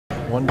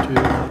1, 2,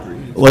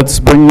 3. Let's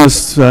bring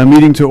this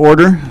meeting to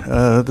order.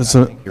 This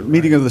is a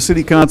meeting of the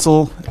City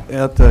Council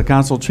at the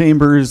Council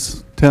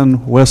Chambers,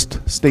 10 West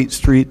State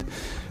Street.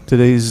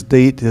 Today's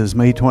date is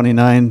May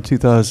 29,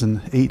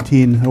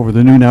 2018, over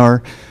the noon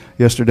hour.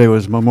 Yesterday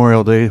was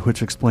Memorial Day,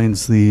 which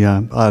explains the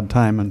odd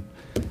time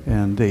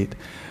and date.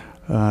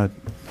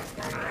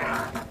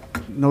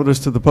 Notice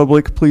to the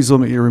public, please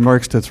limit your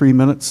remarks to 3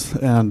 minutes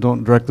and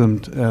don't direct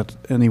them at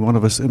any one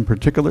of us in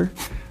particular.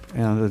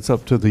 And it's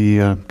up to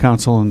the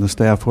council and the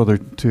staff whether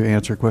to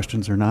answer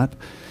questions or not.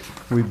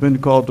 We've been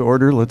called to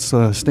order. Let's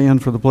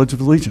stand for the Pledge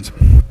of Allegiance.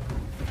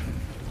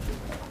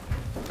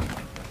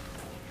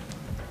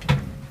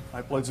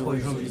 I pledge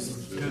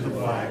allegiance to the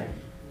flag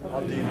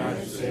of the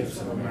United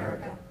States of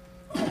America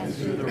and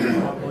to the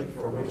republic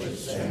for which it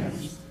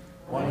stands,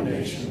 one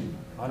nation,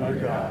 under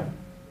God,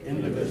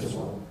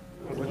 indivisible,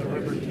 with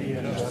liberty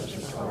and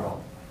justice for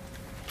all.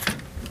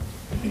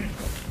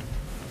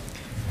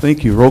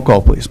 Thank you. Roll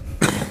call, please.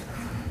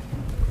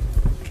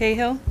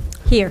 Cahill.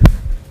 Here.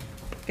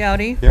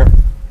 Gowdy. Here.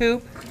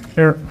 Hoop.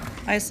 Here.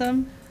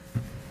 Isom.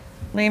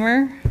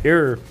 Lamer.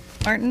 Here.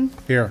 Martin.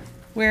 Here.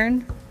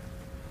 Weirin.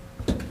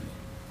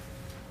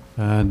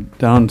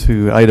 Down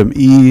to item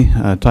E,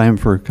 time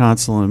for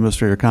council and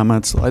administrator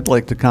comments. I'd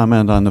like to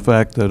comment on the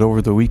fact that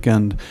over the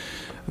weekend,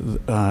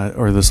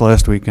 or this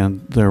last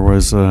weekend, there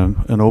was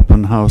an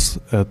open house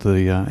at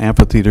the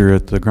amphitheater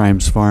at the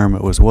Grimes Farm.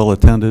 It was well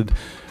attended.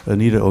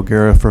 Anita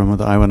O'Gara from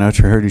the Iowa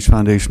Natural Heritage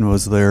Foundation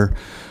was there.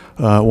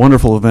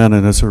 Wonderful event,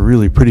 and it's a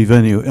really pretty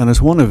venue. And it's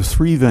one of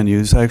 3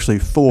 venues, actually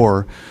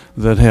 4,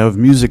 that have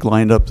music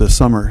lined up this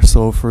summer.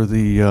 So for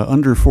the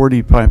under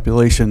 40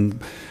 population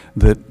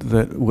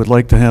that would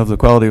like to have the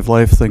quality of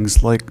life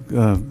things like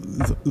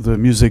the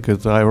music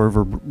at the Iowa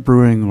River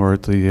Brewing or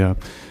at the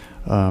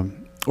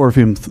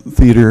Orpheum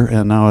Theater,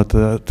 and now at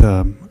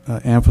the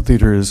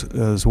amphitheater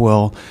as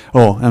well.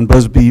 Oh, and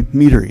Busby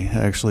Meadery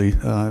actually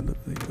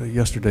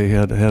yesterday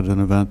had an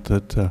event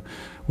that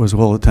was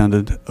well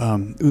attended.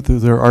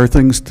 There are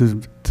things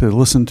to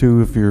listen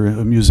to if you're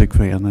a music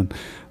fan, and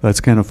that's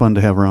kind of fun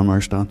to have around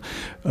Marshalltown.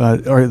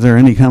 Are there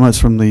any comments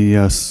from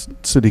the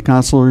city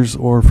councilors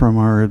or from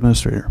our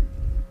administrator?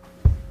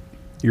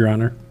 Your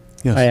Honor,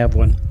 Yes. I have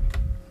one.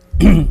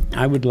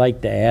 I would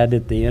like to add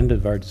at the end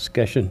of our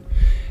discussion,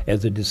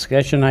 as a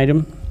discussion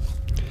item,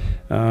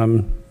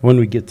 when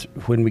we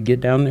get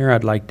down there,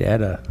 I'd like to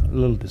add a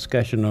little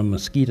discussion on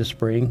mosquito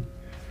spraying,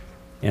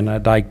 and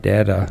I'd like to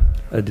add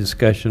a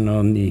discussion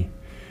on the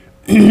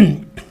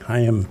I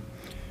am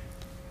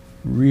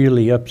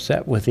really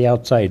upset with the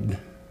outside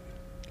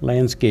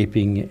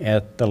landscaping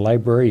at the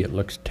library. It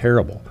looks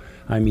terrible.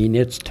 I mean,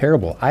 it's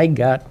terrible. I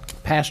got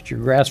pasture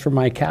grass for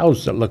my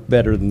cows that look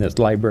better than this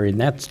library, and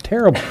that's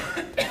terrible.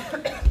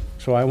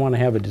 So I want to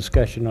have a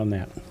discussion on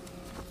that,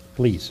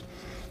 please.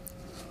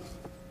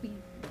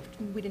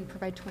 We didn't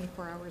provide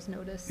 24 hours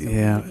notice, so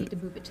Yeah. we need to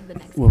move it to the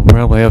next We'll meeting.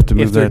 probably have to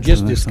move If they're that to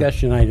just the next one.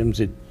 discussion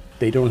items,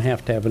 they don't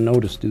have to have a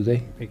notice, do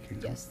they?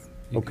 Yes.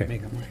 Okay.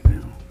 Make them right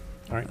now.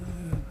 All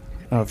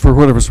right. For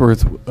whatever it's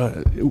worth,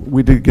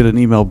 we did get an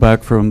email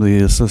back from the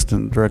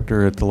assistant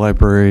director at the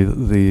library.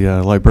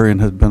 The librarian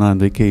had been on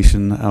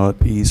vacation out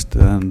east,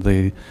 and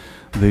they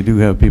do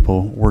have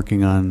people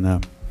working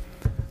on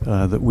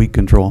the weed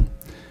control.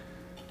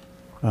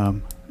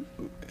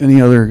 Any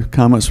other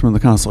comments from the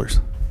councilors?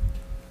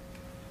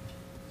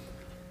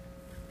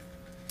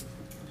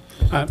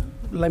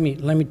 Let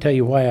me tell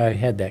you why I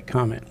had that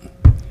comment.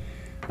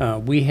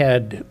 We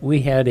had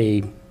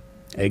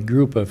a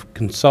group of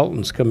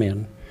consultants come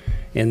in,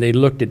 and they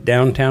looked at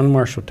downtown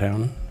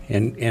Marshalltown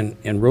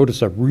and wrote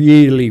us a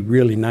really,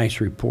 really nice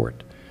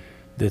report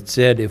that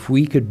said if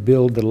we could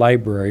build the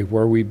library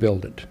where we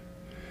build it,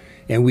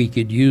 and we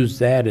could use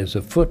that as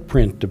a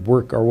footprint to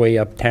work our way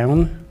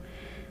uptown,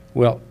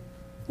 well,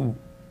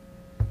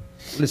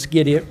 let's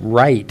get it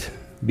right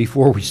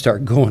before we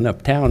start going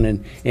uptown,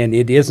 and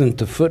it isn't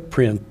the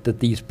footprint that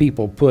these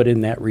people put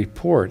in that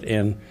report.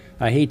 And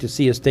I hate to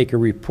see us take a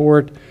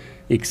report,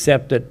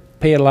 accept it,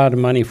 pay a lot of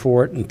money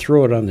for it, and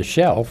throw it on the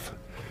shelf.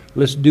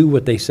 Let's do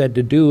what they said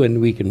to do,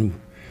 and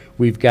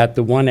we've got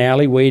the one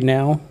alleyway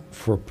now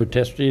for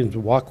pedestrians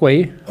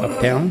walkway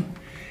uptown,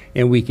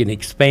 and we can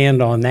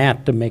expand on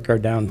that to make our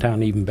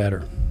downtown even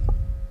better.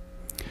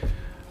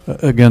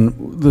 Again,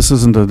 this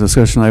isn't a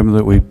discussion item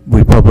that we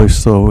publish,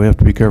 so we have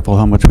to be careful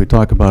how much we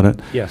talk about it.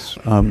 Yes.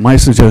 My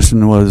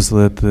suggestion was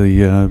that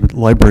the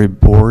library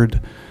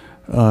board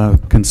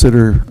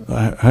consider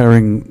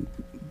hiring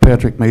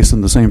Patrick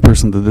Mason, the same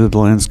person that did the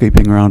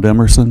landscaping around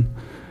Emerson,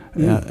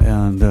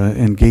 and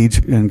engage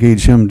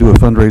him, do a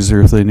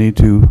fundraiser if they need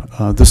to.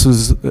 This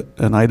is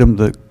an item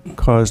that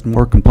caused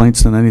more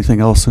complaints than anything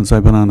else since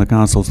I've been on the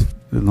council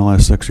in the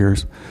last 6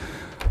 years.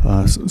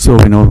 So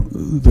we know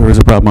there is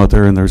a problem out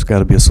there, and there's got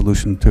to be a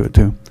solution to it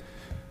too.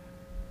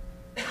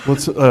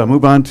 Let's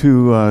move on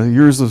to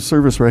years of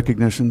service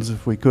recognitions,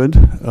 if we could.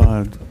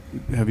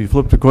 Have you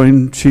flipped a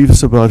coin,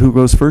 chiefs, about who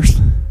goes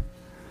first?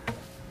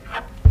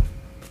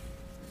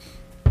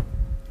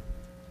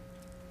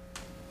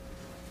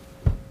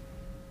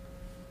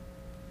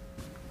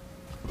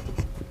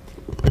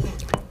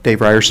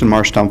 Dave Ryerson,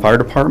 Marshalltown Fire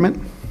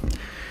Department.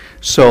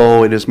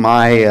 So it is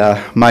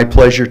my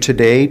pleasure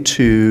today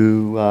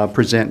to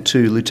present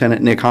to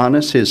Lieutenant Nick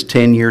Hannes his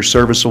 10-year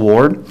service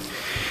award.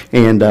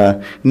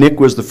 And Nick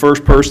was the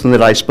first person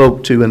that I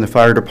spoke to in the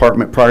fire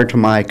department prior to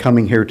my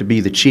coming here to be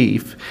the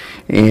chief.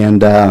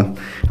 And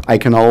I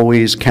can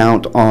always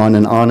count on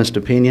an honest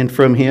opinion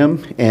from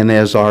him. And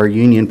as our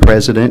union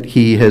president,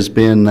 he has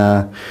been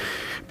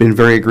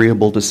very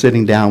agreeable to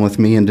sitting down with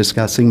me and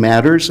discussing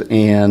matters,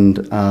 and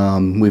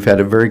we've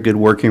had a very good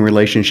working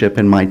relationship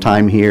in my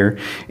time here,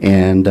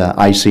 and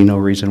I see no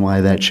reason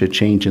why that should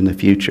change in the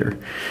future.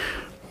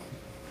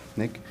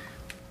 Nick,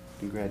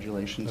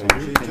 congratulations.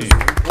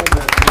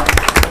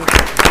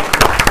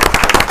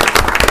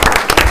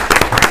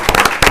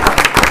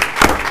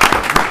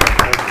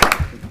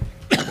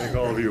 Thank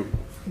all of you.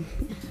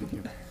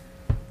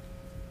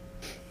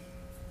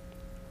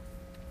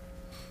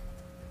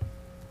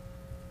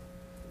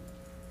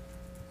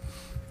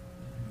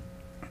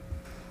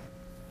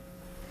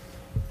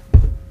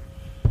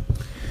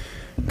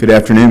 Good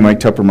afternoon,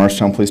 Mike Tupper,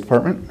 Marshalltown Police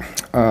Department.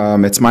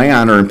 It's my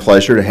honor and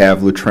pleasure to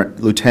have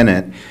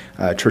Lieutenant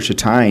Tricia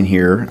Tyne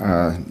here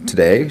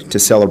today to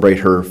celebrate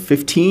her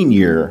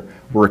 15-year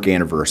work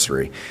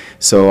anniversary.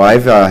 So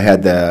I've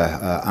had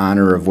the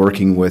honor of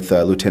working with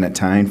Lieutenant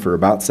Tyne for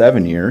about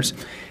 7 years,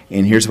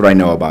 and here's what I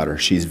know about her.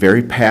 She's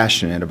very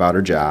passionate about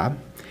her job.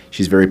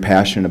 She's very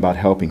passionate about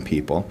helping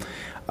people.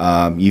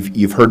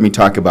 You've heard me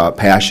talk about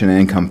passion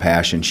and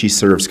compassion. She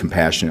serves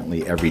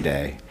compassionately every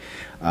day.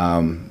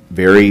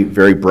 Very,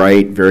 very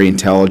bright, very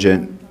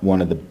intelligent, one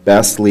of the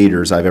best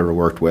leaders I've ever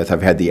worked with.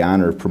 I've had the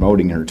honor of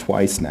promoting her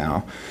twice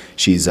now.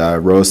 She's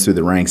rose through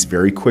the ranks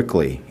very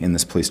quickly in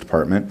this police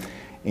department.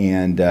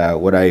 And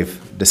what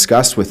I've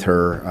discussed with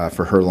her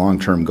for her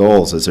long-term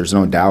goals is there's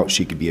no doubt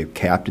she could be a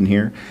captain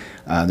here.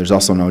 There's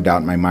also no doubt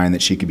in my mind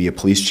that she could be a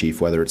police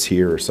chief, whether it's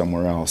here or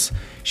somewhere else.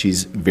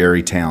 She's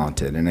very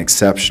talented, an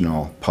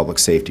exceptional public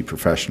safety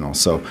professional.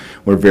 So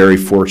we're very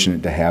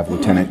fortunate to have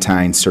Lieutenant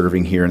Tyne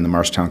serving here in the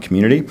Marshalltown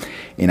community,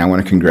 and I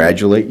want to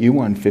congratulate you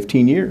on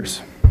 15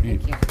 years.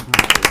 Thank you.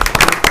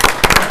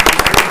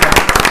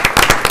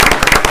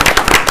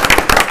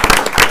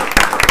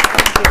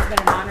 It's been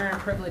an honor and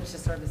privilege to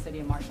serve the city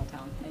of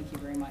Marshalltown. Thank you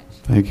very much.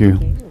 Thank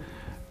you.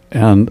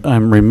 And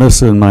I'm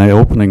remiss in my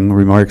opening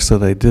remarks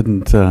that I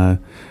didn't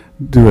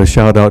do a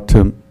shout out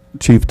to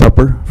Chief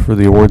Tupper for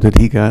the award that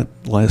he got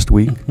last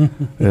week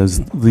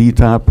as the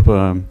top,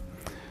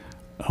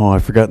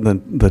 I've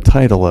forgotten the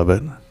title of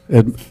it,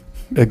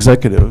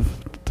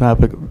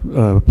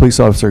 police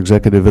officer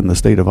executive in the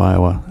state of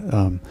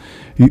Iowa.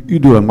 You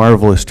do a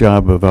marvelous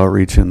job of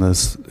outreach in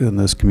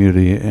this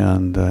community,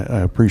 and I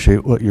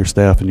appreciate what your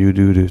staff and you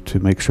do to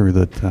make sure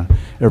that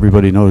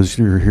everybody knows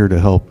you're here to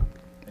help.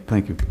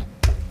 Thank you.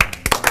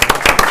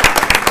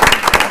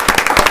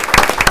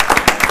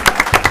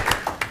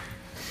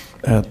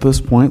 At this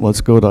point, let's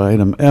go to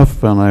item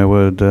F, and I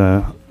would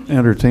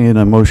entertain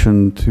a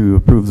motion to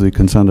approve the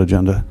consent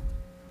agenda.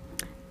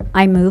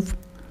 I move.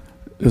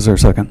 Is there a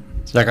second?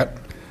 Second.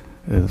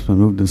 It's been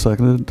moved and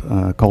seconded.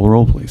 Call the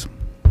roll, please.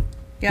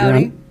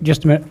 Gowdy,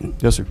 Just a minute.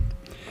 Yes, sir.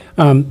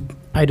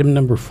 Item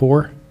number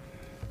 4.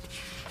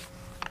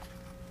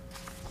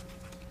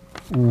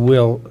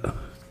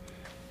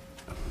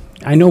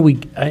 I know we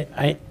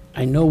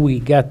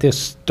got this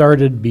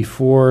started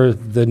before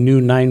the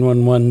new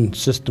 911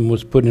 system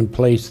was put in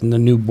place and the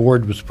new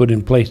board was put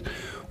in place.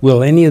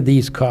 Will any of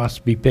these costs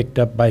be picked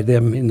up by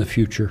them in the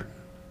future?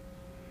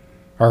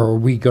 Or are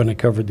we going to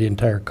cover the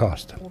entire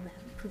cost?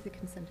 Approve the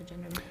consent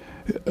agenda.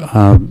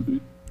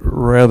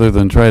 Rather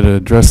than try to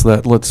address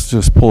that, let's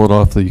just pull it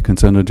off the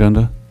consent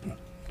agenda.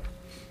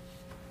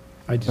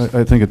 I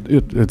think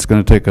it's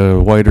going to take a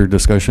wider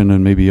discussion,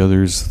 and maybe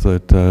others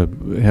that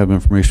have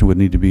information would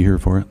need to be here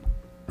for it.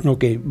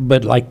 Okay,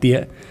 but like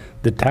the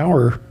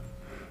tower,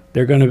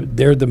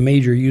 they're the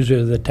major user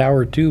of the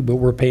tower too, but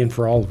we're paying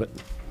for all of it.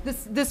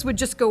 This would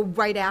just go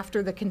right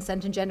after the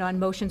consent agenda on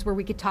motions where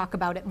we could talk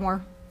about it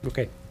more.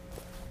 Okay.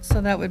 so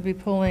that would be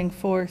pulling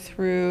 4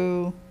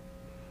 through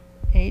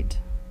 8?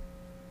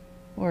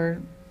 Or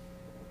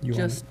You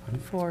want just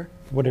it? 4?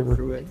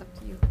 Whatever, It's up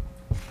to you.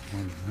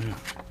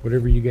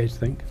 whatever you guys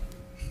think.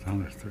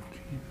 Down to 13.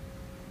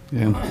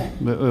 Yeah,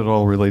 it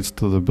all relates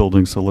to the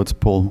building, so let's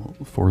pull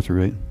 4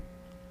 through 8.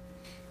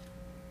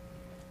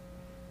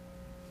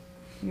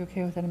 You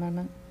okay with that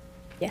amendment?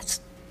 Yes.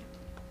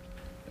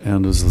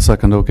 And is the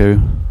second okay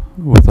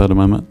with that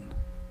amendment?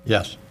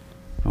 Yes.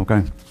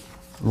 Okay.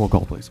 Roll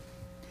call, please.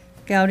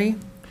 Gowdy,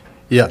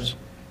 Yes.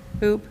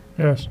 Hoop,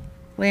 Yes.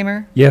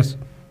 Lamer, Yes.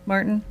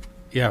 Martin,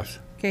 Yes.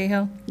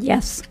 Cahill.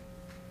 Yes.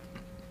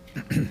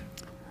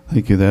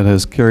 Thank you. That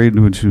has carried.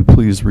 Would you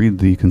please read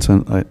the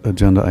consent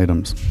agenda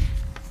items?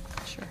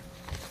 Sure.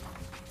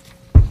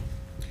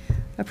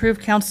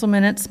 Approved council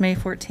minutes, May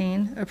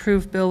 14.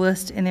 Approved bill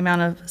list in the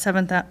amount of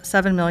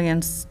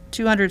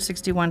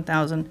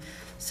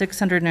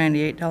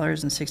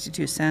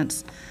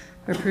 $7,261,698.62.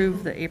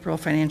 Approved the April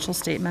financial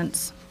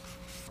statements.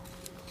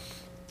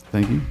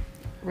 Thank you.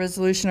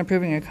 Resolution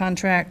approving a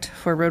contract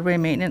for roadway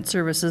maintenance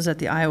services at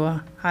the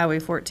Iowa Highway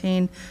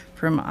 14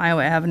 from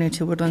Iowa Avenue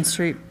to Woodland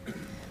Street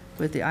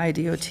with the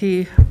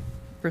IDOT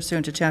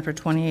pursuant to Chapter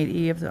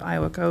 28E of the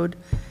Iowa Code.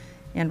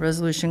 And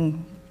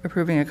resolution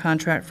approving a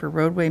contract for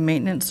roadway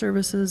maintenance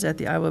services at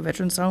the Iowa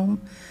Veterans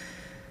Home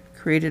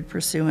created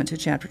pursuant to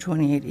Chapter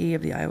 28E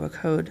of the Iowa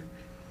Code.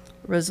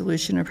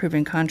 Resolution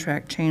approving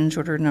contract change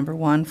order number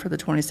 1 for the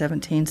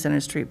 2017 Center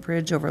Street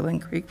Bridge over Lynn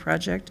Creek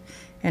project,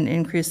 an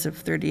increase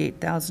of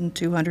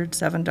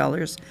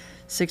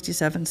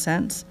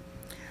 $38,207.67.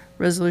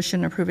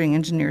 Resolution approving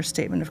engineer's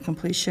statement of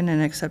completion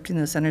and accepting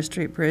the Center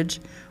Street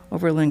Bridge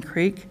over Lynn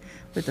Creek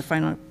with the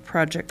final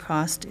project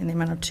cost in the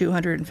amount of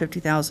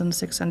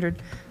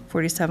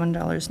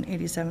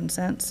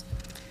 $250,647.87.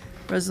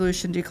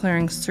 Resolution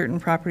declaring certain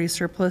property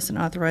surplus and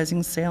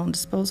authorizing sale and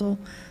disposal,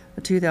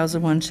 a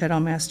 2001 Shadow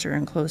Master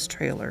enclosed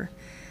trailer.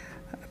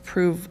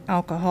 Approve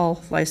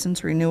alcohol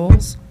license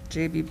renewals,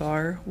 JB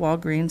Bar,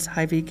 Walgreens,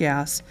 Hy-Vee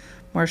Gas,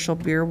 Marshall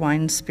Beer,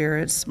 Wine,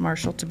 Spirits,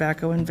 Marshall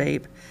Tobacco and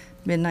Vape,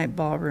 Midnight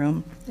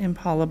Ballroom,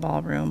 Impala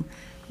Ballroom,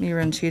 Mi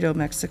Ranchito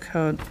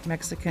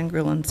Mexican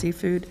Grill and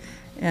Seafood,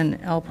 and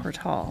El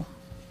Portal.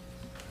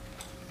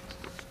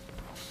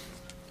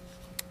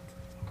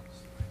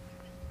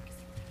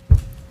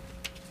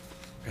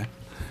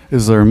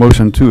 Is there a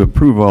motion to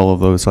approve all of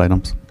those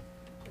items?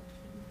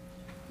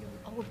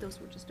 All of those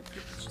were just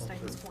approved, it's just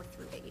items 4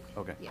 through 8.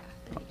 Okay. Yeah.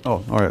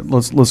 Oh, all right,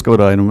 let's go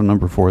to item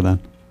number 4 then.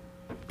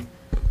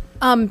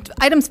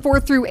 Items 4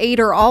 through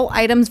 8 are all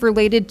items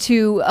related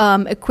to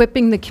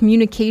equipping the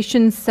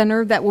communications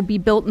center that will be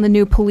built in the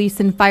new police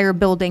and fire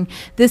building.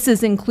 This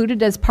is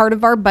included as part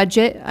of our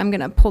budget. I'm going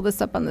to pull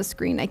this up on the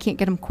screen. I can't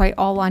get them quite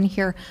all on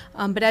here.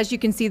 But as you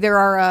can see, there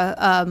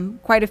are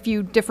quite a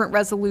few different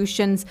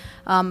resolutions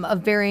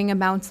of varying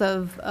amounts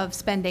of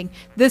spending.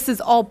 This is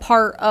all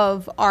part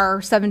of our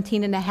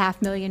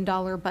 $17.5 million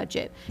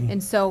budget.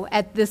 And so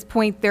at this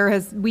point,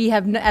 we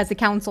have, as a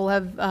council,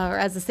 or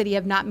as a city,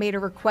 have not made a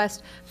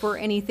request for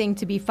anything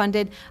to be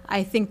funded.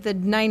 I think the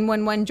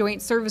 911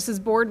 Joint Services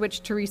Board,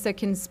 which Teresa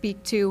can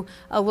speak to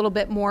a little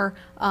bit more,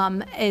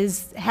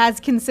 has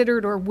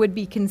considered or would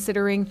be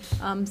considering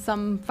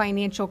some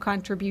financial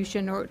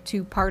contribution or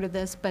to part of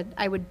this, but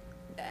I would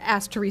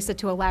ask Teresa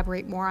to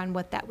elaborate more on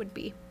what that would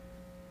be.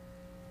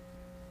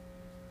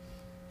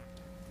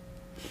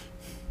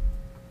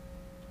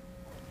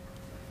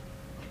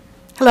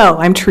 Hello,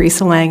 I'm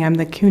Teresa Lang. I'm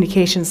the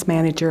Communications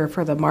Manager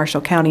for the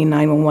Marshall County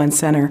 911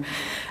 Center.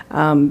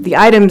 The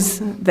items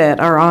that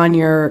are on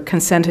your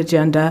consent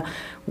agenda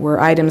were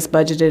items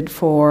budgeted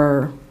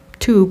for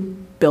 2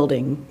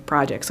 building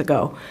projects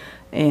ago,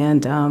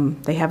 and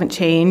they haven't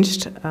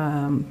changed.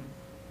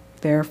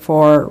 They're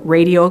for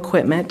radio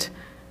equipment,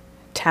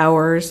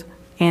 towers,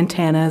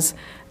 antennas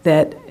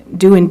that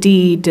do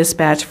indeed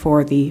dispatch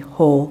for the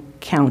whole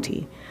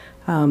county.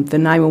 The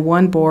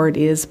 911 board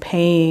is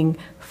paying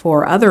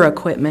for other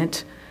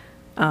equipment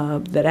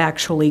that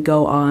actually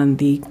go on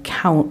the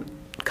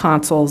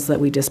consoles that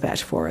we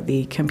dispatch for,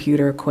 the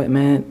computer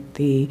equipment,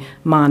 the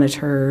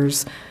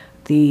monitors,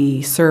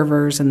 the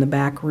servers in the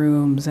back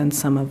rooms, and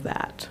some of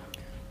that.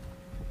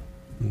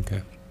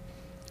 Okay.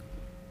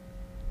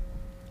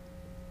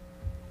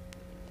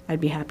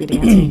 I'd be happy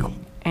to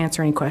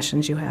answer any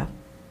questions you have.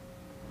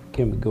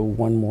 Can we go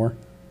one more?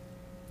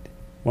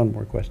 One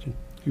more question.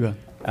 You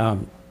bet.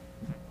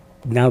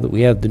 Now that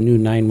we have the new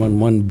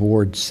 911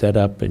 board set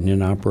up and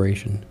in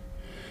operation,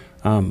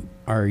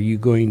 are you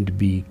going to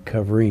be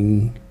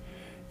covering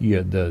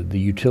the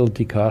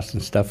utility costs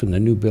and stuff in the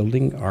new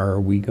building, or are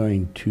we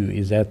going to,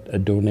 is that a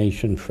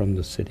donation from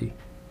the city?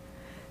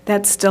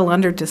 That's still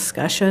under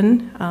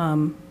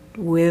discussion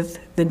with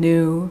the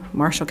new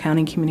Marshall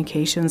County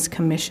Communications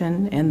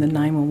Commission and the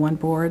 911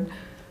 board.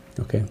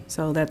 Okay.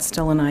 So that's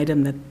still an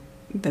item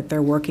that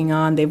they're working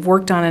on. They've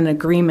worked on an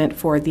agreement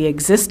for the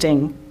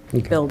existing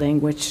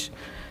building, which...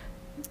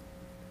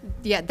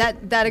 Yeah,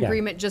 that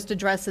agreement just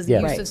addresses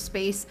Yeah. use Right. of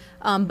space.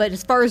 But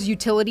as far as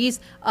utilities,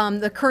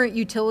 the current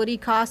utility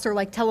costs are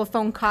like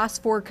telephone costs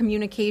for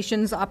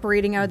communications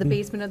operating out of the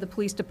basement of the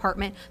police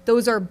department.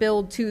 Those are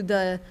billed to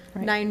the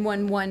Right.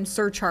 911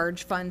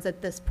 surcharge funds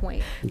at this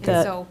point. And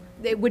The- so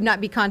it would not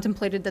be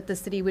contemplated that the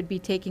city would be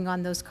taking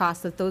on those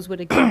costs, that those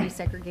would again be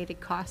segregated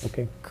costs.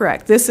 Okay.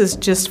 Correct. This is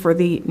just for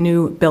the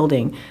new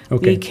building.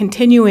 Okay. The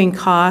continuing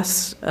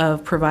costs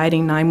of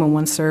providing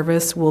 911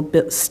 service will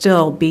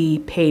still be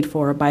paid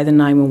for by the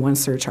 911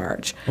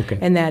 surcharge. Okay.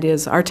 And that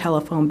is our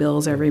telephone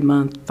bills every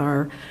month,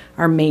 our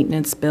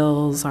maintenance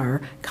bills,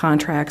 our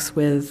contracts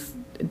with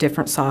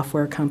different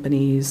software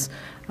companies,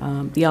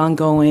 the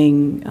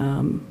ongoing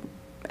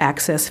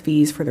access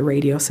fees for the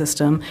radio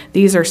system.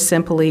 These are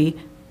simply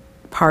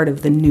part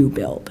of the new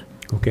build.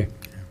 Okay.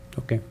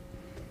 Okay.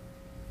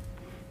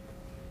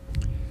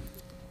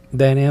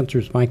 That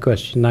answers my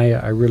question.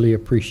 I really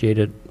appreciate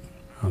it.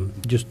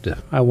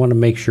 I want to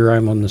make sure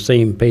I'm on the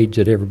same page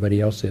that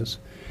everybody else is.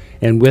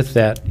 And with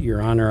that,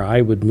 Your Honor,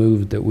 I would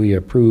move that we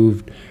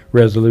approved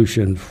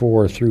Resolution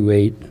 4 through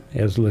 8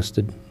 as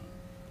listed.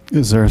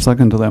 Is there a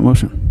second to that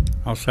motion?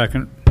 I'll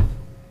second.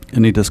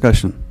 Any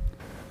discussion?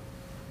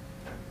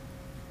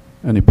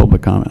 Any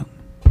public comment?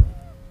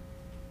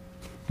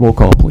 Roll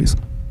call, please.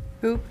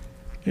 Hoop,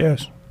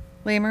 Yes.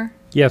 Lamer,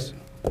 Yes.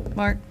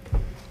 Mark,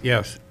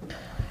 Yes.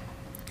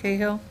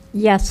 Cahill,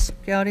 Yes.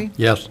 Goudy,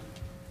 Yes.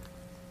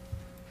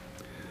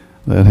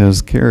 That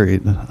has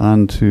carried.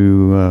 On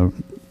to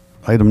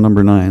item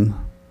number 9.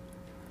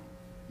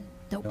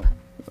 Nope.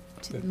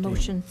 To the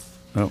motion.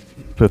 Oh,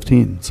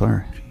 15,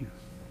 sorry.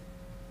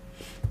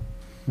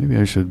 Maybe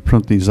I should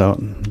print these out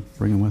and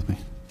bring them with me.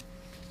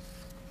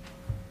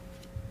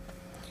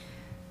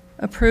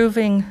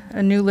 approving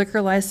a new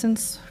liquor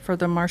license for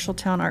the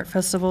Marshalltown Art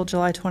Festival,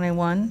 July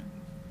 21.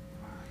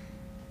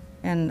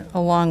 And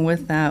along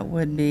with that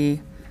would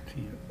be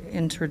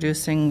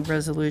introducing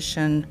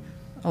resolution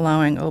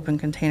allowing open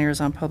containers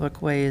on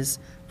public ways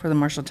for the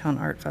Marshalltown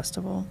Art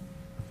Festival.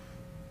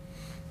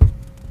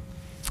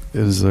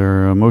 Is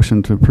there a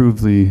motion to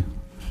approve the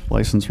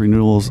license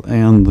renewals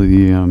and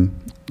the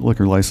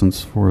liquor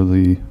license for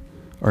the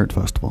art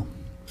festival?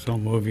 So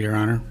move, Your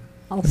Honor.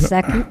 I'll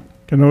second.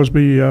 Can those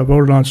be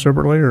voted on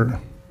separately, or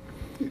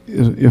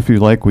If you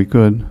like, we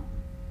could.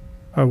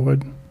 I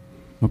would?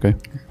 Okay.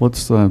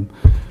 Let's,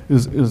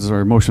 is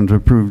there a motion to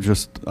approve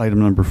just item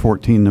number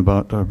 14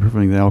 about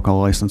approving the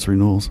alcohol license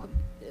renewals?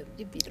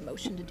 It'd be the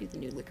motion to do the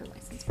new liquor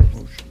license.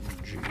 Motion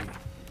G.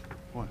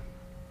 What?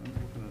 I'm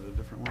looking at a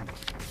different one.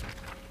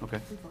 Okay.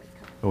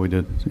 Oh, we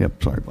did.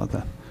 Yep, sorry about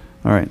that.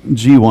 All right,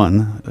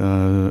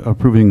 G1,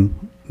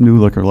 approving new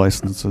liquor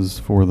licenses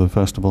for the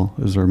festival.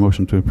 Is there a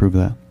motion to approve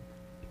that?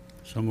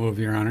 So move,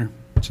 Your Honor.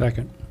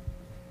 Second.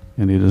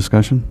 Any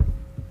discussion?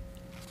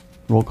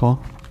 Roll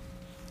call?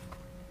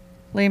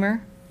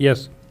 Lamer,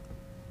 Yes.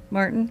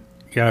 Martin,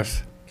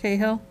 Yes.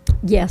 Cahill,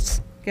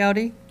 Yes.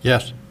 Goudy,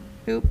 Yes.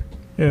 Hoop,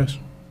 Yes.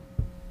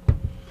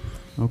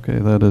 Okay,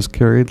 that is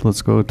carried.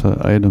 Let's go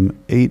to item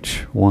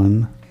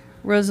H1.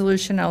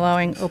 resolution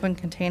allowing open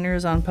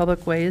containers on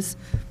public ways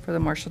for the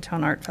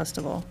Marshalltown Art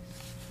Festival.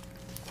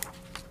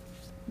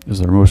 Is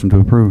there a motion to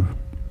approve?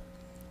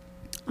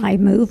 I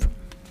move.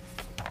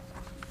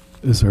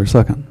 Is there a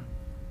second?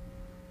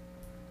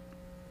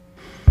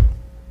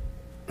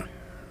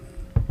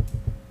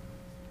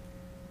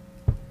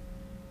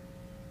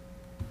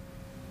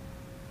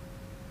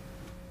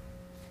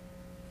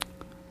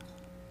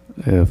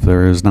 If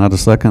there is not a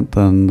second,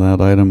 then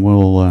that item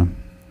will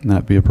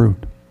not be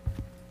approved.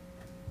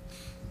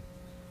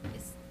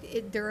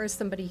 There is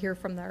somebody here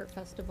from the art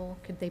festival.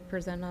 Could they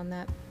present on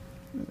that?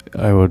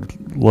 I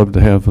would love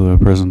to have the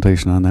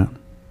presentation on that.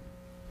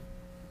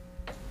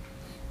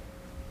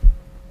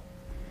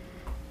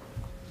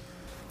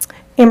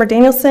 Amber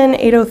Danielson,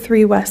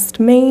 803 West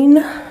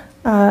Main.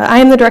 I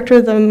am the director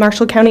of the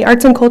Marshall County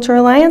Arts and Culture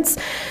Alliance,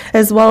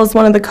 as well as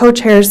one of the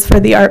co-chairs for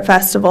the Art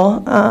Festival.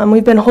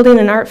 We've been holding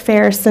an art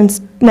fair since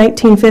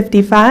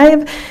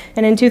 1955,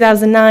 and in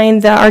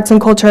 2009, the Arts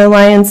and Culture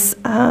Alliance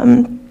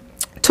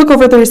took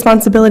over the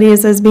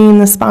responsibilities as being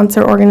the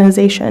sponsor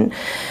organization.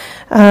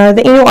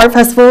 The annual art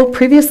festival,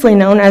 previously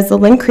known as the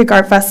Lynn Creek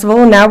Art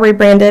Festival, now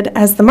rebranded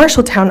as the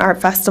Marshalltown Art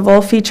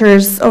Festival,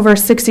 features over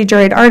 60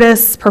 juried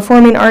artists,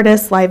 performing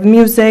artists, live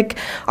music,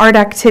 art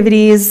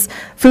activities,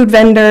 food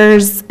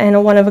vendors, and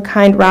a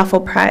one-of-a-kind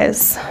raffle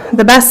prize.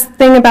 The best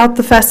thing about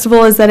the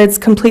festival is that it's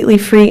completely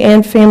free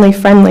and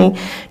family-friendly.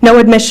 No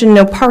admission,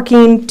 no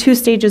parking, 2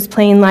 stages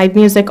playing live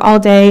music all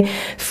day,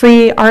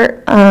 free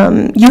art,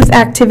 youth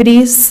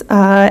activities,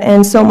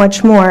 and so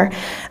much more.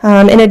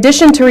 In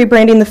addition to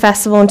rebranding the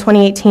festival in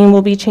 2018,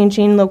 we'll be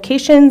changing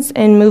locations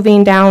and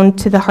moving down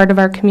to the heart of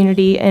our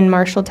community in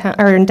Marshalltown,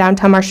 or in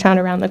downtown Marshalltown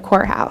around the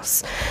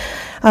courthouse.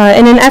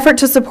 In an effort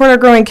to support our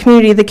growing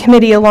community, the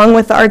committee, along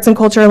with the Arts and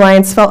Culture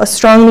Alliance, felt a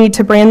strong need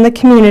to brand the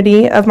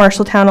community of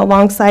Marshalltown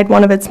alongside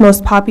one of its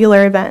most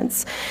popular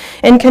events.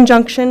 In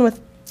conjunction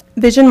with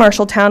Vision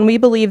Marshalltown, we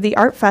believe the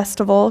Art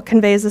Festival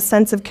conveys a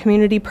sense of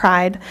community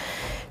pride.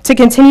 To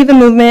continue the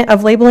movement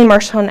of labeling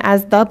Marshalltown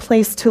as the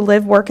place to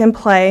live, work, and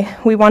play,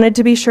 we wanted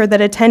to be sure that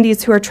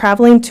attendees who are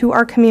traveling to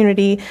our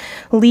community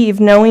leave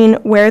knowing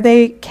where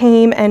they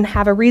came and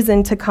have a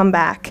reason to come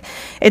back.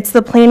 It's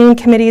the Planning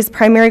Committee's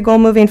primary goal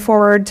moving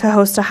forward to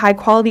host a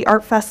high-quality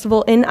art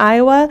festival in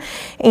Iowa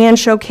and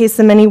showcase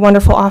the many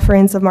wonderful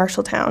offerings of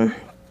Marshalltown.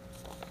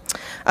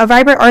 A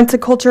vibrant arts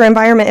and culture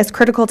environment is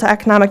critical to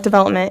economic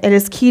development. It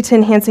is key to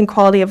enhancing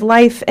quality of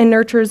life and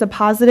nurtures a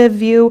positive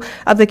view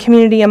of the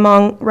community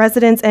among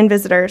residents and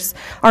visitors.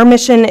 Our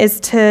mission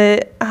is to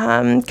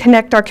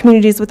connect our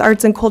communities with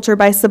arts and culture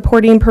by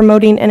supporting,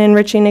 promoting, and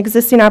enriching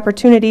existing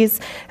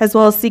opportunities, as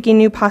well as seeking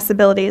new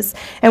possibilities.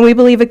 And we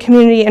believe a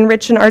community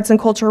enriched in arts and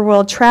culture will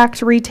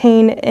attract,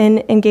 retain,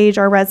 and engage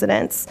our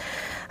residents.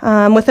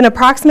 With an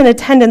approximate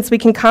attendance, we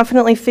can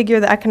confidently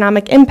figure the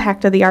economic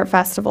impact of the Art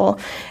Festival.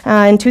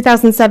 In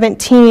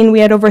 2017,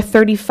 we had over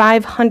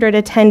 3,500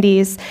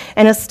 attendees,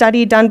 and a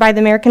study done by the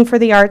American for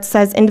the Arts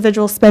says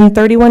individuals spend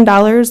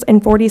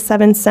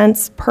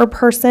 $31.47 per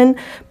person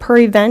per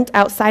event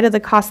outside of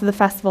the cost of the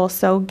festival,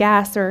 so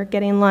gas or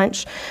getting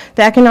lunch.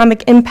 The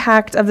economic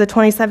impact of the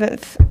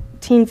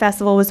 14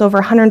 festival was over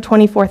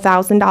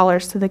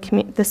 $124,000 to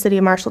the city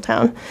of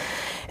Marshalltown.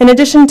 In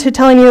addition to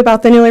telling you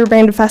about the newly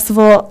rebranded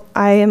festival,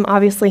 I am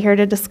obviously here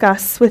to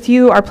discuss with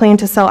you our plan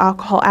to sell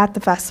alcohol at the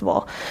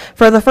festival.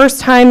 For the first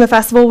time, the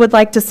festival would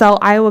like to sell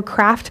Iowa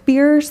craft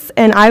beers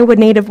and Iowa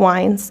native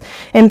wines.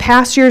 In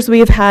past years, we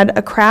have had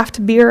a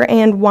craft beer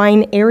and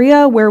wine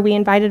area where we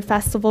invited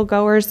festival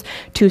goers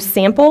to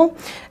sample.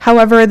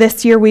 However,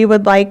 this year we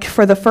would like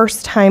for the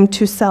first time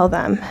to sell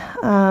them.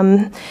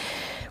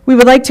 We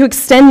would like to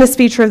extend this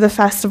feature of the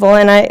festival,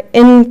 and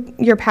in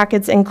your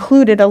packets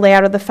included a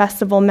layout of the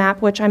festival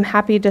map, which I'm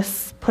happy to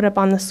put up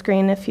on the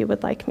screen if you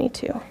would like me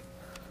to.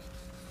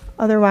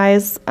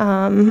 Otherwise,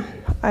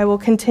 I will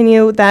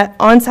continue that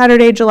on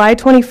Saturday, July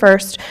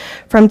 21st,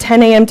 from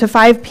 10 a.m. to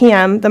 5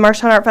 p.m., the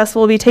Marshalltown Art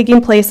Festival will be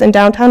taking place in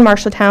downtown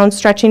Marshalltown,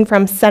 stretching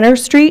from Center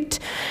Street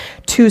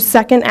to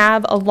 2nd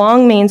Ave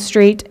along Main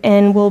Street,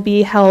 and will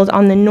be held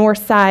on the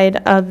north side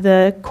of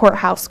the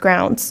courthouse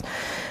grounds.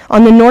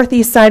 On the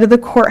northeast side of the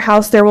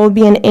courthouse, there will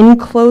be an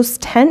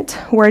enclosed tent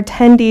where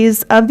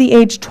attendees of the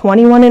age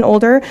 21 and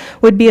older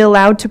would be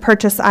allowed to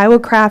purchase Iowa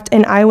craft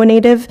and Iowa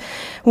native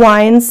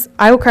wines,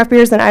 Iowa craft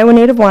beers and Iowa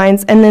native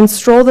wines, and then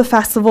stroll the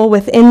festival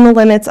within the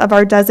limits of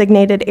our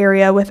designated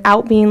area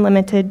without being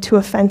limited to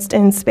a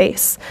fenced-in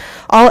space.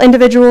 All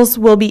individuals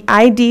will be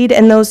ID'd,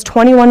 and those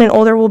 21 and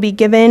older will be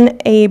given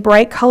a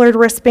bright-colored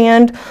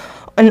wristband,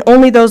 and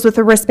only those with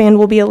a wristband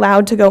will be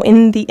allowed to go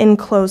in the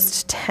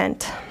enclosed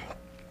tent.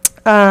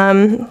 With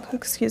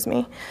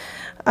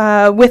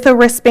a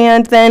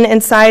wristband, then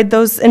inside,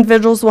 those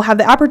individuals will have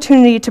the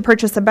opportunity to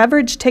purchase a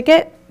beverage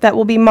ticket that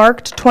will be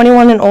marked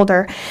 21 and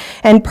older,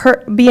 and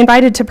be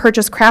invited to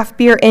purchase craft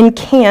beer in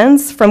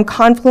cans from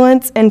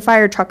Confluence and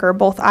Fire Trucker,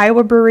 both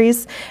Iowa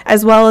breweries,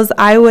 as well as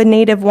Iowa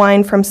native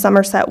wine from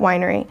Somerset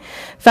Winery.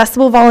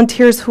 Festival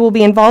volunteers who will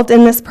be involved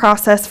in this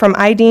process from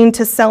IDing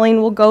to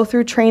selling will go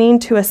through training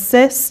to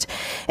assist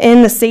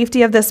in the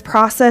safety of this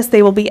process.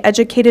 They will be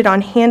educated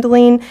on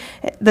handling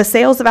the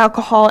sales of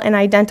alcohol and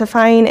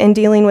identifying and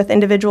dealing with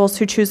individuals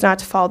who choose not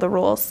to follow the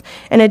rules.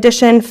 In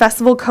addition,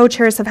 festival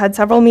co-chairs have had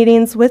several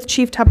meetings with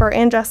Chief Tupper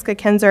and Jessica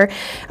Kinzer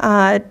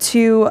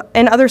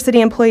and other city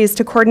employees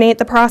to coordinate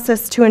the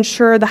process to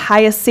ensure the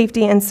highest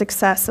safety and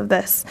success of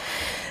this.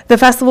 The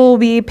festival will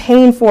be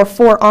paying for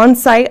 4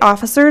 on-site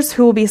officers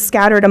who will be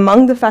scattered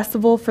among the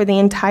festival for the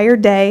entire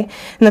day,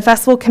 and the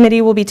festival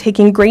committee will be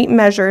taking great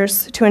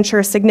measures to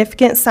ensure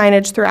significant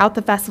signage throughout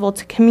the festival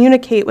to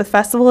communicate with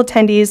festival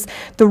attendees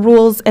the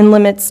rules and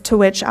limits to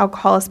which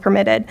alcohol is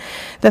permitted.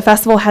 The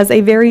festival has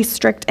a very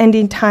strict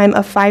ending time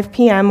of 5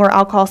 p.m. where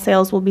alcohol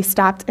sales will be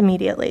stopped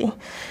immediately.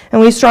 And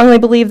we strongly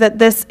believe that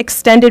this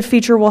extended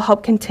feature will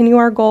help continue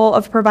our goal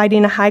of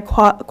providing a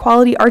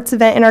high-quality arts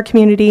event in our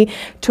community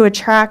to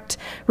attract,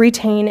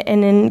 retain,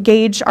 and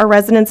engage our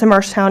residents in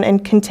Marshalltown,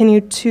 and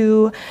continue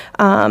to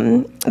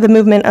the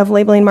movement of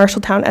labeling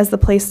Marshalltown as the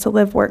place to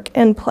live, work,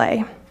 and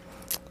play.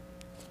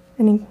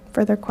 Any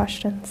further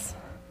questions?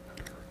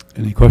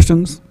 Any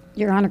questions?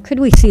 Your Honor, could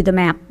we see the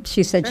map?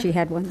 She said Sure. she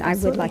had one. I would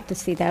Absolutely. like to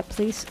see that,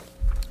 please.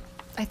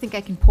 I think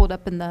I can pull it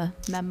up in the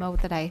memo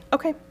that I,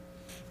 Okay.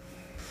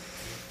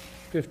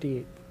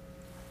 58.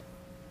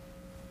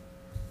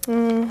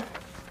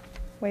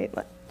 Wait,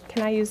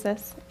 can I use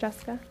this,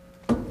 Jessica?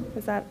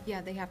 Is that? yeah,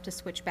 they have to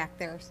switch back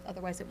there,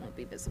 otherwise it won't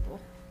be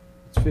visible.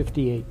 It's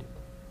 58.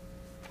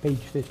 Page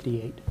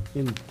 58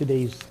 in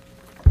today's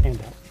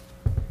handout.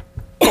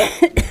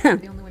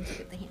 The only ones who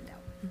get the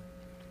handout.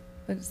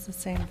 But it's the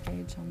same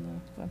page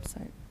on the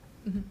website.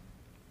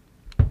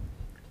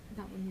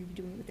 Not when you're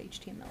doing it with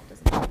HTML, it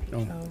doesn't have a page.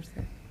 Oh. Oh,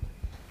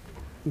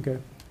 so- Okay.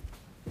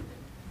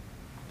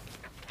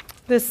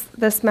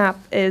 This map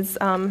is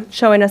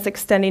showing us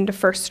extending to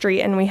First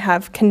Street, and we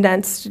have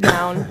condensed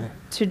down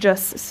to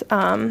just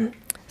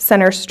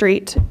Center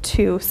Street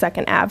to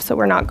 2nd Ave, so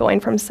we're not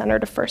going from Center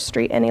to First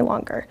Street any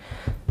longer.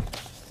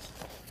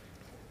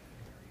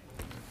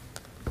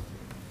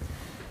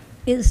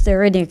 Is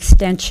there any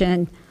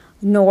extension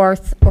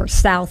north or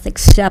south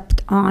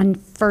except on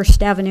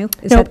First Avenue?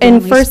 Is that the in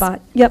only First, spot?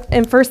 Yep,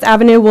 and First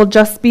Avenue will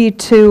just be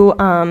to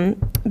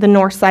the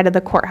north side of the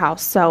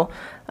courthouse, so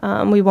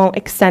we won't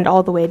extend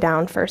all the way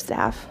down First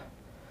Ave.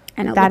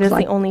 And it That looked is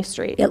like- the only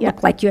street. It Yep.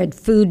 looked like you had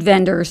food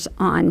vendors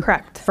on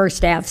Correct.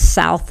 First Ave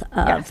south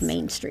of Yes.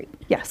 Main Street.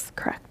 Yes,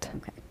 correct.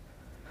 Okay.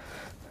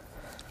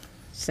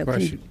 So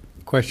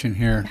Question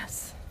here.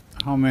 Yes.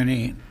 How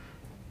many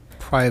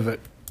private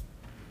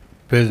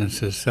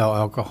businesses sell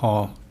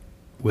alcohol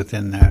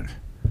within that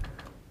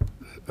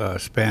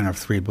span of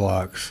 3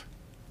 blocks?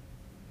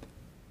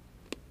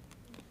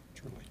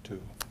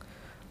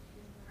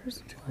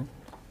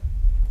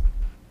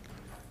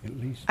 At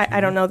least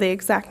I don't know the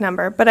exact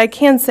number, but I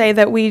can say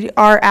that we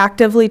are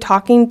actively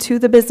talking to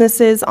the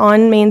businesses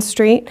on Main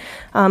Street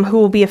who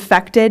will be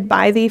affected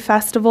by the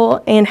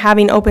festival and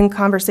having open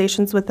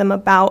conversations with them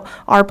about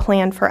our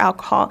plan for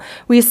alcohol.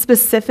 We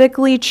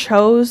specifically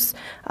chose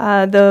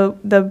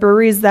the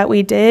breweries that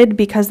we did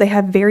because they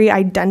have very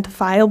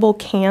identifiable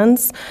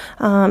cans,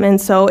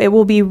 and so it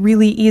will be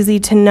really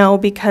easy to know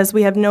because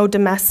we have no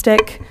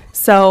domestic.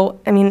 So,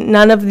 I mean,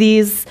 none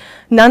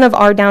of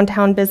our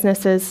downtown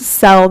businesses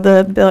sell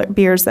the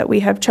beers that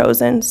we have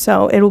chosen.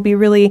 So it will be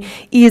really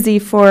easy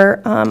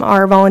for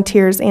our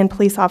volunteers and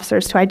police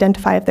officers to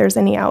identify if there's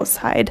any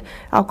outside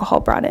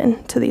alcohol brought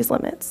in to these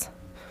limits.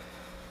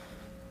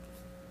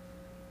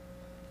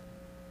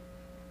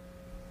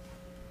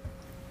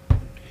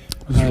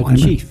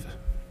 Chief,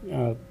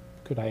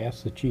 could I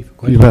ask the chief a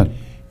question? You bet.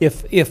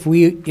 If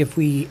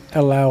we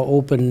allow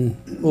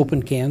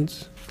open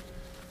cans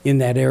in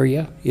that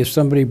area, if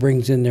somebody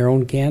brings in their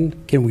own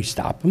can, can we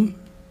stop them?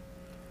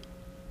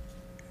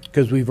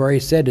 Because we've already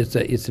said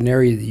it's an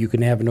area that you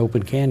can have an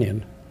open can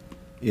in.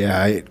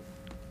 Yeah,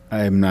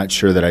 I'm not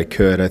sure that I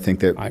could. I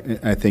think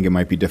it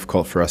might be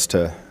difficult for us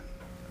to,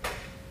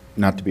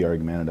 not to be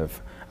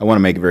argumentative. I want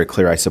to make it very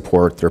clear I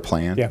support their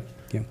plan. Yeah.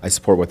 I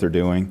support what they're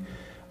doing.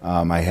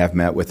 I have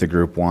met with the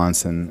group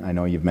once, and I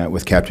know you've met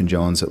with Captain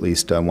Jones at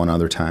least one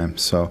other time.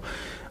 So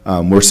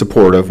we're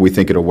supportive. We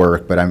think it'll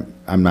work, but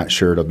I'm not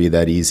sure it'll be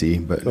that easy.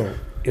 But So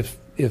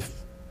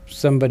if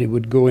somebody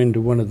would go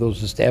into one of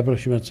those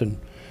establishments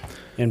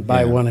and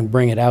buy one and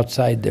bring it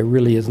outside, there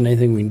really isn't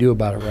anything we can do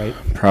about it, right?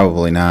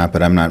 probably not,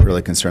 but I'm not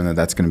really concerned that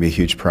that's going to be a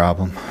huge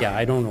problem. Yeah,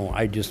 I don't know.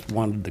 I just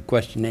wanted the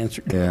question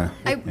answered. Yeah.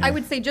 I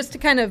would say, just to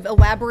kind of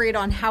elaborate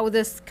on how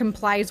this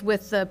complies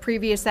with the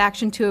previous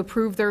action to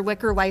approve their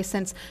liquor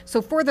license.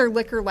 So for their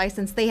liquor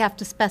license, they have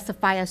to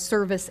specify a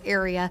service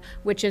area,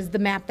 which is the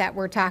map that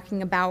we're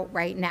talking about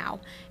right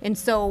now. And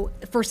so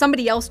for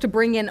somebody else to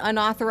bring in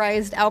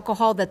unauthorized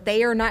alcohol that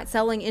they are not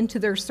selling into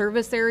their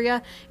service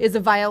area is a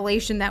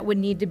violation that would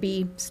need to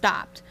be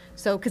stopped.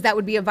 So, because that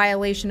would be a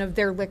violation of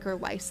their liquor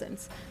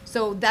license.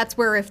 So that's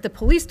where if the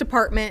police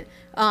department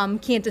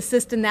can't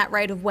assist in that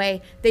right of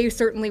way, they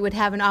certainly would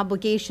have an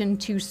obligation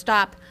to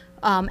stop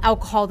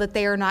alcohol that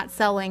they are not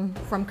selling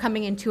from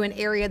coming into an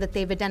area that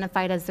they've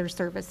identified as their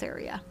service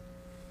area.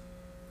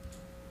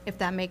 If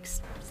that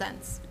makes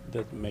sense.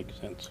 Doesn't make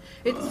sense.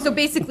 So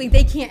basically,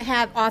 they can't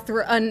have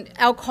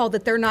alcohol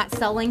that they're not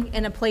selling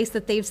in a place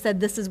that they've said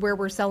this is where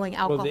we're selling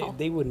alcohol. Well,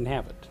 they wouldn't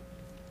have it.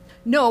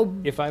 No.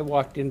 If I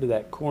walked into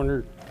that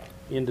corner,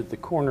 into the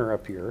corner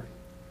up here,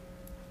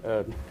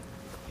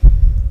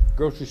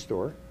 grocery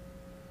store,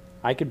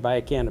 I could buy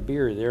a can of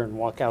beer there and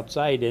walk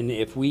outside, and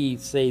if we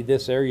say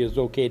this area is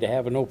okay to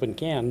have an open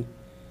can,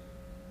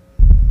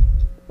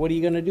 what are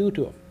you going to do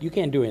to them? You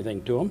can't do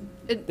anything to them.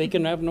 They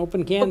can have an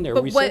open can there.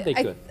 We said they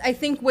could. I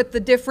think what the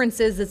difference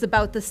is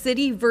about the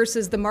city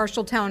versus the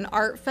Marshalltown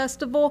Art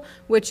Festival,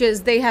 which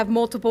is they have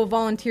multiple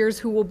volunteers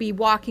who will be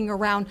walking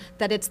around,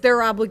 that it's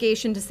their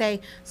obligation to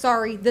say,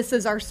 sorry, this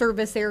is our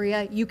service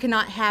area. You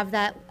cannot have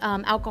that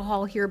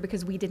alcohol here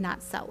because we did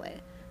not sell it.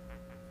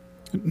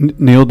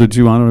 Neil, did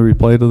you want to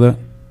reply to that?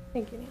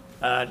 Thank you,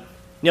 Neil.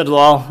 Neil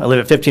DeLaw. I live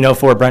at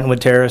 1504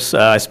 Brentwood Terrace.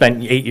 I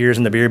spent 8 years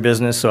in the beer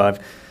business, so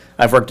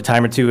I've worked a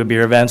time or two at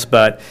beer events.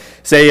 But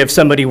say if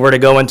somebody were to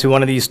go into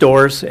one of these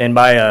stores and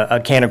buy a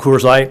can of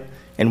Coors Light,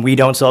 and we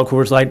don't sell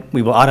Coors Light,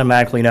 we will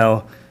automatically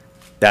know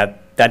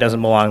that that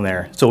doesn't belong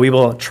there. So we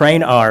will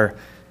train our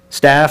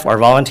staff, our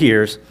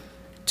volunteers,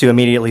 to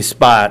immediately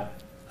spot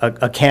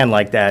a can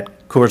like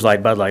that, Coors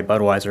Light, Bud Light,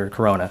 Budweiser,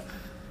 Corona,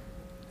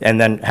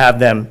 and then have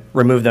them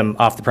remove them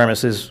off the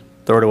premises,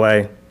 throw it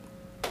away,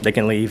 they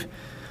can leave.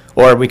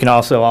 Or we can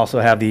also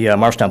have the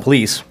Marshalltown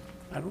Police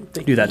I don't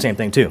think do that same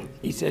thing too.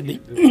 He said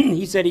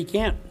he said he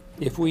can't.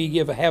 If we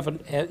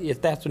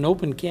if that's an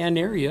open can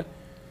area,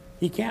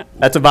 he can't.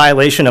 That's a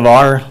violation of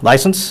our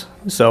license,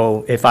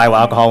 so if Iowa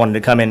Alcohol wanted to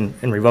come in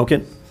and revoke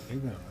it.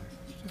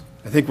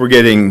 I think we're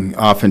getting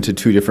off into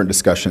two different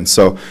discussions.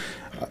 So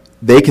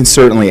they can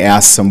certainly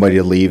ask somebody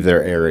to leave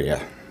their area.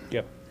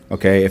 Yep.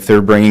 Okay, if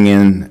they're bringing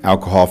in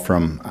alcohol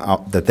from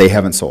that they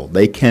haven't sold,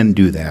 they can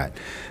do that.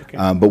 Okay.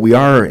 But we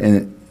are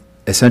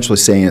essentially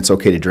saying it's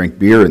okay to drink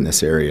beer in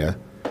this area.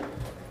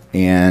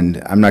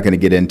 And I'm not going to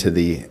get into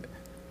the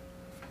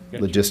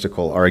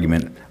logistical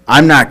argument.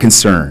 I'm not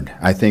concerned.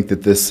 I think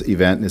that this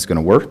event is going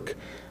to work.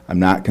 I'm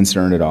not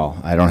concerned at all.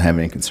 I don't have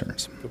any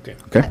concerns. Okay.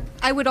 Okay?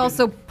 I would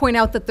also point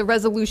out that the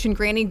resolution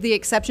granting the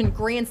exception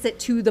grants it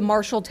to the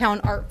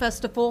Marshalltown Art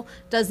Festival,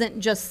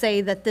 doesn't just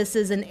say that this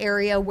is an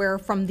area where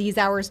from these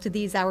hours to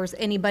these hours,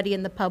 anybody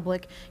in the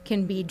public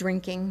can be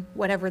drinking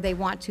whatever they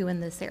want to in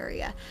this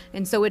area.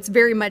 And so it's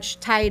very much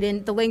tied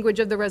in, the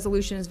language of the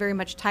resolution is very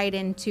much tied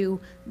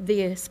into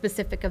the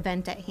specific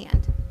event at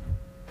hand.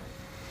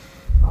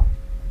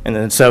 And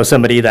then so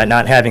somebody that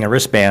not having a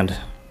wristband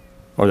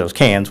or those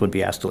cans would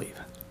be asked to leave.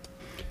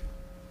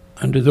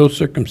 Under those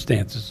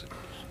circumstances,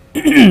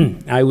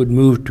 I would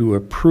move to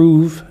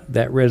approve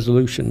that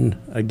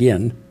resolution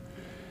again,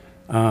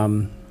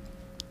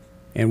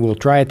 And we'll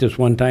try it this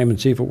one time and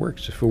see if it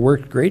works. If it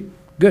works, great,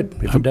 good.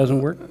 If it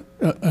doesn't work,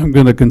 I'm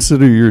going to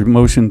consider your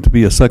motion to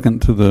be a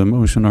second to the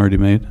motion already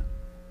made,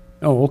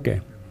 oh,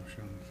 okay,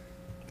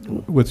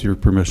 with your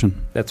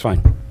permission. that's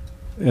fine.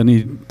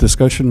 Any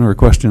discussion or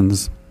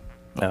questions?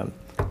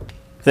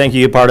 Thank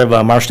you, part of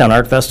Marshalltown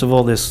Art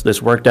Festival.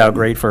 This worked out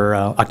great for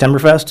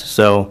Oktoberfest,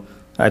 so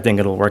I think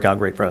it'll work out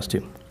great for us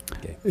too.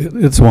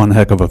 It's one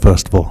heck of a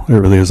festival. It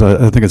really is.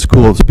 I think it's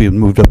cool it's being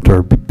moved up to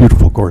our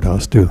beautiful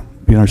courthouse, too.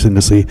 Be interesting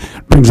to see.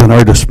 Brings in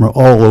artists from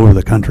all over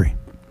the country.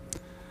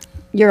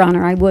 Your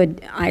Honor, I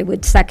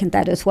would second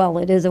that as well.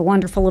 It is a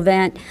wonderful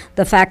event.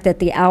 The fact that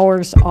the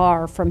hours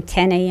are from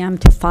 10 a.m.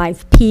 to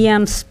 5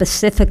 p.m.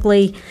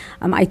 specifically,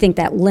 I think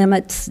that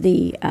limits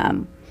the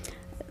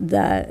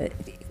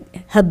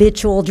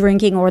habitual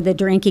drinking or the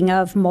drinking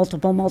of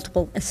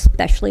multiple,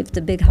 especially if it's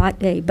a big hot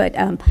day. But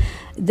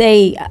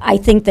I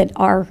think that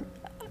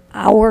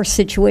our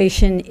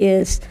situation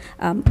is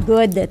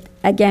good. That,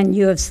 again,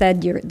 you have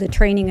said the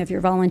training of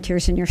your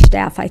volunteers and your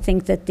staff. I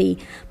think that the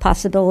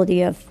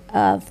possibility of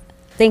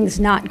things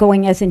not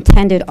going as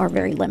intended are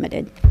very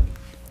limited.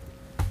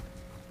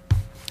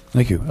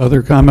 Thank you.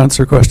 Other comments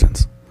or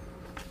questions?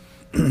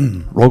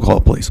 Roll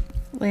call, please.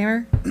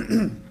 Lamer?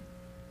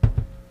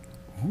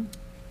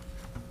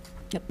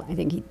 Yep, I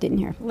think he didn't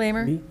hear.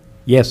 Lamer?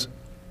 Yes.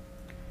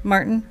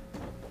 Martin?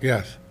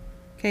 Yes.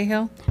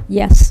 Cahill?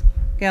 Yes.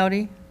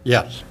 Gowdy?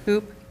 Yes.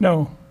 Hoop?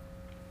 No.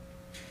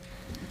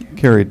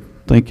 Carried.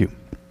 Thank you.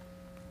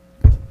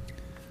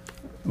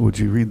 Would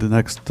you read the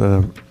next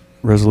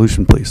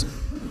resolution, please?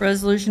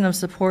 Resolution of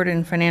support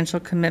and financial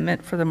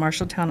commitment for the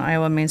Marshalltown,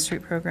 Iowa Main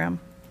Street Program.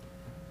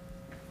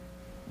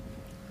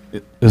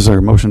 Is there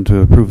a motion to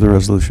approve the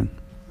resolution?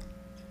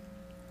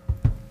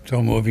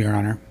 So move, Your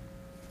Honor.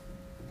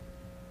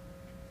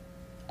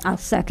 I'll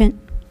second.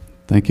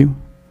 Thank you.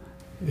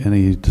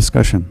 Any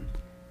discussion?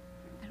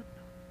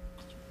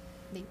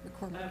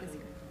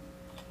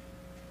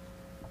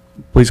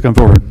 Please come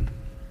forward.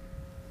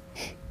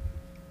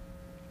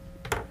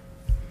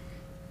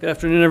 Good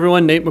afternoon,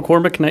 everyone. Nate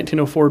McCormick,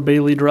 1904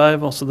 Bailey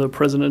Drive, also the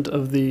president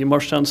of the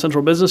Marshalltown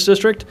Central Business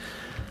District.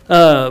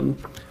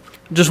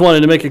 Just wanted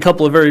to make a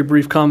couple of very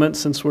brief comments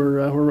since we're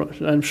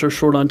I'm sure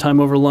short on time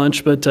over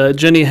lunch. But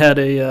Jenny had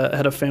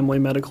a family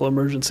medical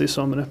emergency,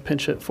 so I'm going to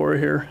pinch hit for her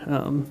here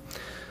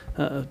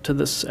to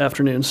this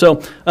afternoon.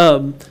 So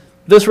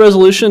this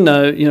resolution,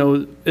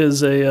 is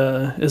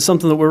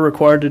something that we're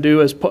required to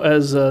do as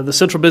the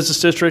Central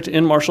Business District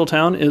in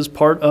Marshalltown is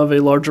part of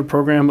a larger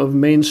program of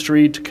Main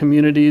Street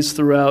communities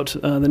throughout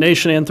the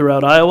nation and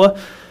throughout Iowa.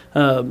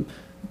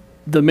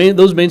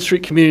 Those Main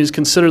Street communities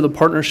consider the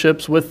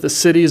partnerships with the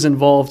cities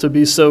involved to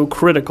be so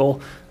critical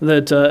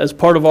that as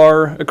part of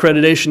our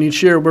accreditation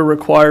each year, we're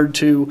required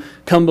to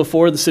come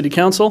before the City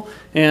Council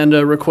and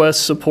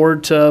request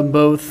support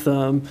both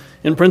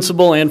in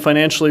principle and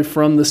financially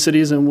from the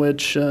cities in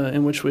which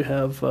we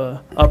have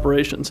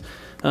operations.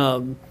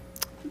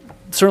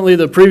 Certainly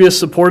the previous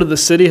support of the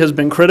city has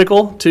been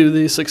critical to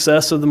the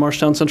success of the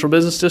Marshalltown Central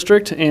Business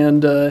District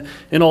and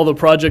in all the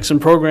projects and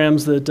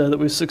programs that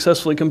we've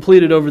successfully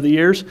completed over the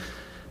years.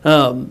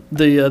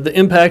 The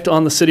impact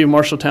on the city of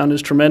Marshalltown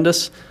is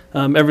tremendous.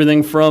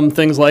 Everything from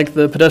things like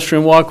the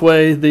pedestrian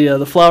walkway,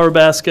 the flower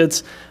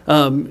baskets,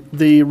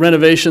 the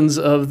renovations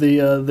of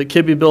the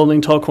Kibbe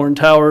building, Tall Corn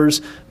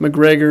Towers,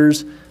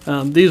 McGregor's.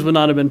 These would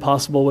not have been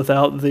possible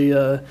without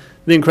the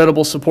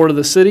incredible support of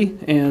the city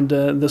and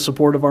the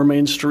support of our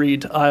Main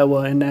Street,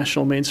 Iowa, and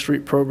National Main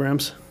Street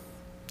programs.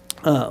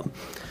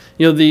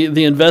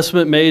 The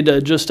investment made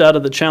just out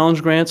of the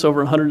challenge grants,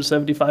 over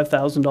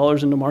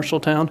 $175,000 into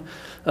Marshalltown.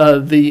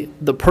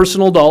 The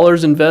personal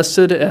dollars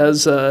invested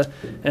as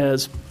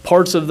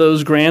parts of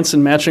those grants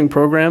and matching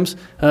programs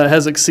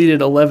has exceeded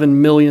 $11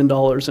 million in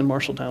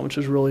Marshalltown, which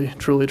is really,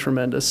 truly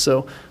tremendous.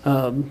 So,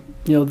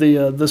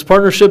 this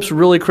partnership's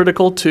really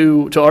critical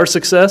to our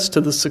success,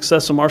 to the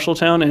success of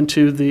Marshalltown, and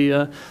to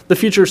the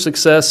future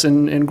success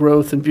and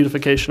growth and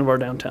beautification of our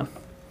downtown.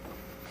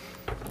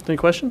 Any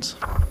questions?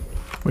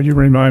 Would you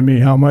remind me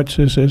how much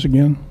this is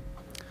again?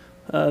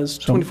 It's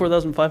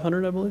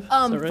 $24,500, I believe. Is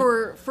that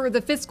right? For the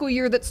fiscal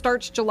year that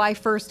starts July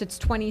 1st, it's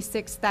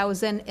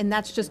 $26,000, and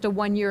that's just a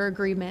one-year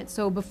agreement.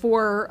 So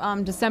before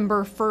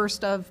December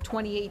 1st of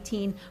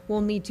 2018,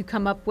 we'll need to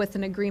come up with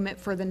an agreement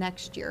for the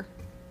next year.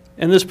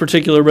 And this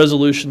particular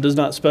resolution does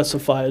not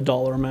specify a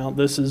dollar amount.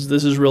 This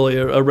is really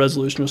a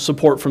resolution of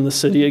support from the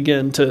city,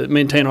 again, to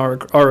maintain our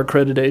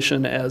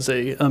accreditation as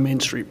a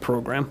Main Street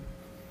program.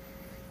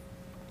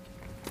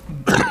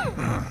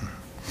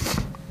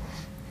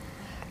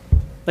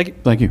 Thank you.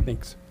 Thank you.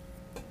 Thanks.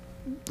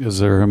 Is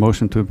there a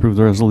motion to approve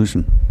the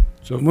resolution?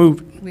 So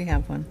moved. We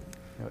have one.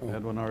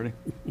 Had one already?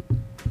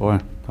 Boy,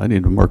 I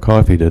need more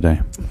coffee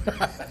today.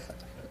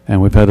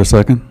 And we've had a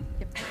second?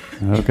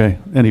 Yep. Okay.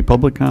 Any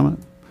public comment?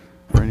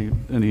 Or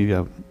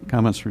any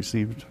comments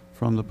received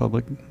from the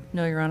public?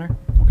 No, Your Honor.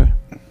 Okay.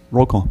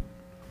 Roll call.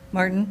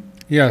 Martin?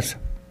 Yes.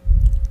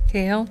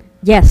 Cahill?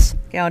 Yes.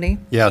 Gowdy?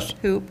 Yes.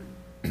 Hoop?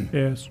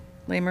 Yes.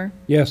 Lamer?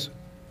 Yes.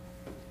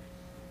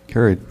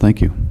 Carried.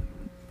 Thank you.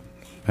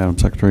 Madam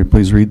Secretary,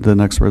 please read the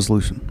next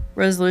resolution.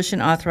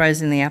 Resolution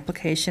authorizing the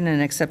application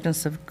and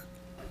acceptance of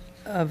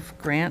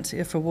grant,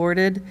 if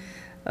awarded,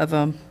 of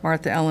a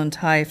Martha Ellen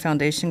Ty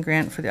Foundation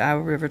grant for the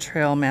Iowa River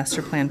Trail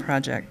Master Plan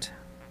Project.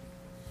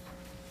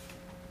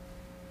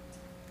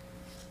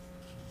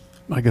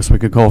 I guess we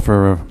could call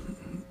for a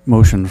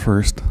motion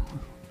first.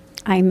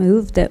 I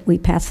move that we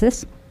pass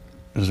this.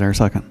 Is there a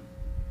second?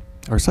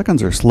 Our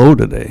seconds are slow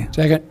today.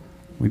 Second.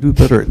 We do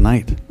better at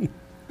night.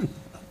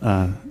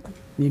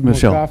 Need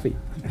Michelle. more coffee.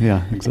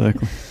 Yeah,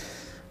 exactly.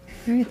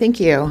 All right, thank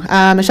you.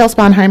 Michelle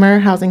Sponheimer,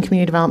 Housing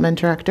Community Development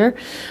Director.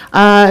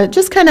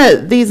 Just kind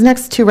of these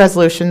next two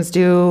resolutions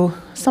do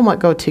somewhat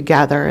go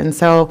together, and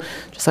so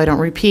just so I don't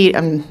repeat,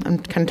 I'm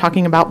kind of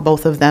talking about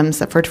both of them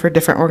except for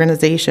different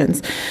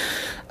organizations.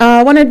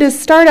 I wanted to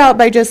start out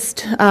by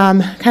just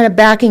kind of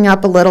backing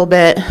up a little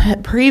bit.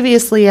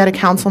 Previously at a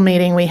council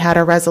meeting, we had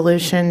a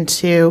resolution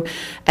to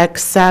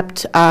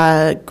accept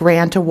a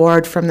grant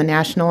award from the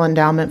National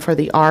Endowment for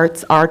the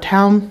Arts, Our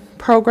Town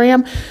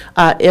program,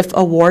 if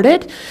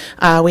awarded.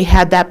 We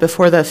had that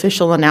before the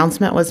official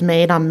announcement was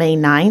made on May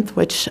 9th,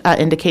 which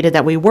indicated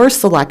that we were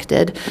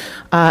selected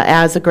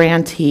as a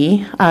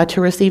grantee to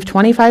receive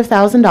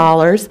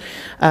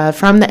 $25,000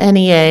 from the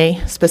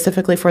NEA,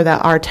 specifically for the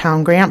Our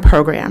Town grant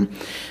program.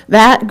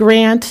 That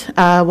grant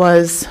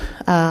was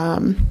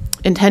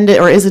intended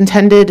or is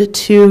intended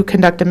to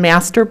conduct a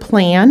master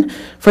plan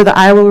for the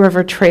Iowa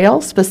River Trail,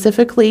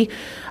 specifically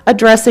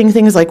addressing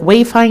things like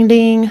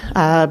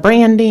wayfinding,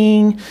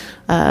 branding,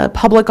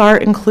 public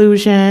art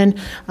inclusion,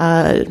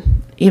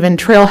 even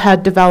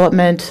trailhead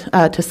development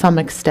to some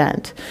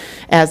extent,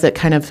 as it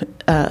kind of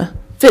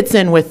fits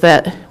in with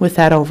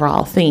that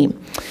overall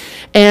theme.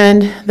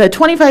 And the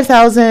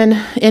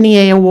 $25,000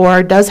 NEA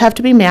award does have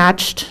to be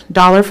matched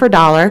dollar for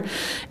dollar,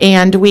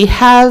 and we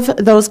have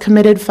those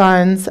committed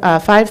funds,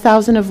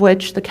 $5,000 of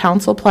which the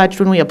council pledged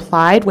when we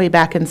applied way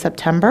back in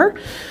September.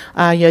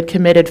 You had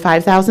committed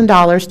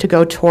 $5,000 to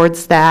go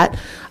towards that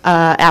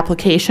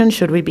application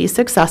should we be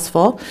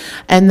successful,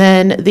 and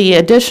then the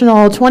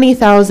additional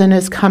 $20,000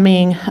 is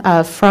coming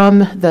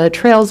from the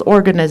trails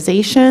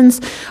organizations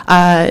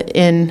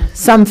in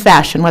some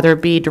fashion, whether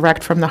it be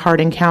direct from the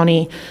Hardin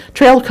County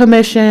Trail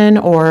Commission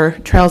or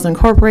Trails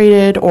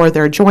Incorporated or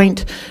their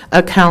joint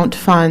account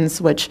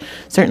funds, which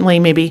certainly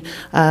maybe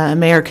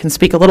Mayor can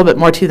speak a little bit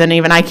more to than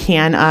even I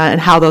can, and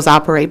how those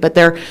operate. But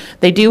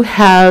they do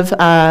have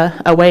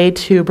a way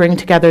to bring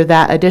together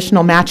that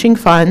additional matching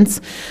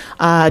funds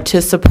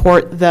to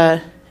support the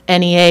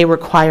NEA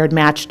required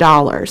match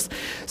dollars.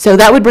 So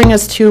that would bring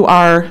us to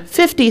our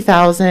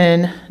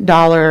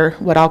 $50,000,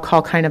 what I'll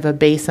call kind of a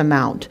base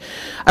amount.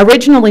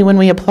 Originally, when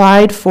we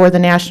applied for the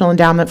National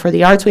Endowment for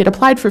the Arts, we had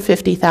applied for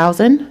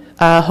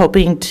 $50,000,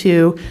 hoping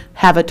to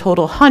have a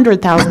total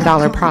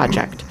 $100,000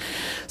 project.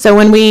 So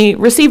when we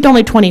received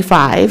only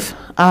 25,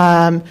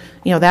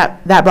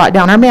 that brought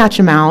down our match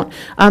amount,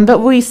 but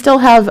we still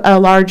have a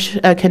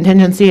large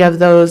contingency of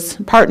those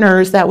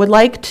partners that would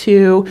like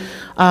to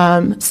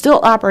still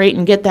operate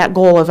and get that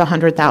goal of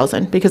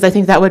 100,000, because I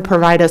think that would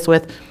provide us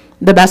with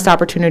the best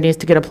opportunities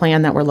to get a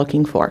plan that we're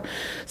looking for.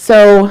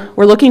 So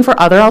we're looking for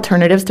other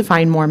alternatives to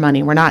find more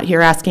money. We're not here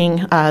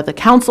asking the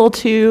council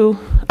to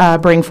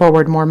bring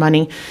forward more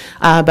money,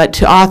 but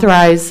to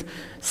authorize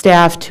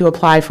staff to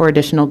apply for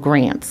additional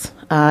grants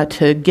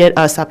to get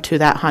us up to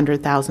that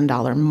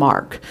 $100,000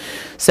 mark.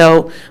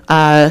 So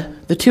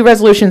the two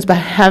resolutions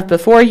have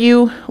before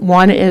you,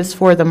 one is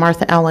for the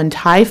Martha Ellen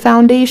Ty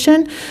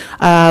Foundation.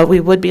 We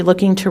would be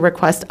looking to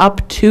request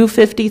up to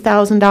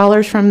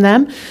 $50,000 from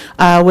them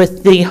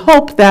with the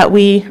hope that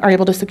we are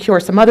able to secure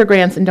some other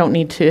grants and don't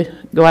need to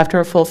go after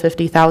a full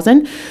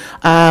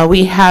 $50,000.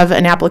 We have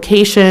an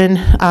application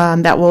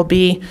that will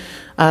be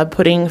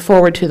putting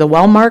forward to the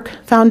Wellmark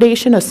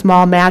Foundation, a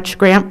small match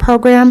grant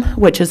program,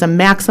 which is a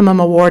maximum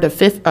award of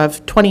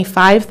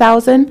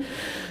 $25,000.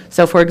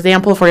 So for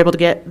example, if we're able to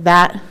get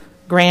that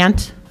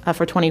grant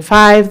for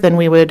 25, then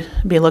we would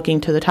be looking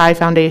to the Ty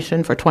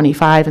Foundation for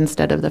 25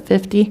 instead of the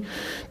 50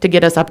 to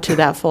get us up to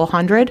that full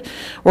 100.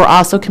 We're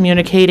also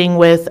communicating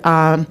with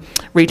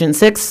Region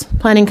 6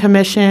 Planning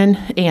Commission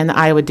and the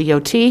Iowa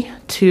DOT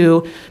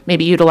to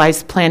maybe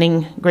utilize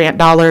planning grant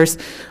dollars,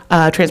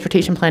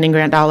 transportation planning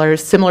grant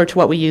dollars, similar to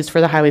what we used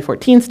for the Highway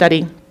 14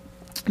 study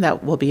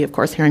that we'll be, of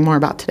course, hearing more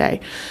about today.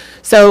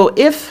 So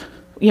if,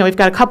 we've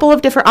got a couple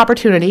of different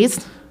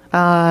opportunities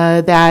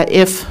that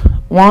if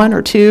one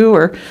or two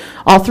or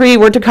all three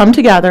were to come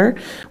together,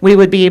 we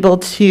would be able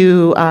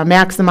to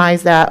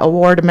maximize that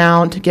award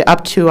amount, get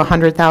up to a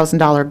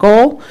 $100,000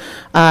 goal,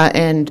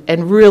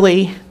 and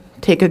really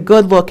take a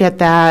good look at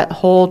that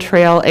whole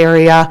trail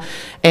area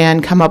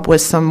and come up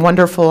with some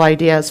wonderful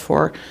ideas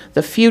for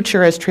the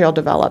future as trail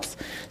develops.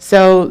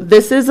 So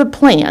this is a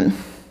plan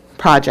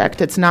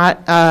project. It's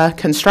not a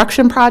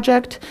construction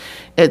project.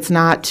 It's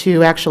not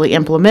to actually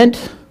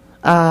implement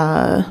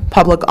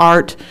public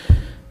art.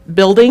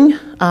 building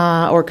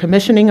or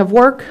commissioning of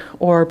work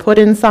or put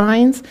in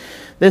signs.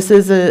 This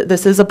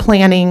is a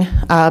planning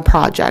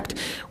project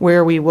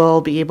where we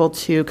will be able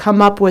to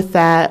come up with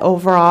that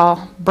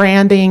overall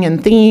branding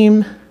and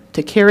theme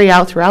to carry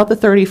out throughout the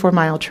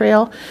 34-mile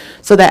trail,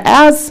 so that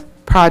as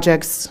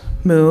projects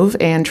move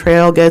and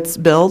trail gets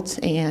built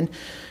and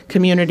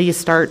communities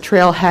start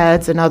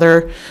trailheads and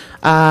other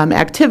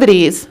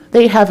activities,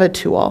 they have a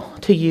tool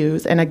to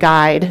use and a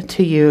guide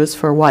to use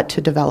for what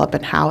to develop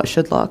and how it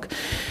should look.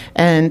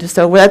 And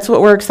so that's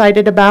what we're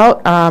excited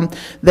about.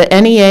 The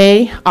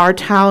NEA, Our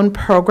Town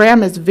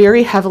program, is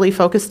very heavily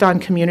focused on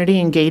community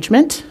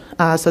engagement,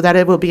 so that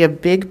it will be a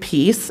big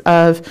piece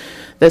of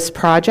this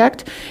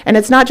project. And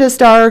it's not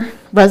just our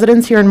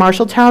residents here in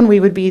Marshalltown. We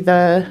would be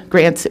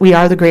we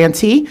are the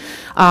grantee,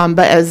 but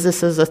as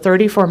this is a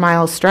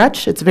 34-mile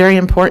stretch, it's very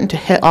important to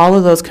hit all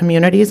of those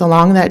communities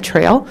along that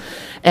trail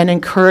and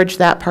encourage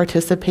that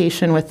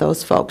participation with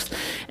those folks.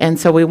 And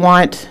so we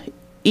want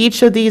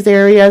each of these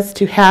areas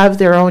to have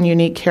their own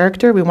unique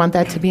character. We want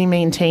that to be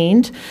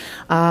maintained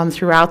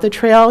throughout the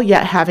trail,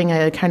 yet having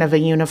a kind of a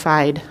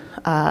unified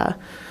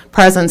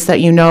presence that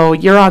you know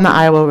you're on the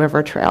Iowa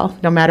River Trail,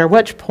 no matter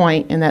which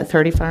point in that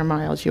 35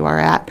 miles you are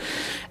at.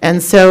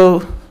 And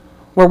so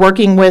we're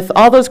working with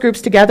all those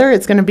groups together.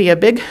 It's going to be a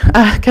big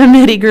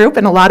committee group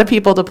and a lot of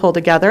people to pull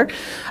together.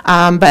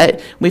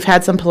 But we've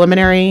had some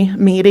preliminary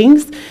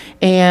meetings,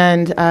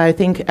 and I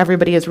think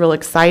everybody is real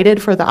excited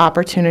for the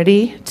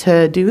opportunity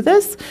to do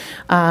this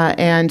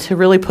and to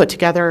really put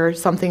together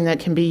something that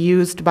can be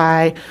used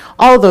by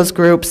all of those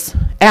groups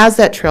as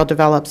that trail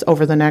develops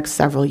over the next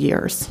several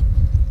years.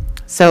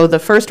 So the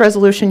first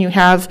resolution you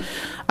have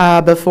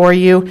before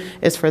you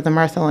is for the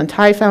Martha and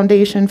Ty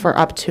Foundation for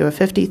up to a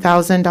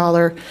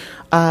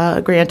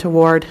 $50,000 grant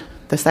award.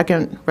 The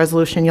second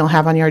resolution you'll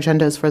have on your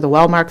agenda is for the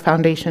Wellmark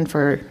Foundation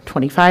for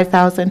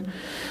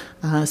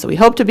 $25,000. So we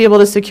hope to be able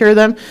to secure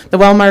them. The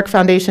Wellmark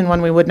Foundation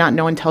one we would not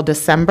know until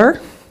December,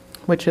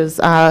 which is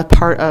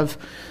part of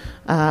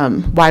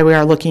why we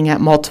are looking at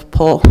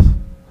multiple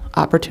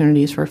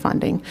opportunities for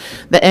funding.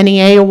 The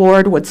NEA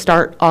award would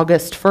start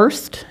August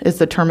 1st is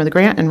the term of the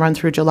grant and run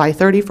through July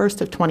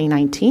 31st of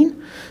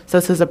 2019. So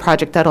this is a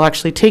project that will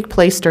actually take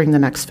place during the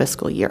next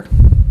fiscal year.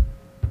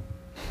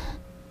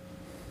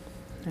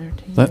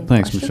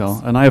 Thanks,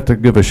 Michelle. And I have to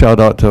give a shout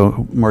out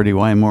to Marty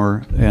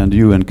Wymore and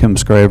you and Kim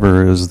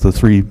Scriver as the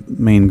three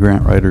main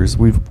grant writers.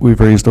 We've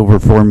raised over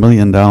 $4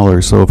 million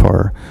so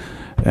far,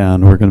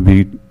 and we're going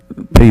to be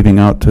paving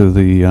out to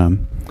the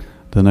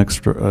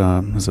next,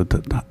 is it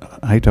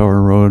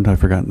Hightower Road? I've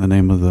forgotten the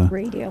name of the...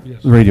 Radio.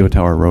 Yes. Radio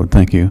Tower Road,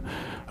 thank you.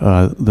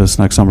 This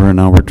next summer, and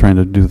now we're trying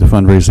to do the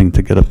fundraising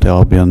to get up to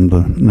Albion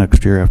the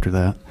next year after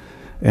that.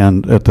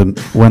 And at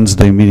the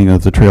Wednesday meeting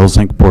of the Trails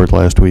Inc. board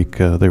last week,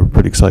 they were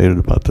pretty excited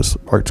about this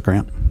arts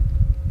grant.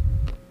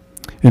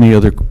 Any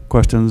other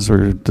questions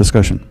or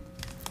discussion?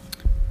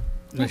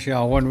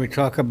 Michelle, when we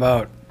talk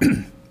about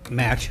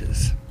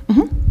matches,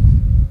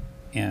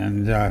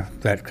 and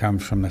that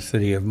comes from the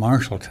city of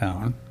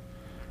Marshalltown,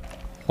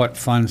 what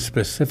funds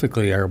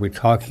specifically are we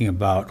talking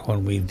about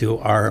when we do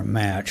our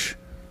match?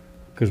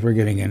 Because we're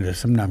getting into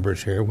some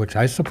numbers here, which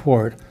I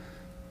support,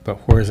 but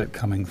where is it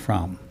coming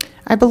from?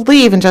 I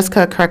believe, and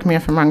Jessica, correct me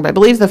if I'm wrong, but I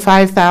believe the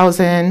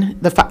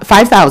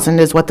 $5,000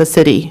 is what the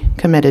city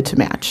committed to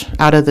match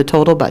out of the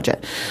total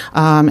budget.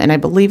 And I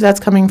believe that's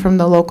coming from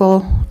the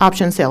local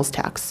option sales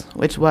tax,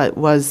 which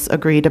was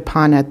agreed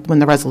upon when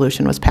the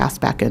resolution was passed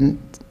back in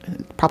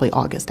probably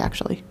August,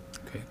 actually.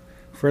 Okay.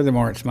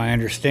 Furthermore, it's my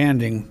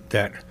understanding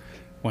that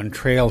when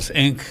Trails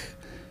Inc.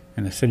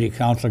 and the city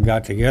council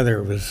got together,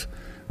 it was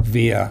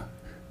via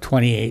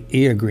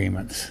 28E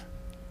agreements.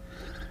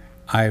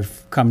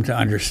 I've come to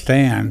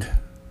understand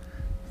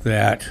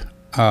that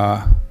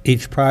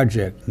each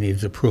project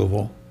needs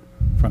approval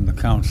from the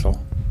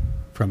council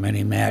from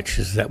any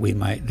matches that we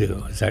might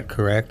do. Is that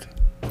correct?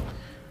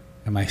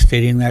 Am I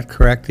stating that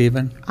correct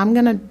even? I'm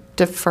going to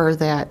defer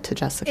that to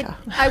Jessica.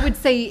 I would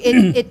say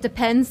it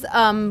depends.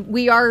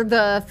 We are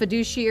the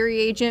fiduciary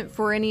agent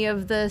for any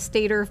of the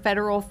state or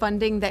federal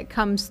funding that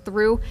comes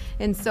through,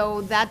 and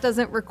so that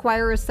doesn't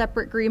require a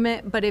separate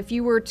agreement. But if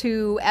you were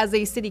to, as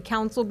a city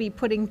council, be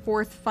putting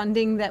forth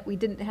funding that we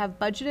didn't have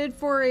budgeted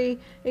for a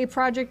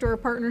project or a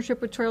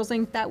partnership with Trails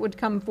Inc., that would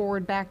come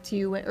forward back to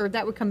you, or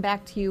that would come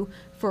back to you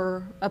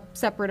for a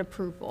separate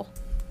approval.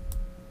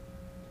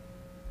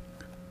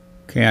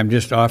 Okay, I'm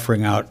just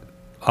offering out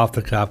off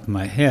the top of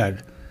my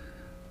head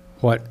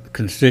what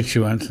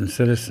constituents and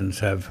citizens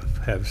have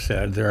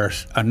said. There are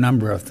a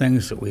number of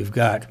things that we've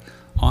got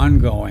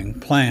ongoing,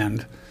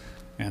 planned,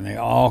 and they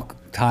all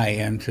tie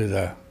into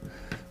the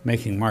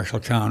making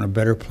Marshalltown a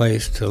better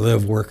place to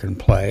live, work, and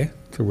play,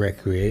 to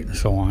recreate, and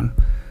so on.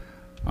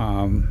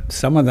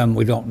 Some of them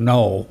we don't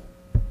know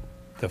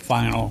the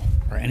final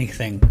or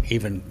anything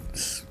even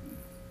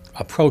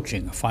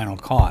approaching a final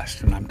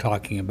cost, and I'm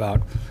talking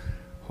about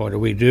what do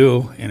we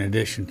do in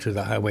addition to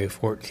the Highway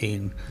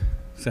 14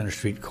 Center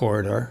Street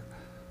corridor?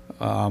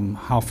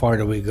 How far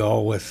do we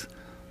go with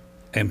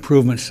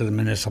improvements to the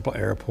municipal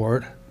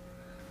airport?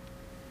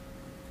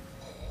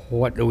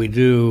 what do we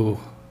do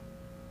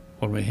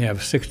when we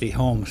have 60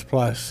 homes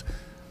plus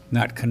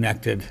not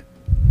connected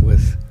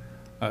with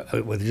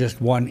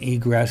just one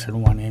egress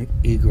and one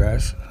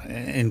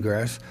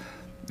ingress?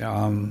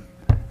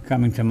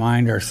 Coming to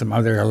mind are some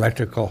other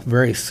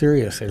very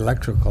serious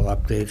electrical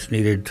updates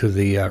needed to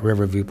the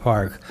Riverview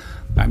Park.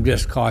 I'm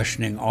just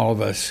cautioning all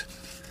of us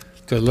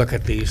to look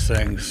at these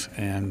things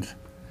and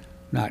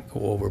not go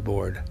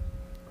overboard.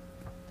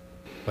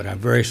 But I'm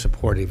very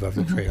supportive of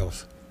the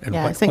trails and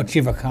what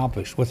you've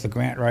accomplished with the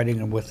grant writing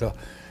and with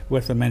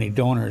the many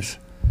donors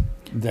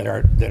that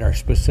are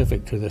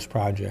specific to this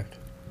project.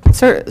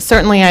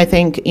 Certainly, I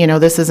think,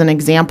 this is an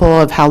example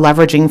of how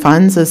leveraging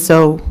funds is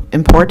so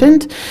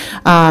important.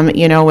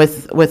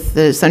 With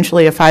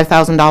essentially a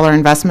 $5,000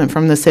 investment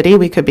from the city,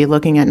 we could be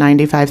looking at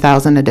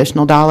 $95,000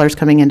 additional dollars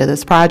coming into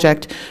this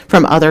project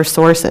from other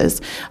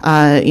sources.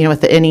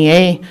 With the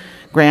NEA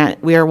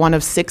grant, we are one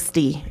of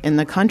 60 in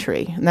the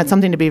country, and that's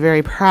something to be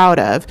very proud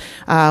of.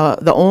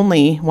 The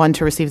only one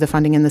to receive the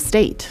funding in the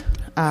state.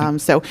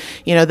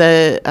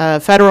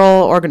 The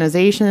federal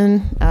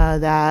organization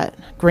that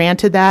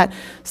granted that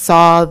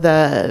saw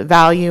the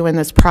value in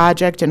this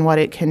project and what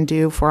it can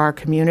do for our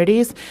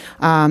communities,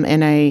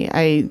 and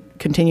I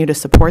continue to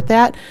support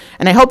that.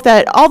 And I hope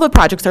that all the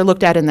projects are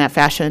looked at in that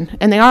fashion,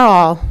 and they are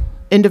all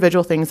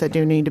individual things that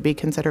do need to be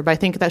considered. But I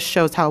think that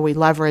shows how we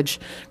leverage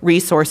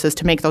resources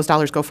to make those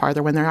dollars go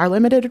farther when there are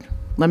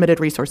limited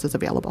resources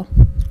available.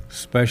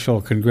 Special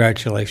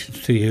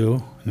congratulations to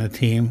you and the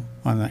team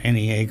on the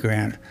NEA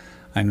grant.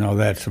 I know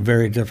that's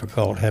very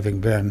difficult, having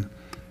been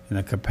in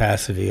the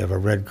capacity of a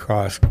Red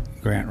Cross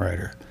grant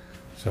writer.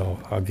 So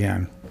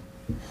again,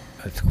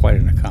 that's quite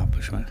an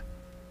accomplishment.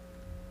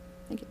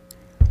 Thank you.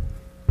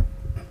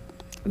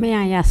 May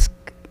I ask,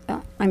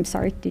 I'm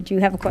sorry, did you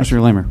have a question?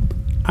 Mr. Lamer.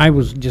 I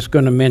was just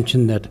going to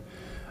mention that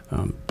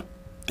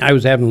I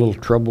was having a little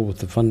trouble with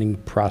the funding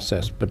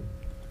process, but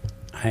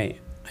I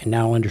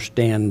now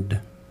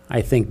understand,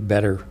 I think,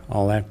 better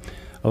all that.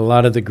 A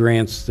lot of the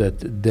grants that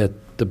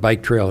the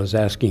bike trail is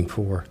asking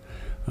for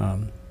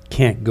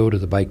can't go to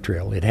the bike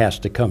trail. It has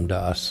to come to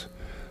us.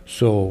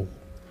 So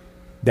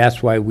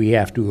that's why we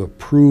have to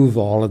approve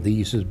all of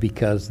these, is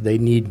because they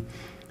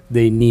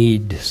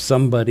need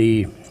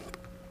somebody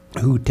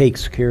who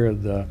takes care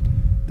of the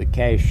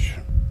cash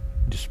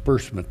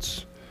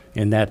disbursements,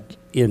 and that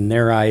in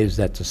their eyes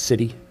that's a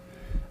city.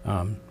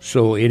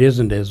 So it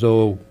isn't as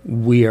though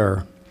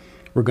we're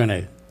going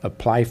to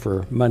apply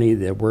for money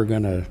that we're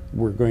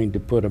going to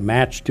put a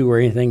match to or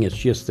anything. It's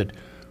just that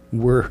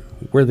we're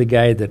the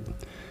guy that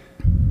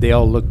they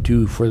all look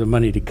to for the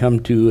money to come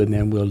to, and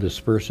then we'll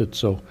disperse it.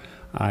 So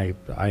I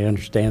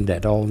understand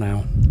that all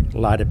now a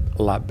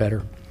lot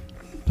better.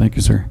 Thank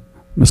you, sir.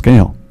 Ms.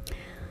 Gale.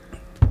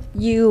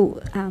 You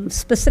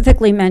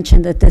specifically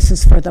mentioned that this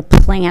is for the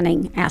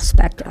planning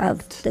aspect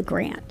of the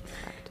grant.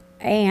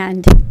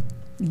 And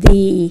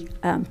the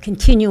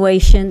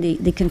continuation,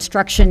 the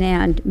construction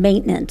and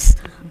maintenance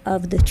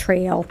of the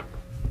trail,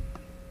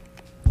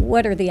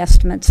 what are the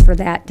estimates for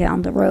that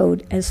down the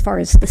road as far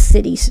as the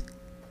city's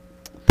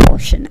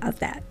portion of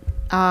that?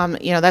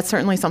 That's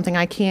certainly something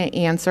I can't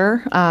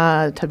answer,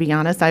 to be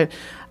honest. I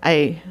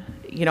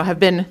have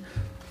been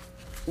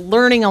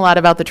learning a lot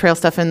about the trail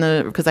stuff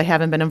because I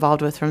haven't been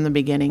involved with from the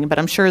beginning, but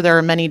I'm sure there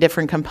are many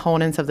different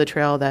components of the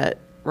trail that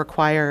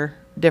require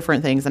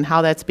different things, and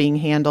how that's being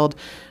handled,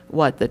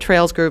 what the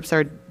trails groups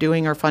are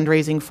doing or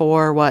fundraising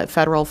for, what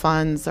federal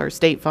funds or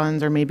state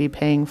funds are maybe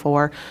paying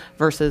for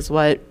versus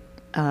what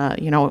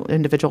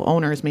individual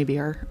owners maybe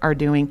are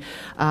doing.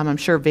 I'm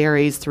sure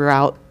varies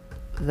throughout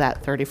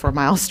that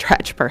 34-mile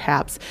stretch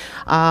perhaps.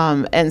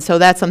 And so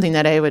that's something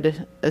that I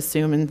would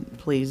assume, and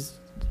please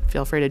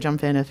feel free to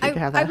jump in if you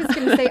have that. I was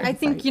going to say, I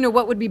think,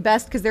 what would be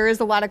best, because there is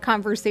a lot of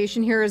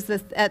conversation here, is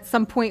that at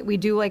some point we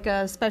do like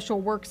a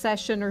special work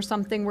session or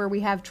something where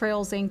we have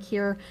Trails Inc.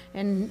 here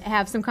and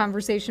have some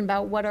conversation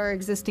about what our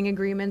existing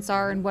agreements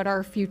are and what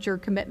our future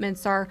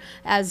commitments are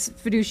as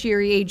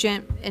fiduciary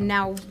agent, and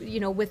now,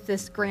 with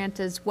this grant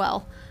as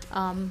well.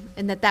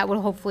 And that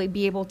will hopefully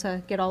be able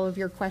to get all of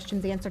your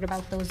questions answered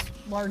about those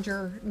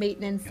larger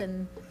maintenance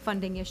and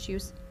funding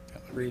issues.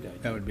 Great idea.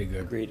 That would be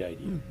good. Great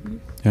idea.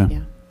 Mm-hmm.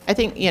 Yeah. I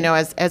think,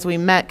 as we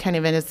met kind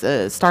of in as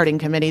a starting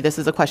committee, this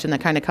is a question that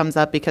kind of comes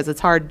up because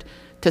it's hard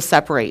to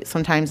separate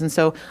sometimes. And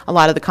so a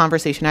lot of the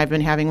conversation I've been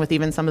having with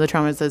even some of the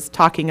traumas is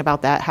talking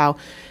about that, how,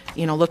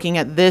 looking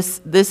at this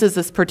is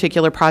this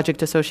particular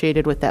project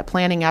associated with that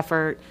planning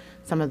effort,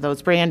 some of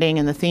those branding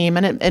and the theme,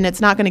 and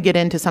it's not going to get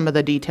into some of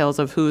the details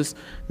of who's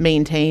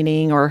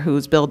maintaining or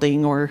who's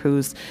building or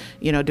who's,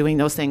 doing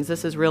those things.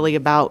 This is really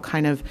about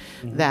kind of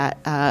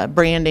that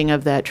branding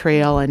of that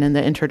trail and in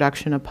the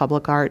introduction of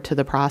public art to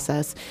the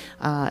process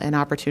and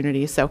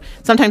opportunities. So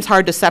sometimes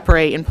hard to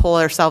separate and pull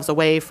ourselves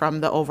away from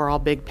the overall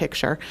big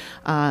picture.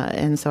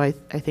 And so I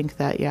think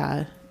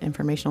that,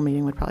 informational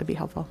meeting would probably be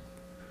helpful.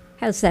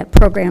 Has that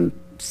program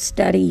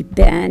study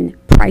been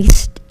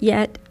priced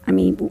yet? I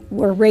mean,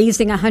 we're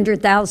raising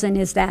 100,000,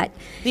 is that?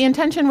 The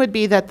intention would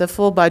be that the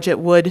full budget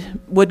would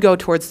go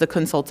towards the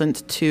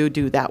consultant to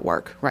do that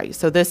work, right?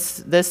 So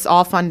this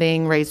all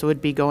funding raised would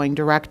be going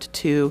direct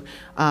to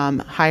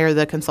hire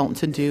the consultant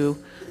to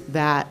do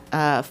that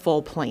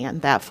full plan,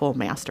 that full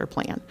master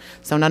plan.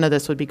 So none of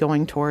this would be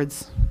going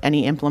towards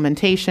any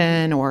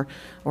implementation or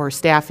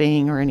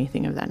staffing or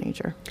anything of that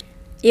nature.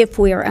 If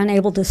we are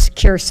unable to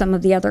secure some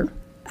of the other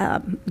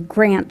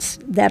grants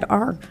that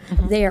are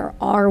there,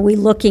 are we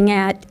looking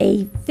at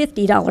a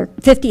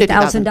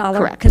 $50,000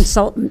 correct.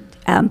 consultant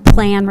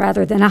plan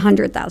rather than a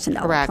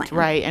 $100,000 Correct, plan?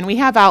 right. And we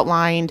have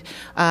outlined,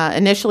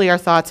 initially our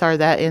thoughts are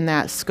that in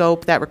that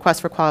scope, that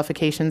request for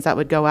qualifications that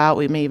would go out,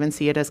 we may even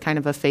see it as kind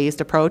of a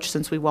phased approach,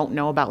 since we won't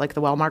know about like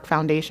the Wellmark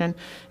Foundation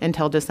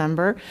until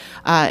December,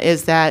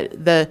 is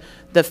that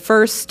the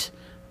first,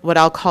 what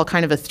I'll call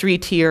kind of a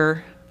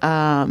 3-tier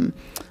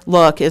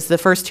look, is the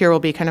first tier will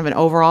be kind of an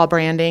overall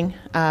branding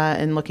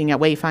and looking at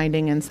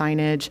wayfinding and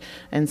signage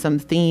and some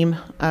theme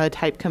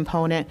type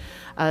component.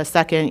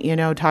 Second,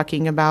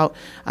 talking about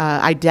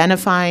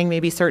identifying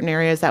maybe certain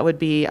areas that would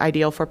be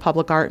ideal for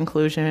public art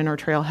inclusion or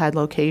trailhead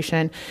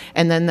location.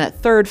 And then that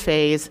third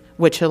phase,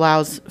 which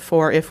allows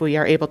for, if we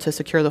are able to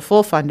secure the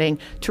full funding,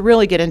 to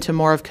really get into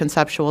more of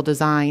conceptual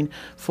design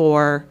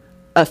for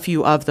a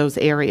few of those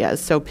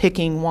areas. So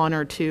picking 1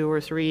 or 2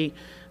 or 3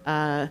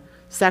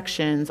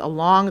 sections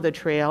along the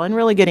trail and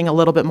really getting a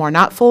little bit more,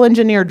 not full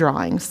engineer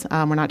drawings.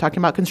 We're not talking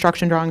about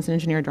construction drawings and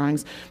engineer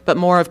drawings, but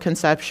more of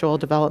conceptual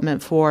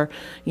development for,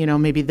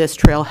 maybe this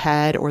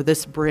trailhead or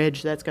this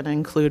bridge that's going to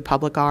include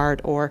public art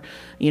or,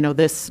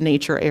 this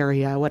nature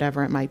area,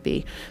 whatever it might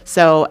be.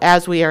 So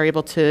as we are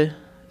able to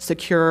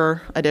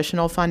secure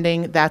additional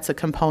funding, that's a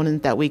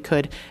component that we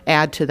could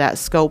add to that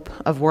scope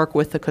of work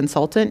with the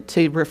consultant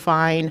to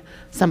refine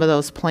some of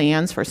those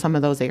plans for some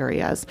of those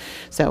areas.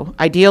 So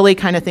ideally,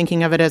 kind of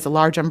thinking of it as a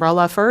large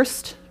umbrella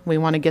first. We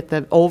want to get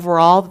the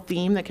overall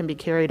theme that can be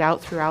carried out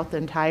throughout the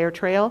entire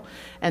trail,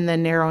 and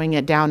then narrowing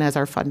it down as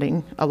our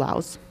funding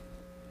allows.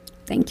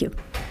 Thank you.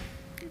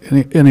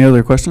 Any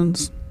other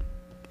questions?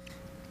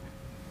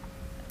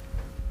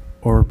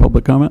 Or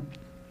public comment?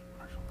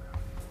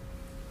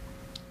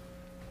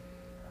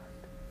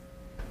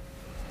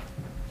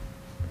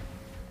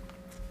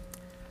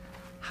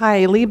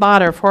 Hi, Lee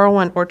Botter,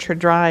 401 Orchard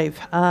Drive.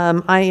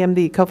 I am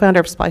the co-founder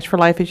of Splash for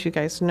Life, as you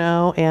guys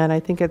know, and I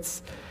think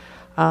it's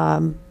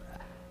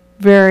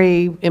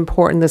very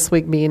important this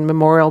week being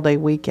Memorial Day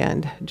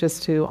weekend,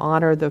 just to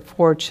honor the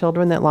 4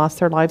 children that lost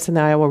their lives in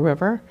the Iowa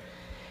River.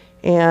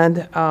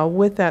 And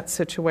with that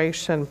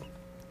situation,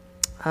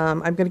 I'm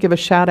going to give a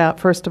shout out,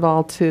 first of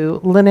all,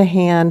 to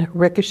Linehan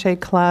Ricochet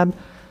Club.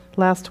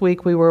 Last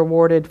week we were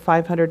awarded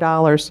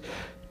 $500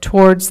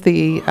 towards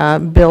the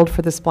build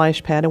for the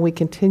splash pad, and we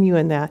continue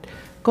in that.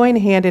 Going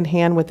hand in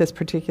hand with this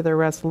particular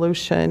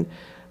resolution,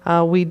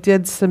 we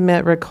did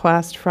submit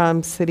request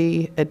from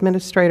city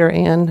administrator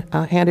and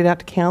handed out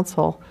to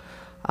council,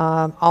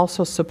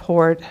 also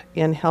support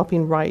in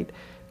helping write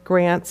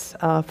grants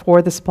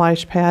for the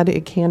splash pad.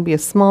 It can be a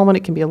small one,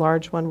 it can be a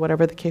large one,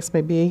 whatever the case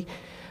may be.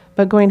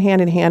 But going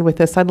hand in hand with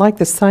this, I'd like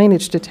the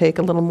signage to take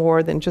a little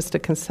more than just a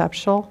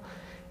conceptual.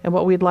 And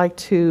what we'd like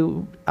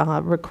to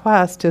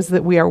request is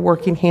that we are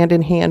working hand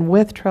in hand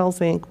with Trails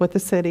Inc., with the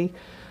city,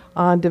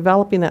 on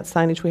developing that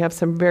signage. We have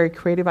some very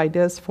creative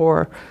ideas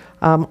for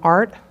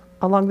art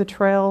along the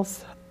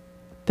trails,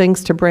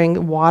 things to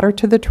bring water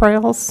to the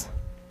trails,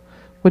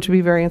 which would be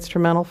very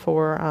instrumental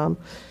for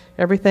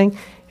everything.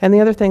 And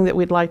the other thing that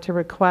we'd like to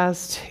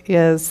request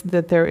is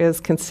that there is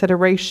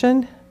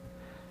consideration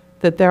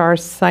that there are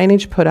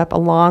signage put up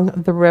along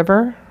the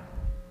river.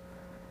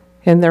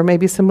 And there may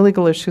be some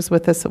legal issues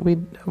with this that we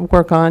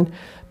work on,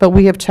 but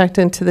we have checked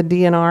into the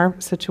DNR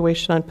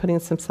situation on putting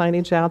some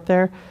signage out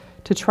there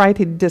to try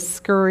to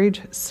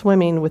discourage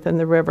swimming within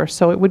the river.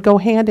 So it would go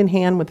hand in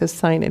hand with this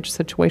signage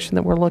situation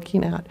that we're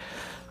looking at.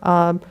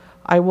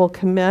 I will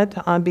commit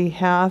on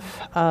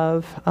behalf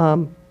of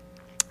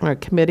our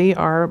committee,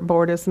 our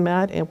board has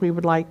met, and we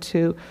would like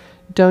to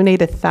donate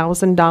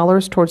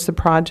 $1,000 towards the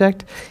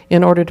project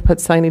in order to put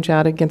signage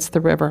out against the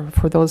river,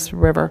 for those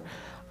river.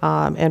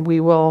 And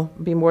we will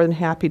be more than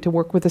happy to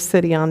work with the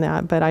city on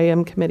that. But I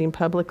am committing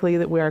publicly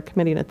that we are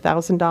committing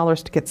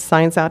 $1,000 to get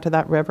signs out to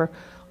that river.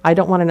 I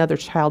don't want another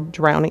child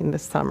drowning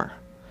this summer.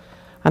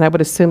 And I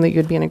would assume that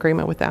you'd be in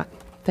agreement with that.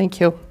 Thank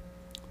you.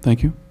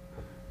 Thank you.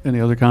 Any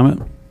other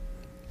comment?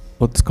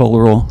 Let's call the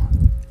roll.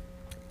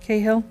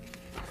 Cahill?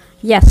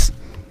 Yes.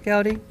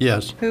 Gowdy?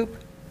 Yes. Hoop?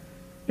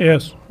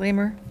 Yes.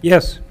 Lamer?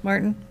 Yes.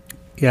 Martin?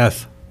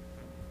 Yes.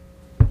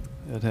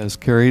 It has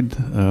carried.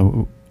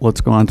 Let's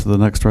go on to the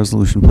next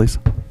resolution, please.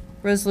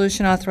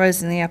 Resolution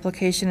authorizing the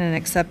application and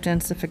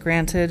acceptance, if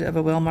granted, of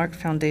a Wellmark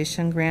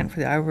Foundation grant for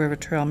the Iowa River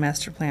Trail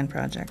Master Plan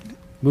Project.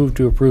 Move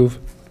to approve.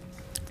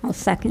 I'll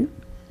second.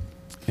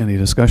 Any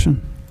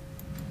discussion?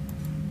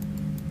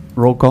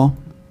 Roll call.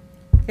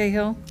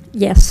 Cahill?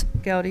 Yes.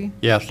 Gowdy?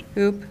 Yes.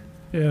 Hoop?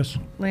 Yes.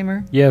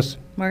 Lamer? Yes.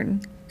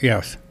 Martin?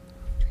 Yes.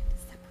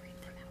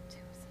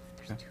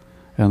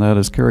 And that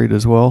is carried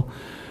as well.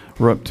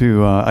 We're up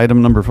to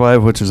item number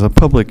 5, which is a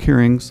public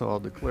hearing. So I'll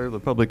declare the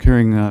public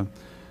hearing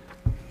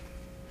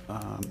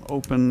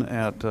open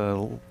at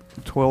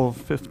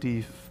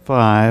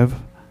 12:55.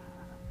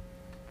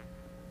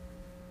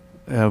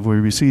 Have we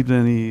received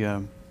any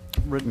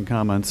written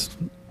comments?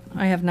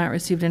 I have not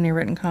received any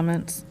written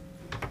comments.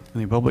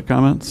 Any public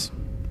comments?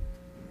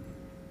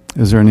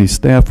 Is there any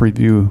staff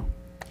review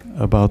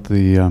about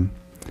the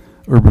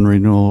urban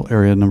renewal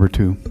area number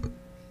 2?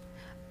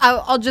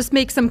 I'll just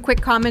make some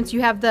quick comments. You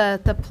have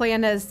the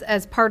plan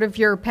as part of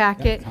your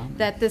packet,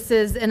 that this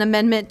is an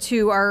amendment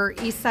to our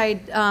east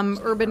side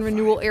urban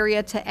renewal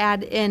area to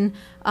add in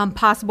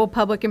possible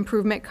public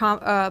improvements.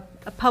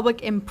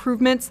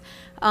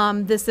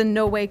 This in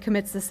no way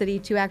commits the city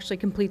to actually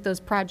complete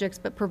those projects,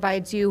 but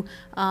provides you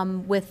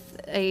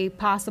with a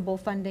possible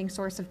funding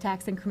source of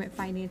tax increment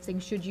financing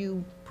should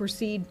you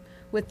proceed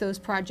with those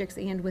projects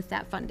and with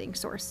that funding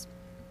source.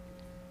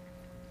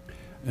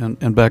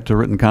 And back to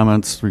written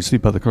comments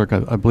received by the clerk,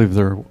 I believe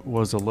there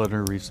was a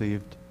letter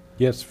received.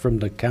 Yes, from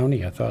the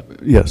county, I thought.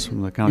 Yes,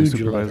 from the county Huge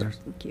letter. supervisors.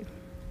 Thank you.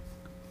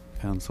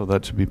 And so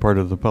that should be part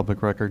of the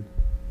public record.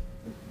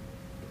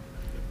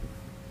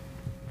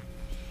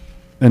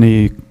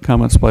 Any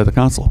comments by the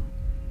council?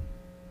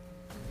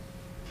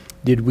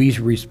 Did we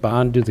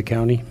respond to the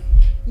county?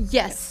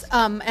 Yes,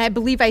 and I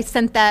believe I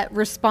sent that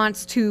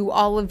response to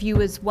all of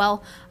you as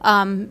well.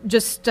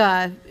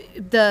 The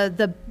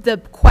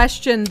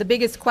question, the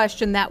biggest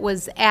question that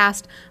was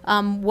asked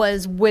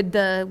was would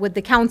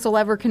the council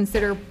ever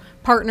consider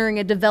partnering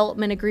a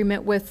development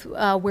agreement with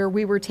where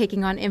we were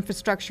taking on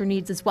infrastructure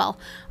needs as well.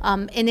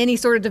 In any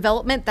sort of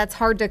development, that's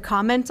hard to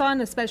comment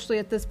on, especially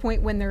at this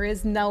point when there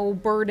is no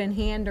bird in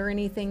hand or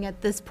anything at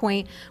this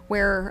point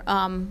where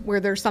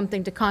there's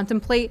something to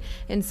contemplate.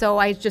 And so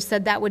I just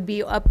said that would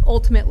be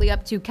ultimately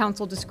up to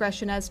council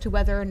discretion as to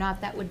whether or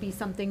not that would be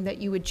something that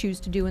you would choose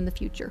to do in the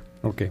future.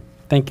 Okay,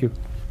 thank you.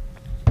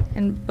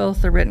 And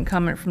both the written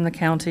comment from the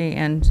county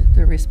and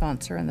the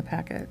response are in the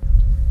packet.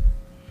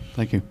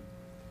 Thank you.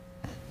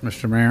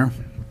 Mr. Mayor,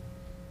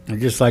 I'd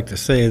just like to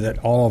say that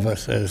all of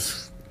us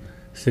as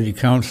city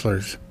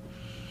councilors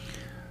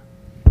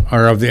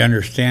are of the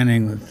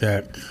understanding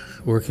that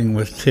working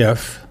with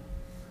TIF,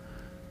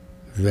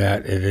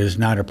 that it is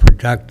not a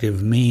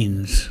productive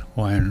means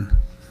when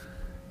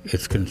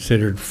it's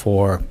considered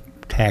for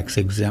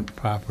tax-exempt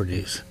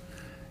properties.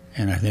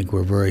 And I think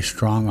we're very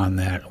strong on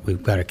that.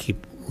 We've got to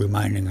keep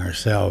reminding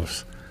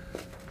ourselves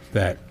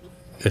that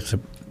it's a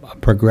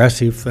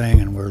progressive thing,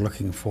 and we're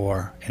looking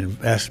for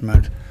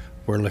investment,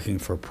 we're looking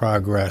for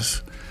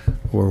progress,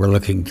 where we're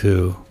looking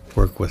to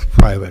work with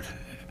private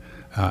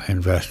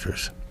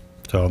investors.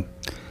 So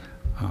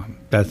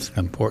that's an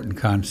important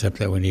concept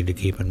that we need to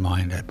keep in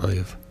mind, I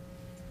believe.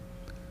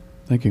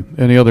 Thank you.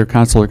 Any other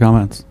councilor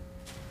comments?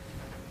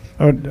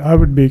 I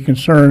would be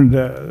concerned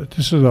that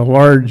this is a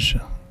large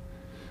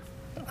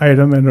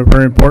item and a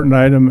very important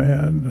item,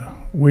 and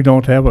we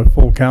don't have a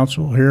full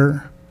council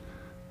here.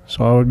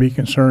 So I would be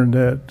concerned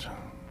that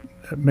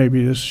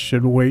maybe this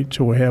should wait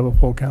till we have a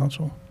full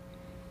council.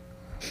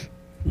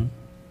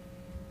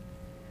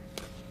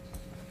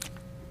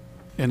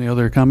 Any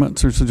other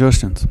comments or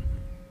suggestions?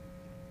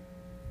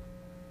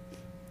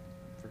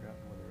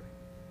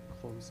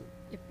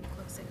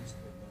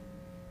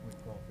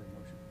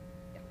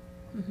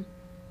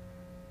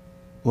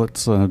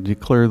 Let's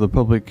declare the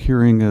public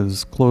hearing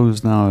is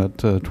closed now at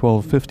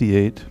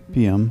 12:58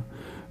 p.m.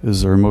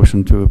 Is there a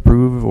motion to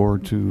approve or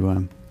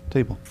to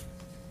table?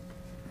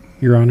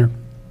 Your Honor,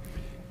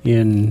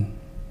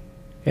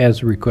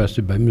 as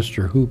requested by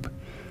Mr. Hoop,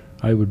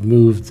 I would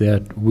move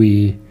that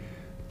we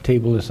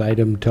table this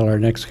item till our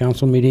next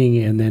council meeting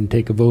and then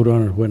take a vote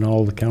on it when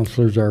all the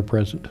councilors are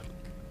present.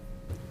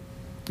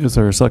 Is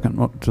there a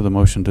second to the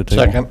motion to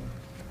table? Second.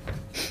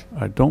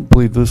 I don't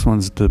believe this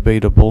one's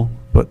debatable,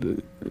 but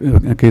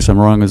in case I'm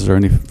wrong, is there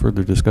any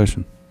further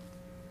discussion?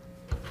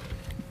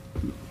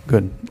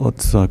 Good.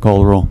 Let's call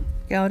the roll.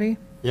 Gowdy?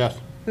 Yes.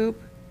 Hoop?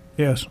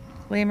 Yes.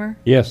 Lamer?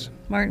 Yes.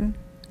 Martin?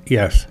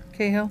 Yes.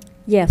 Cahill?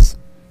 Yes.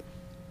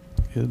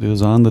 It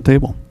is on the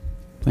table.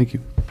 Thank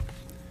you.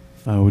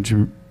 Would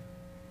you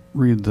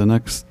read the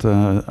next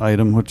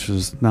item, which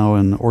is now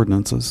in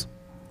ordinances?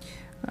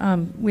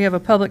 We have a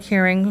public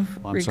hearing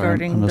I'm sorry, I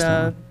regarding missed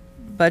that the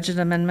budget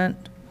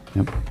amendment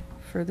Yep.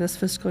 for this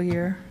fiscal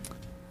year.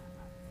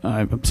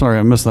 I'm sorry,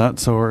 I missed that.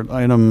 So we're at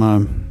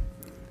item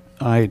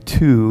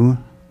I2,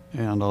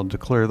 and I'll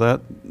declare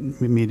that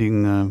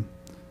meeting,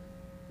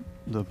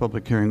 the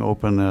public hearing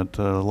open at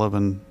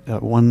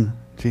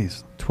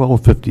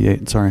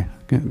 12:58. Sorry,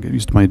 get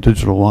used to my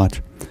digital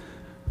watch.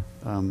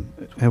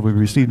 Have we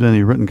received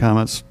any written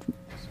comments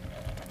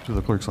to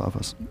the clerk's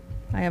office?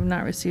 I have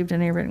not received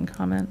any written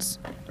comments.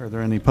 Are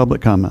there any public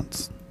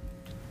comments?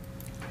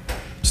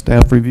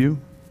 Staff review?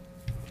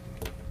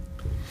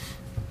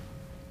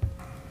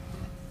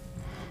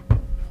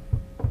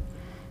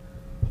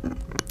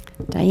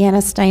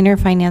 Diana Steiner,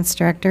 Finance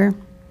Director.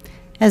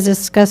 As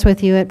discussed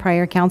with you at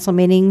prior council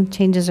meeting,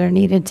 changes are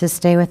needed to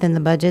stay within the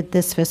budget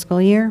this fiscal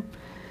year.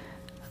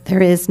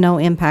 There is no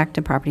impact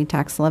to property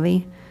tax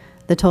levy.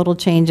 The total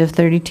change of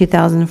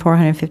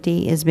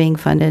 $32,450 is being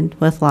funded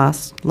with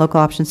lost local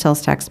option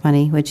sales tax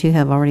money, which you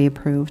have already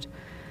approved.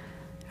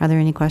 Are there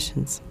any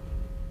questions?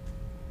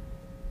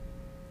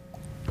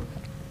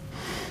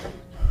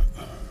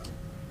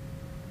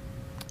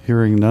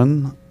 Hearing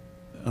none,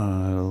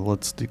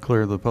 let's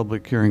declare the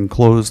public hearing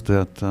closed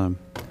at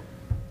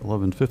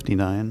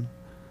 11:59.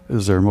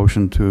 Is there a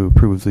motion to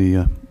approve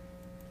the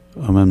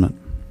amendment?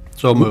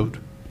 So moved.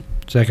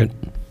 Second.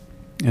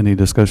 Any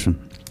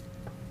discussion?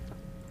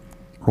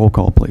 Roll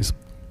call, please.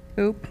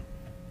 Hoop,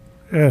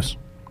 Yes.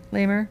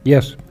 Lamer,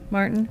 Yes.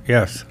 Martin,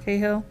 Yes.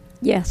 Cahill,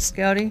 Yes.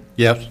 Goudy,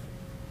 Yes.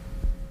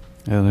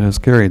 It is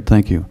carried,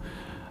 thank you.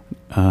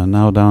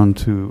 Now down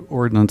to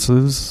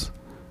ordinances.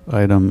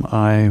 Item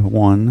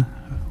I-1.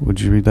 Would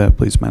you read that,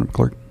 please, Madam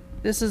Clerk?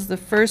 This is the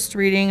first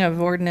reading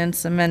of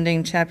ordinance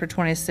amending Chapter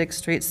 26,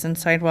 Streets and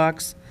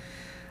Sidewalks,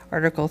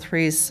 Article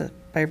 3,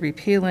 by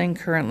repealing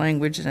current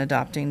language and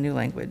adopting new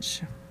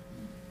language.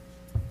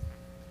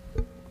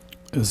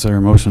 Is there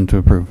a motion to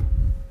approve?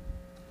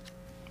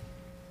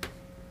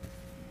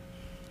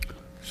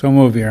 So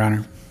move, Your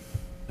Honor.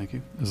 Thank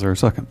you. Is there a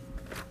second?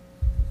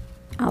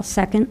 I'll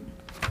second.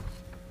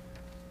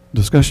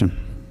 Discussion.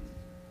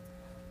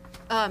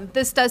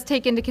 This does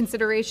take into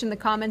consideration the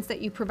comments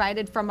that you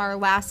provided from our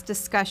last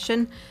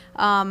discussion,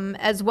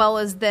 as well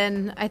as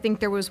then, I think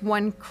there was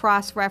one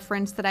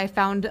cross-reference that I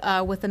found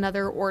with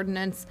another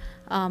ordinance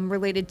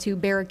related to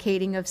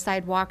barricading of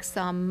sidewalks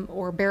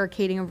or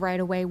barricading of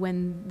right-of-way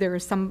when there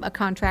is a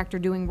contractor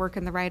doing work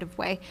in the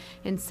right-of-way.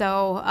 And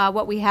so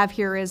what we have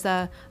here is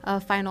a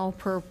final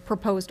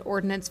proposed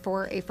ordinance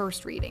for a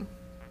first reading.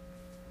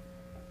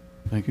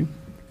 Thank you.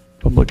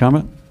 Public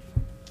comment?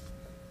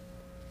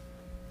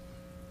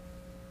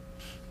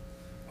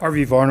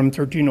 Harvey Varnum,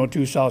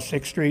 1302 South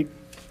 6th Street.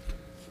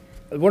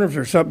 I wonder if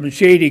there's something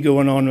shady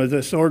going on with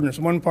this ordinance.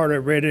 One part I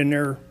read in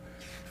there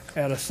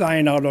had a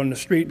sign out on the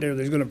street there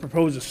that's going to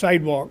propose a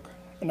sidewalk.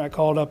 And I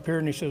called up here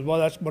and he says, well,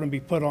 that's going to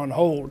be put on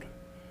hold.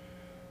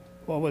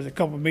 Well, it was a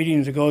couple of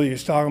meetings ago, he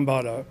was talking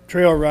about a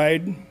trail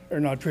ride, or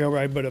not trail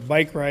ride, but a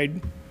bike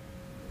ride,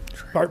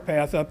 cart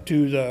path up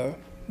to the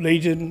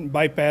Legion,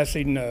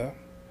 bypassing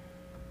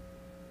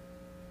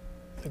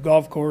the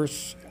golf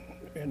course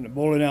and the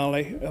bowling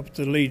alley up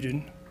to the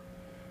Legion.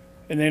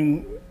 And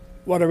then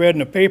what I read in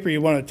the paper,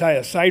 you want to tie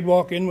a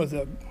sidewalk in with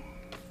a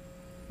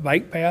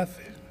bike path.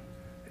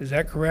 Is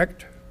that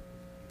correct?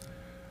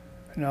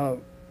 Now,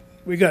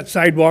 we got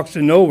sidewalks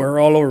in nowhere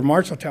all over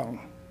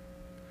Marshalltown.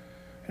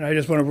 And I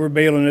just wonder if we're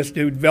bailing this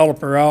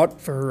developer out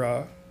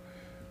for,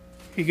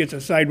 he gets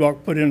a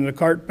sidewalk put in the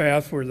cart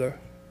path where the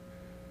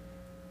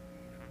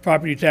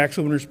property tax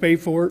owners pay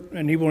for it,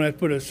 and he won't have to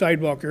put a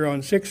sidewalk here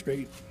on 6th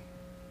Street.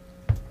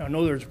 I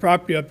know there's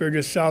property up there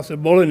just south of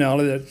the bowling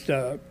alley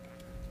that's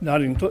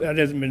that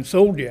hasn't been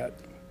sold yet.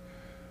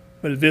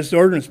 But if this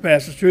ordinance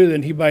passes through,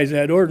 then he buys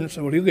that ordinance,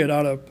 so he'll get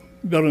out of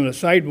building a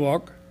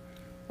sidewalk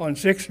on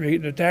 6th Street,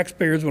 and the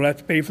taxpayers will have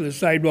to pay for the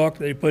sidewalk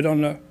they put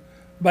on the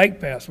bike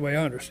path, the way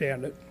I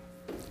understand it.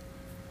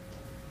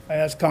 I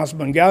asked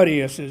Councilman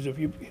Goudy, I says,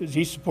 is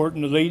he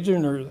supporting the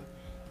Legion or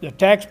the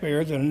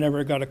taxpayers, and I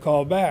never got a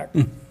call back.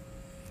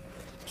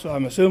 So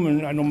I'm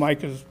assuming, I know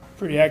Mike is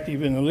pretty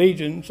active in the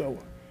Legion, so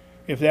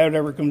if that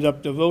ever comes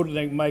up to vote, I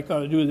think Mike ought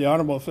to do the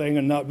honorable thing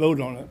and not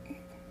vote on it.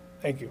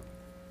 Thank you.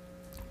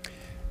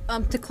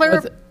 To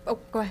clarify, oh,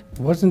 go ahead.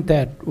 Wasn't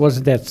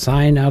that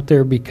sign out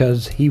there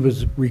because he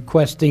was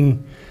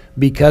requesting,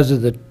 because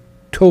of the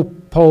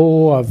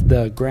topo of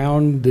the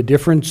ground, the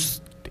difference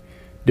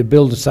to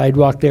build a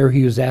sidewalk there,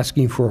 he was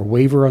asking for a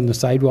waiver on the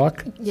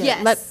sidewalk?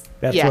 Yes.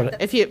 That's Yeah, what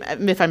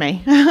if I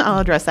may, I'll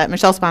address that.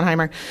 Michelle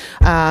Sponheimer.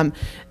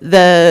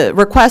 The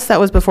request that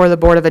was before the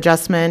Board of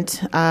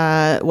Adjustment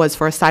was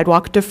for a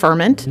sidewalk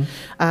deferment.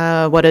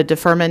 What a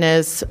deferment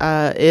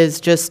is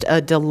just a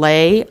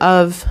delay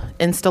of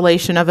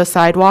installation of a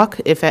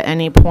sidewalk. If at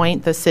any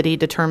point the city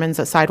determines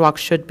that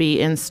sidewalks should be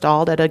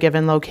installed at a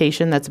given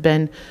location that's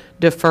been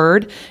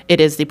deferred,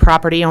 it is the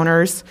property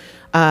owner's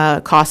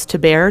cost to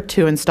bear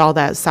to install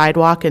that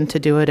sidewalk and to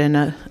do it in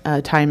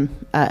a time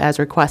as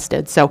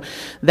requested. So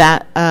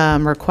that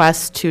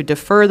request to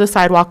defer the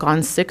sidewalk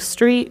on 6th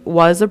Street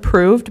was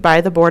approved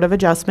by the Board of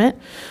Adjustment.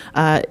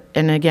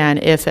 And again,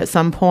 if at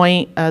some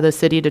point the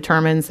city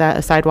determines that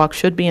a sidewalk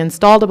should be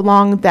installed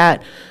along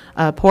that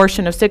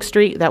portion of 6th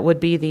Street, that would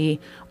be the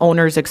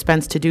owner's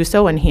expense to do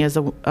so, and he has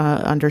a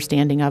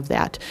understanding of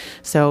that.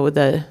 So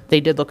they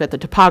did look at the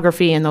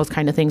topography and those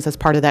kind of things as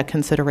part of that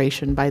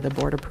consideration by the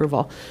board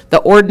approval. The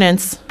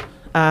ordinance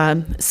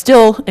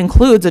still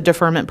includes a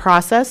deferment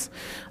process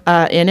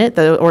in it,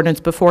 the ordinance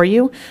before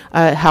you.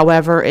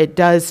 However, it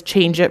does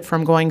change it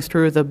from going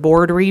through the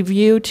board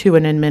review to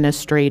an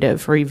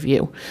administrative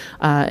review.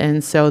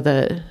 And so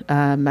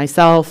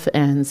myself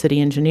and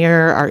city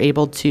engineer are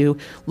able to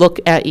look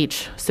at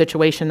each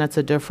situation that's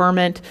a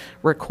deferment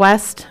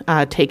request,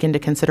 take into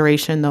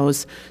consideration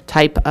those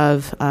type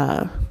of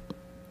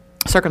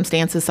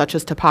circumstances such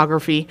as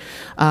topography,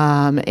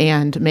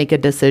 and make a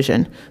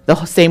decision.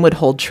 The same would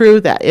hold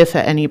true that if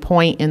at any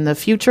point in the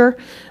future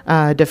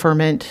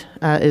deferment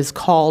is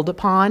called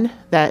upon,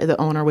 that the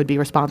owner would be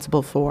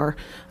responsible for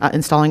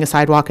installing a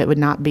sidewalk. It would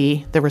not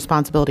be the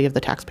responsibility of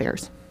the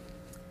taxpayers.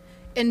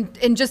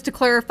 And just to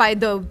clarify,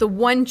 the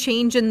one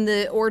change in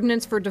the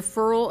ordinance for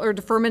deferral or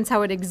deferments,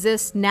 how it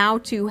exists now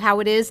to how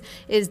it is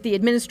the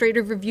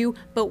administrative review,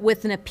 but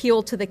with an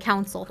appeal to the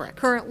council. Correct.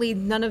 Currently,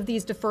 none of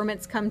these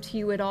deferments come to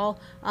you at all.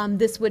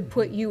 This would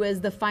put you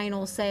as the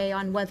final say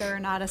on whether or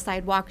not a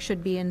sidewalk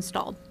should be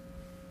installed.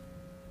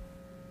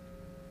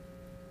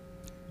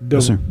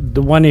 Yes, sir.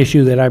 The one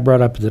issue that I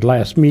brought up at the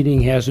last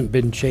meeting hasn't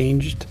been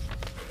changed.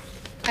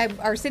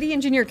 Our city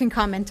engineer can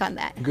comment on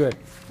that. Good.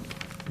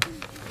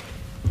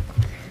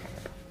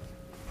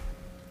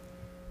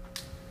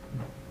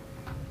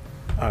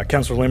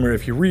 Councilor Limmer,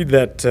 if you read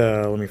that,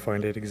 let me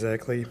find it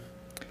exactly.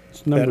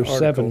 It's number That article,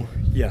 7.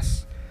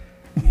 Yes.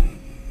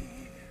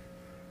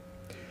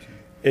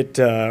 It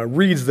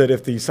reads that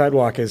if the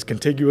sidewalk is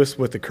contiguous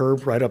with the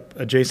curb, right up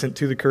adjacent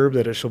to the curb,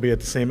 that it shall be at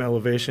the same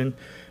elevation.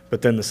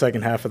 But then the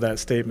second half of that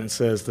statement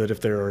says that if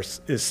there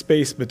is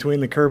space between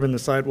the curb and the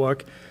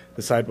sidewalk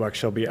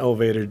shall be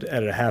elevated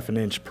at a ½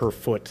 inch per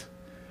foot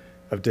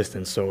of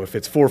distance. So if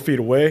it's 4 feet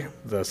away,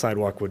 the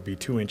sidewalk would be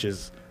 2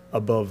 inches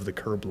above the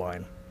curb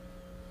line.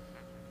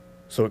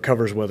 So it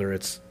covers whether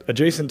it's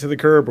adjacent to the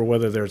curb or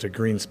whether there's a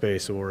green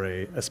space or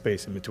a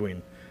space in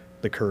between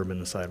the curb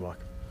and the sidewalk.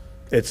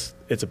 It's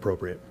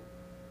appropriate.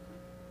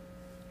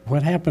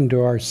 What happened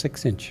to our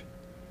 6-inch?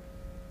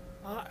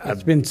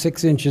 It's been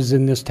 6 inches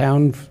in this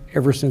town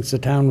ever since the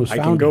town was I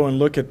founded. can go and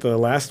look at the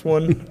last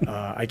one.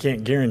 I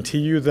can't guarantee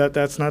you that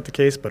that's not the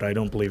case, but I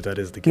don't believe that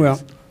is the case. Well,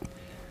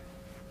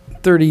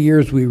 30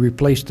 years we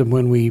replaced them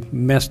when we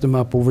messed them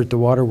up over at the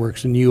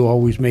waterworks, and you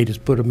always made us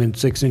put them in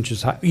 6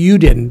 inches high. You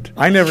didn't.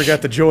 I never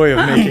got the joy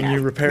of making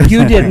you repair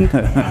You didn't.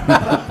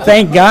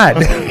 Thank God.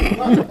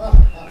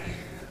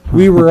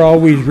 We were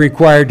always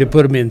required to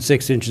put them in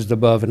 6 inches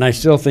above, and I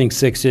still think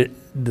the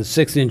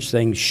 6-inch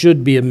thing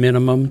should be a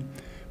minimum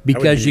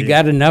because you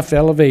got enough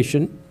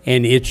elevation,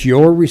 and it's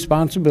your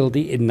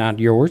responsibility, and not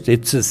yours.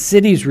 It's the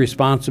city's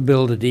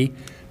responsibility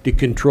to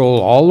control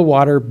all the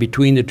water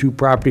between the two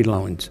property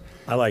lines.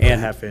 I like a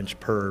 ½ inch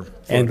per foot.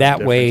 And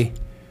that way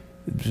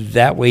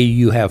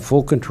you have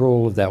full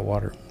control of that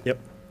water. Yep.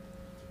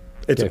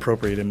 It's Okay.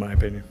 appropriate in my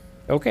opinion.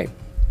 Okay.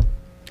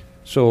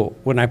 So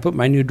when I put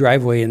my new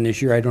driveway in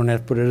this year, I don't have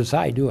to put it as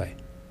high, do I?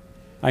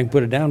 I can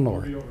put it down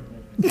lower.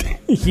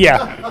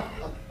 Yeah.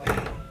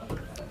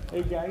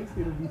 Hey, guys,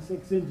 it'll be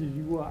 6 inches,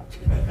 you watch.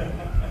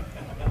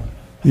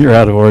 You're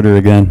out of order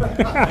again.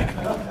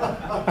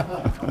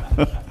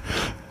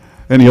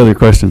 Any other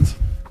questions?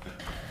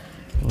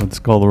 Let's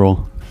call the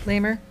roll.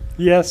 Lamer?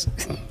 Yes.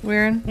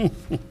 Weirin?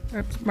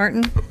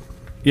 Martin?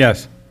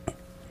 Yes.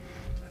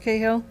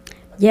 Cahill?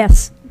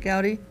 Yes.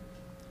 Gowdy?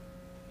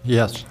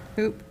 Yes.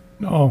 Hoop?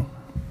 No.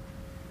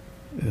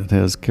 It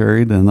has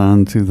carried, and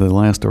on to the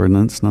last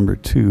ordinance, number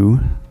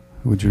 2.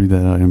 Would you read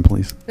that item,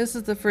 please? This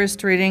is the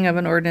first reading of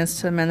an ordinance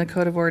to amend the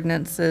Code of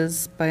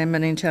Ordinances by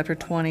amending Chapter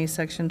 20,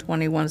 Section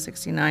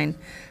 2169,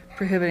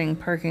 prohibiting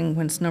parking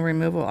when snow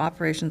removal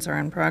operations are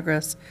in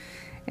progress.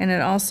 And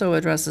it also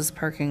addresses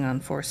parking on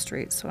 4th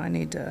Street, so I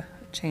need to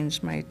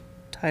change my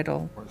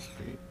title.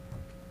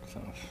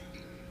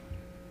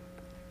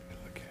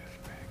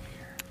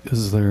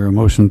 Is there a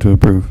motion to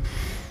approve?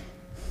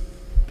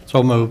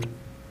 So moved.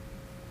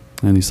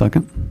 Any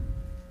second?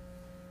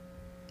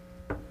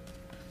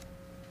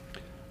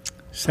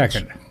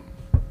 Second.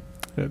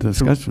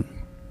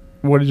 Discussion.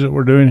 What is it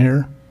we're doing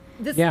here?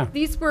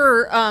 These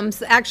were,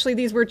 actually,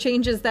 these were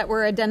changes that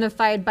were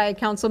identified by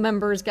council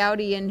members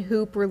Gowdy and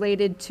Hoop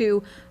related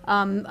to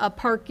a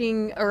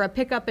parking or a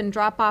pickup and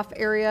drop-off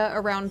area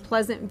around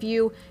Pleasant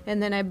View,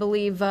 and then I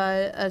believe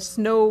a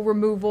snow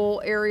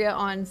removal area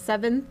on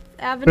 7th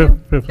Avenue?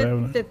 Fifth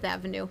Avenue. 5th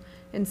Avenue.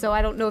 And so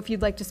I don't know if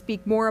you'd like to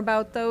speak more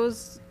about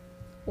those,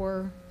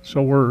 or?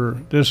 So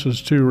this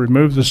is to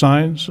remove the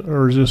signs,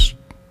 or is this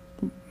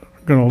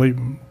gonna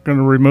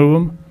remove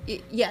them?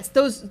 Yes,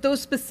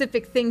 those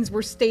specific things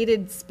were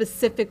stated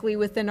specifically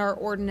within our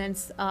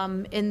ordinance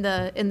in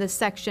the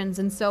sections,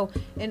 and so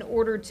in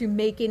order to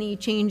make any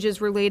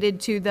changes related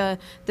to the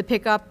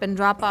pickup and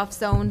drop-off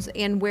zones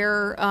and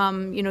where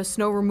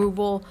snow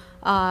removal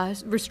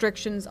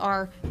restrictions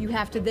are, you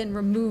have to then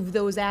remove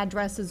those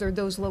addresses or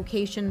those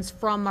locations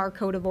from our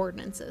code of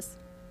ordinances.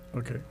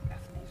 Okay.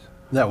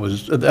 That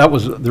was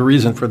the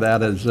reason for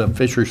that is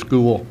Fisher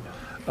School.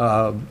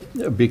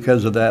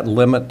 Because of that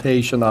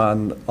limitation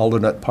on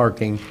alternate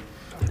parking.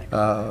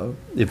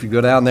 If you go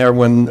down there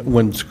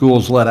when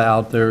school's let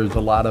out, there's a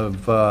lot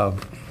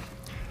of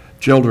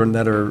children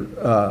that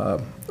are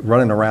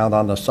running around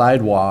on the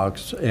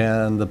sidewalks,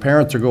 and the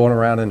parents are going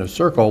around in a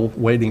circle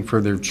waiting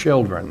for their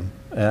children.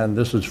 And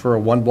this is for a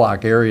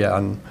one-block area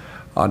on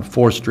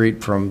 4th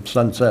Street from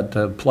Sunset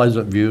to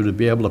Pleasant View to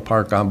be able to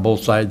park on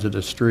both sides of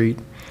the street.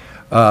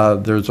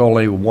 There's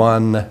only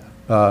one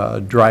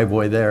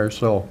driveway there,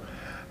 so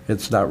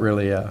it's not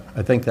really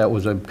I think that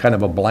was a kind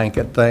of a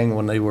blanket thing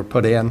when they were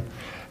put in.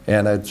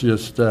 And it's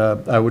just,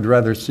 I would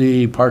rather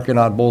see parking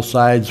on both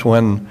sides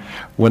when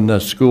the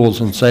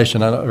school's in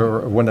session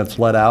or when it's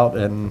let out,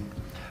 and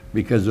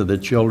because of the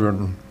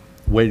children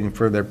waiting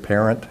for their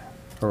parent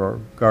or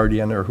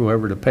guardian or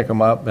whoever to pick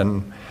them up,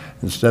 and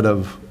instead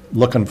of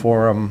looking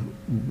for them,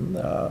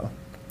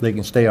 they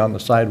can stay on the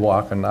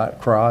sidewalk and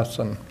not cross.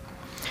 And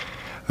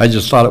I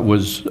just thought it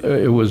was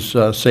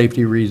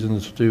safety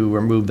reasons to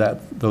remove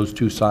those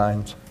two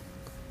signs.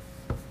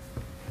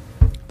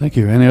 Thank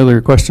you. Any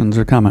other questions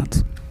or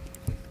comments?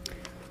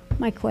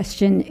 My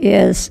question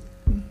is,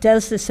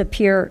 does this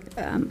appear,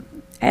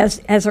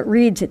 as it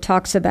reads, it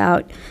talks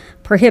about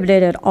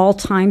prohibited at all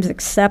times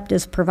except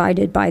as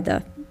provided by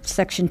the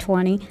Section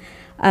 20.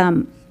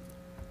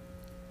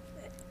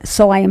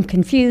 So I am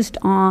confused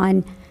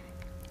on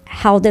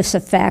how this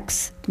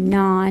affects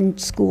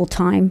non-school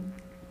time.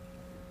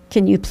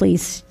 Can you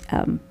please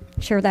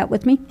share that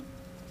with me?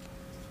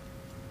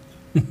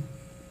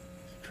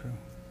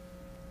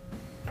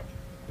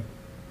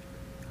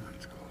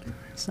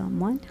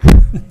 Someone?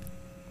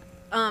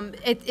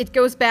 It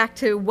goes back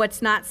to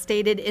what's not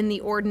stated in the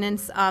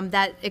ordinance.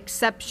 That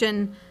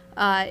exception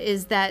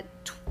is that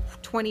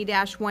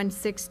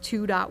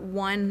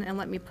 20-162.1, and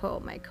let me pull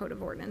up my code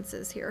of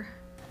ordinances here.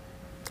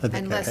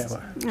 Unless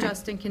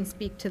Justin can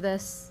speak to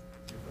this.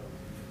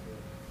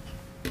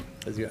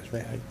 I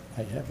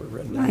have it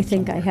written down I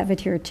think somewhere. I have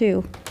it here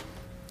too.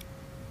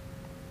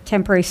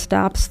 Temporary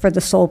stops for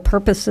the sole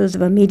purposes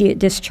of immediate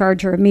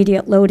discharge or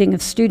immediate loading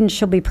of students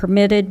shall be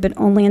permitted, but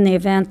only in the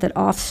event that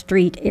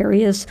off-street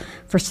areas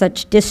for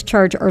such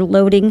discharge or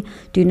loading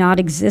do not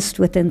exist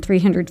within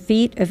 300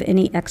 feet of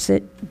any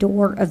exit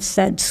door of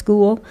said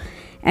school.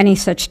 Any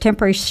such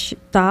temporary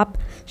stop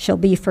shall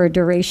be for a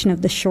duration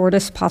of the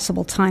shortest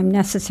possible time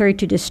necessary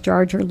to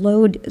discharge or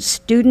load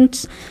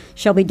students,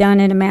 shall be done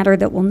in a manner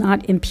that will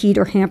not impede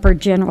or hamper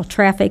general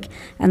traffic,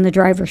 and the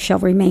driver shall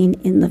remain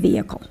in the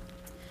vehicle.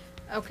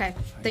 Okay,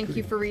 thank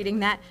you for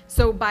reading that.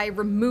 So by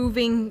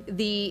removing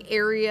the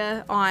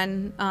area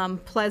on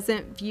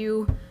Pleasant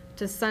View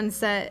to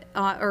Sunset,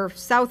 or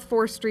South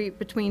 4th Street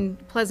between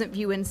Pleasant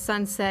View and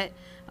Sunset,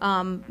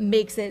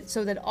 makes it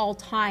so that all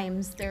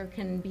times there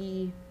can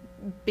be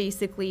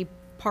basically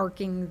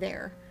parking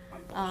there.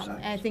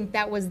 And I think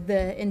that was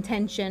the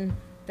intention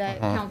that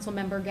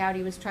Councilmember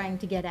Gowdy was trying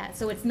to get at.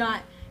 So it's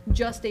not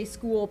just a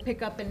school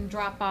pick up and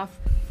drop off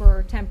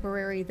for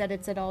temporary, that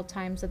it's at all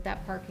times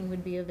that parking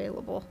would be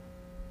available.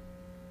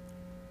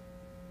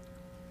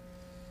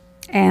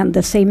 And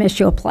the same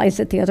issue applies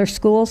at the other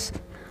schools?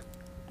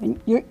 And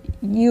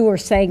you were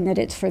saying that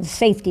it's for the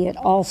safety at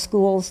all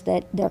schools,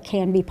 that there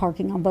can be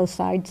parking on both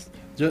sides?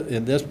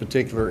 In this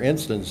particular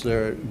instance,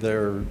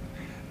 the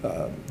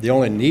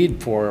only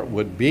need for it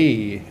would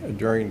be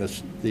during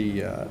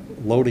the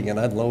loading and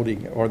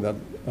unloading, or the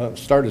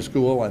start of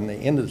school and the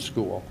end of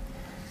school.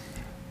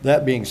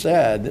 That being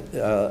said,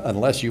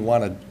 unless you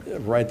want to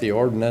write the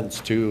ordinance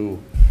to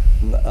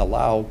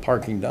allow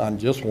parking on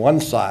just one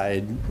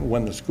side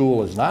when the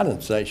school is not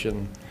in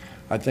session,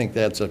 I think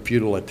that's a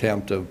futile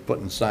attempt of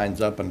putting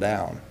signs up and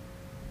down.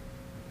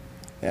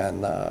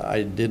 And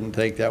I didn't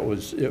think it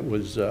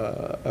was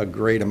a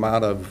great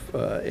amount of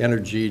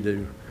energy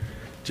to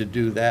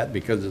do that,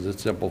 because of the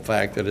simple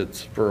fact that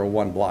it's for a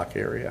one-block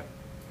area.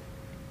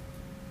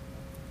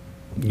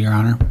 Your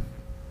Honor?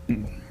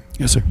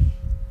 Yes, sir.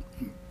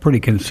 Pretty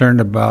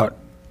concerned about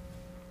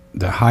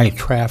the high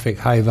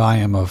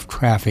volume of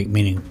traffic,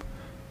 meaning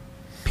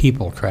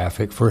people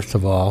traffic, first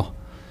of all.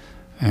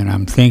 And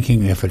I'm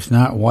thinking if it's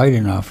not wide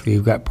enough,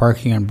 you've got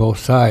parking on both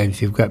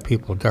sides, you've got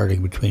people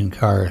darting between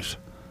cars.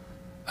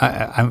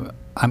 I'm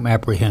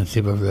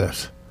apprehensive of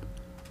this.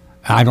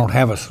 I don't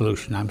have a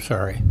solution, I'm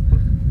sorry.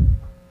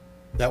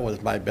 That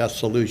was my best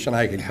solution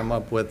I could come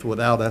up with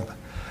without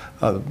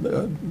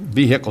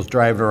vehicles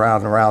driving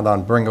around and around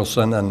on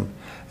Bringleson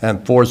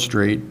and 4th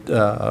Street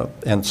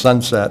and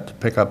Sunset to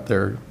pick up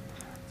their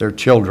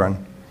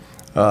children.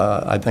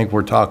 I think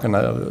we're talking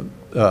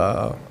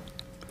a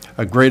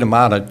great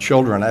amount of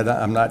children.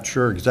 I'm not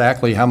sure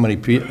exactly how many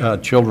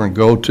children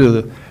go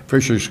to the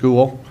Fisher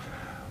School,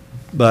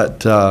 but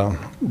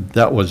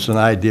that was an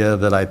idea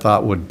that I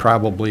thought would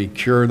probably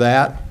cure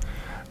that.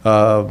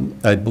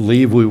 I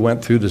believe we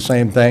went through the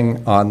same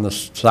thing on the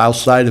south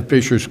side of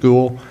Fisher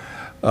School,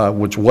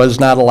 which was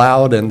not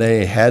allowed, and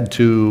they had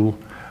to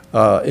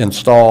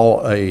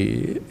install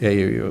a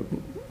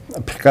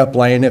pickup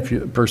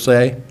lane, per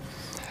se.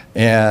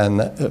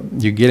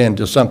 And you get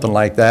into something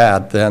like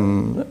that,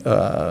 then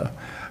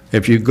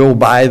if you go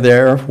by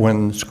there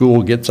when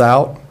school gets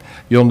out,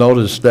 you'll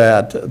notice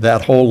that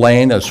that whole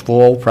lane is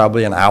full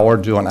probably an hour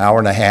to an hour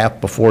and a half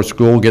before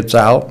school gets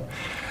out,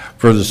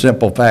 for the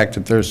simple fact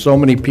that there's so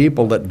many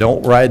people that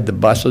don't ride the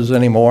buses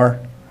anymore.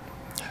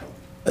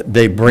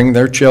 They bring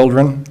their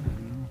children,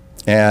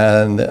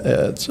 and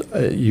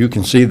you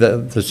can see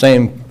the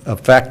same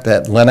effect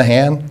at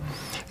Lenahan.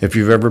 If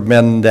you've ever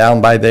been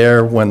down by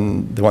there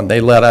when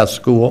they let out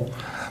school,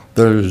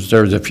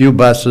 There's a few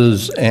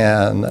buses,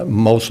 and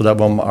most of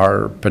them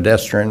are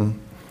pedestrian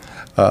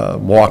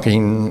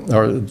walking,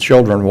 or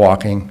children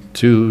walking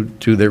to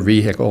their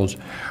vehicles,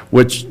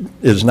 which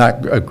is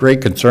not a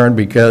great concern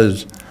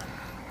because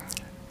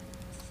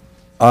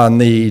on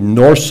the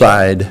north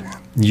side,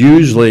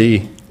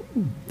 usually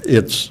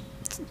it's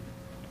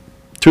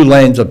 2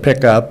 lanes of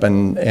pickup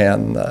and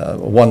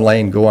 1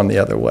 lane going the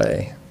other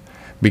way,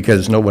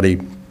 because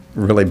nobody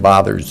really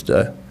bothers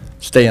to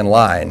stay in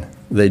line.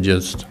 They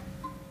just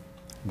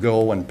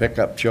go and pick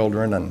up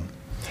children, and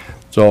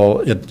so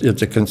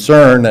it's a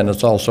concern, and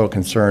it's also a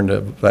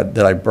concern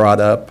that I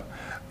brought up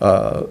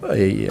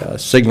a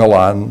signal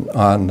on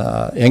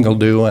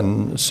Ingledew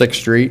and 6th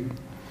Street.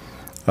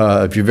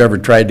 If you've ever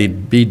tried to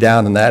be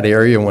down in that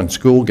area when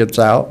school gets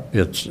out,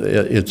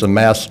 it's a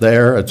mess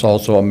there. It's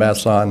also a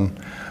mess on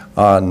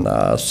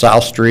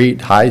South Street,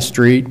 High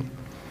Street.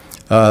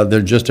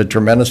 There's just a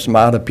tremendous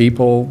amount of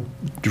people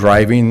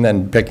driving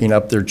and picking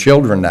up their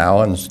children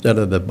now instead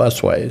of the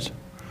busways.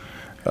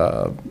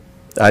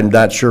 I'm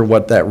not sure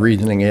what that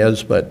reasoning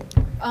is, but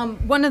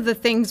one of the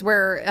things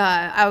where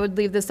I would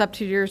leave this up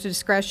to your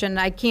discretion,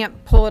 I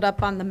can't pull it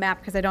up on the map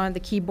because I don't have the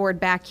keyboard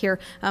back here,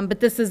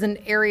 but this is an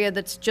area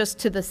that's just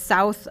to the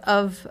south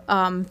of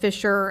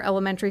Fisher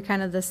Elementary,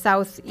 kind of the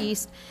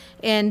southeast.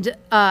 And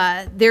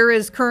there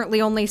is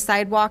currently only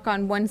sidewalk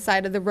on one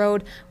side of the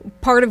road.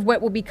 Part of what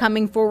will be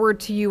coming forward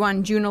to you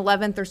on June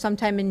 11th or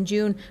sometime in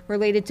June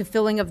related to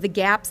filling of the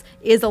gaps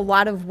is a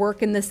lot of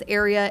work in this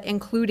area,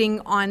 including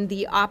on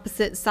the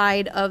opposite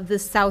side of the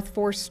South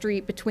 4th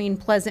Street between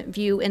Pleasant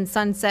View and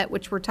Sunset,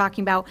 which we're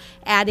talking about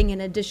adding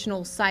an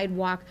additional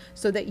sidewalk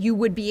so that you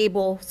would be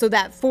able, so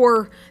that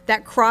for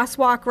that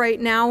crosswalk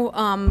right now,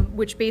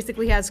 which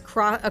basically has a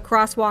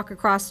crosswalk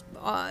across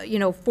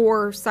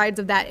 4 sides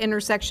of that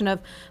intersection of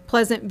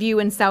Pleasant View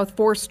and South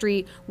 4th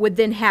Street, would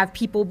then have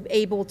people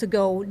able to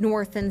go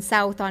north and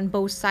south on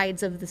both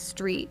sides of the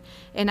street.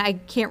 And I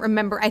can't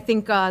remember, I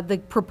think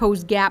the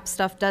proposed gap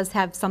stuff does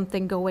have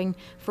something going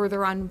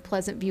further on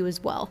Pleasant View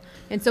as well.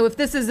 And so if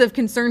this is of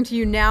concern to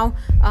you now,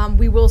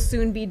 we will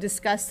soon be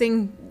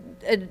discussing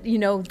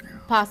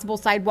possible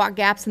sidewalk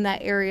gaps in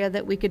that area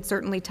that we could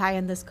certainly tie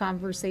in this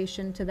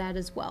conversation to that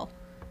as well.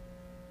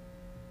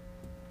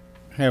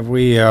 Have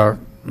we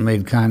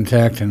made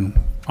contact and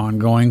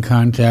ongoing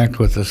contact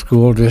with the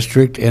school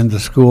district and the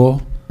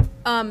school?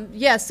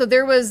 Yes, so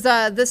there was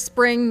this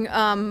spring,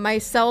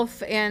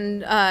 myself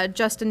and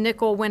Justin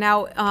Nickel went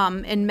out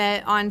and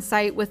met on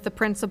site with the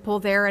principal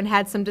there and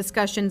had some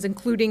discussions,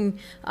 including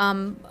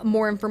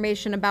more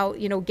information about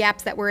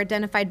gaps that were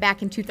identified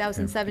back in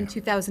 2007,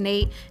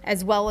 2008,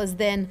 as well as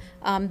then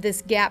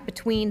this gap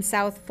between on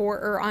South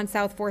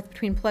 4th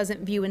between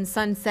Pleasant View and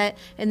Sunset.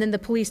 And then the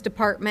police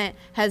department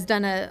has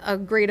done a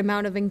great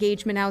amount of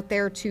engagement out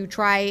there to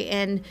try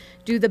and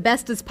do the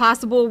best as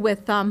possible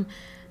with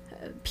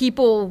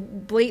people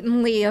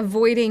blatantly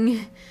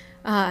avoiding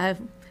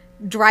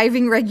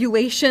driving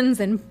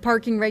regulations and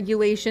parking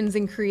regulations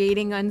and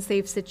creating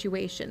unsafe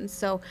situations.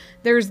 So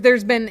there's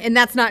been, and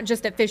that's not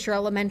just at Fisher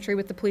Elementary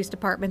with the police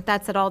department,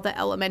 that's at all the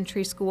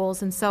elementary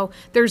schools. And so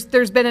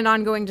there's been an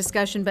ongoing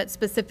discussion, but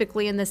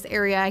specifically in this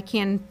area, I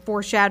can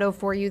foreshadow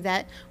for you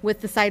that with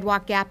the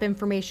sidewalk gap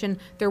information,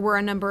 there were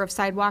a number of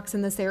sidewalks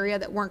in this area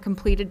that weren't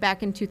completed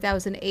back in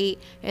 2008,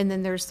 and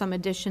then there's some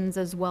additions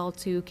as well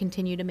to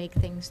continue to make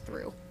things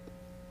through.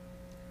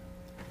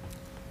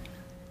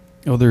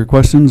 Other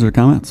questions or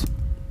comments?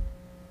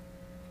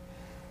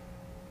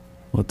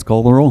 Let's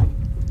call the roll.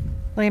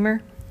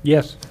 Lamer?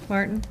 Yes.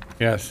 Martin?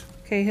 Yes.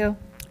 Cahill?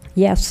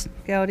 Yes.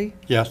 Gowdy?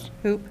 yes.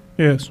 Hoop?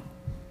 Yes.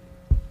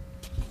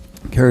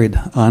 Carried.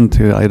 On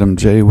to item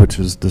J, which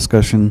is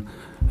discussion.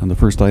 And the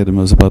first item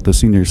is about the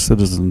senior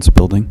citizens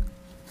building.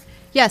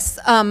 Yes,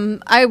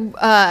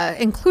 I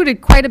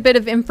included quite a bit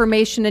of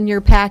information in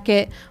your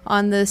packet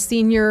on the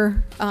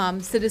senior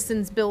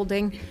citizens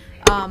building.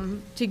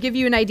 To give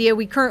you an idea,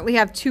 we currently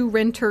have 2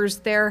 renters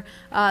there.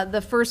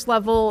 The first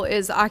level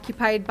is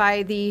occupied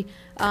by the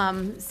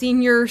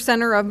Senior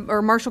Center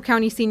or Marshall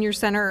County Senior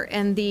Center,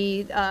 and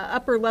the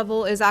upper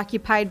level is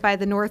occupied by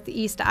the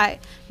Northeast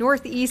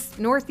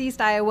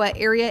Iowa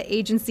Area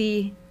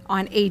Agency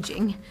on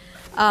Aging.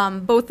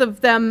 Both of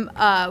them,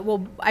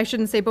 well, I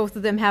shouldn't say both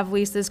of them have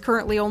leases.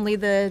 Currently, only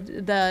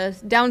the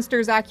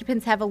downstairs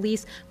occupants have a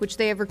lease, which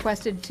they have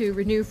requested to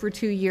renew for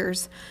 2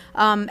 years.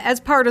 As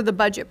part of the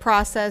budget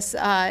process,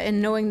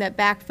 and knowing that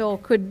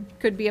backfill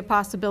could be a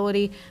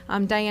possibility,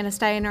 Diana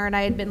Steiner and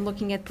I had been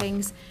looking at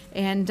things,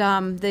 and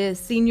the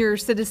senior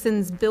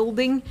citizens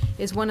building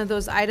is one of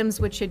those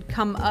items which had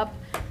come up,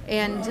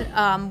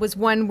 and was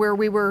one where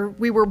we were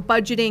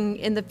budgeting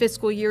in the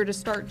fiscal year to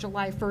start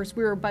July 1st.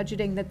 We were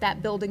budgeting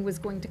that building was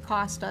going to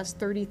cost us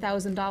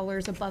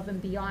 $30,000 above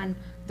and beyond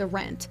the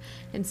rent.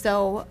 And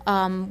so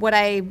what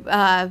I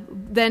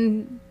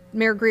then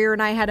Mayor Greer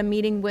and I had a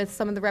meeting with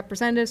some of the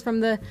representatives from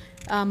the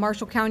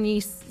Marshall County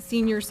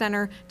Senior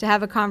Center to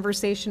have a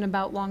conversation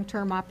about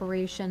long-term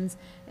operations,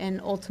 and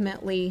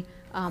ultimately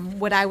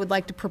what I would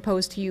like to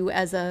propose to you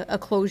as a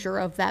closure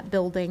of that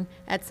building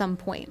at some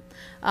point.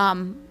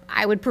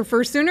 I would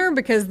prefer sooner,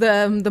 because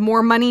the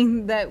more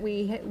money that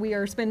we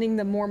are spending,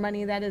 the more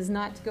money that is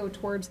not to go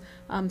towards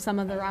some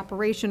other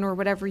operation or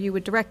whatever you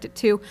would direct it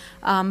to.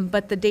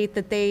 But the date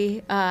that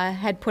they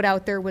had put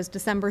out there was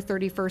December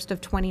 31st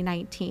of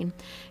 2019.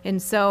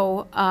 And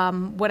so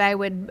what I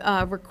would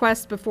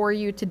request before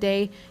you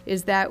today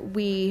is that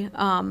we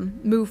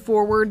move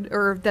forward,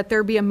 or that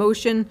there be a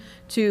motion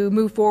to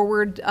move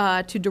forward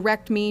to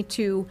direct me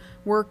to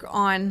work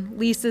on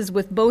leases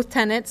with both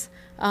tenants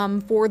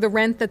for the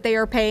rent that they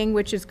are paying,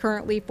 which is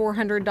currently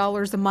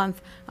 $400 a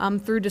month,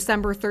 through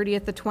December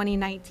 30th of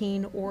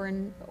 2019, or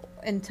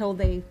until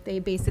they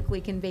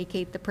basically can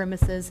vacate the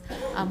premises,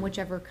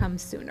 whichever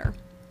comes sooner.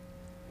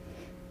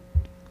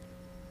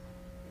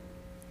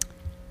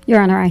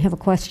 Your Honor, I have a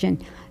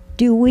question.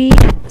 Do we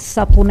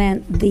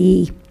supplement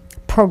the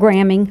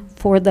programming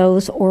for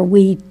those, or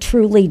we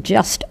truly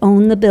just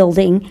own the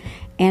building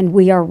and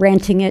we are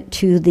renting it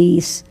to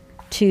these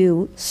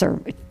two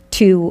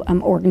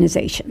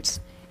organizations?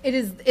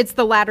 It's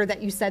the latter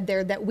that you said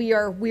there, that we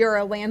are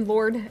a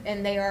landlord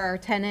and they are our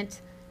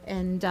tenant,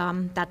 and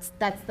that's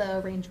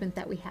the arrangement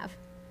that we have.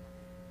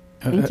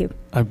 Thank you.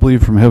 I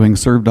believe, from having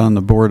served on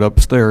the board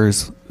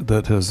upstairs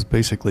that has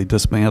basically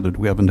disbanded,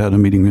 we haven't had a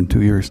meeting in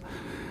 2 years.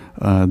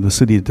 The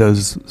city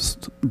does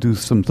do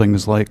some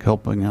things like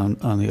helping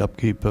on the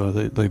upkeep.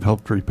 They've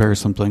helped repair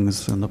some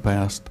things in the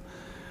past.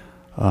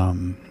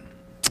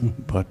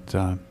 But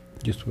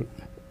just what?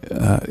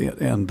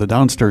 And the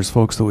downstairs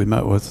folks that we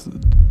met with,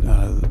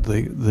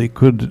 they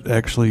could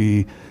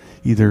actually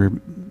either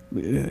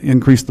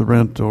increase the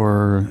rent,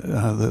 or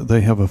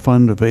they have a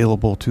fund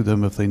available to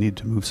them if they need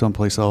to move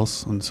someplace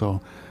else, and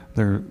so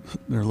they're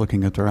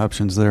looking at their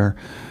options there.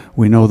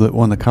 We know that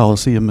when the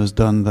Coliseum is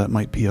done, that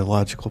might be a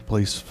logical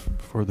place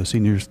for the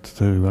seniors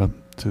to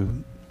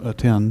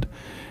attend.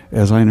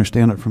 As I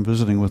understand it from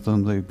visiting with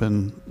them, they've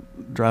been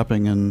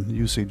dropping in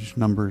usage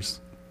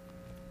numbers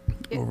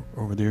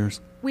over the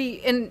years. We,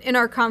 in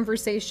our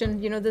conversation,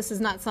 this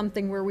is not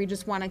something where we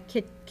just want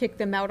to kick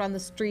them out on the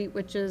street,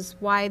 which is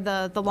why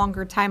the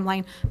longer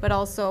timeline, but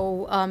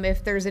also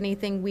if there's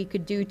anything we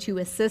could do to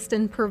assist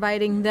in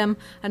providing them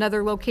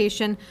another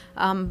location.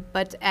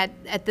 But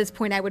at this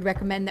point, I would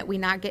recommend that we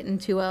not get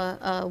into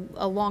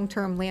a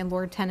long-term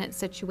landlord-tenant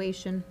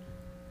situation.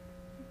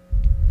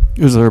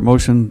 Is there a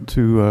motion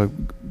to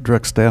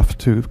direct staff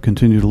to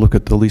continue to look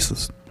at the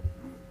leases?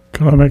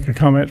 Can I make a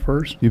comment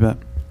first? You bet.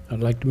 I'd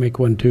like to make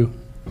one too.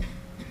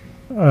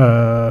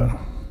 I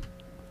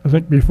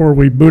think before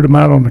we boot them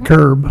out on the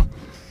curb,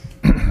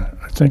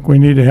 I think we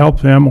need to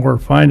help them or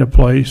find a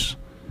place.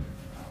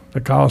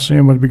 The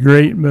Coliseum would be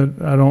great,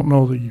 but I don't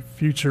know the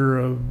future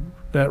of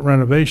that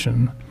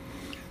renovation.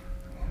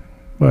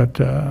 But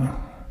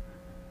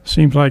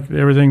seems like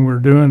everything we're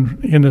doing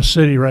in the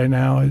city right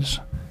now is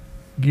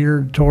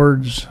geared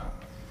towards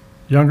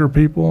younger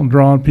people and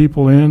drawing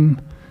people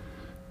in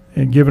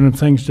and giving them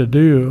things to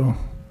do.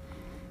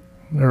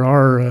 There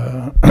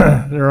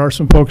are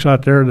some folks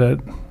out there that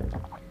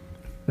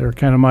they're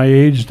kind of my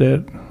age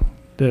that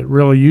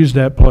really use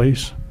that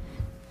place,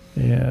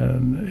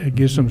 and it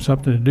gives them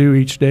something to do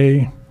each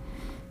day.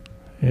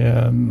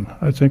 And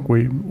I think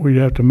we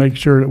have to make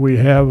sure that we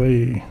have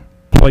a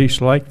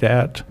place like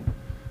that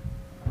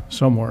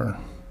somewhere.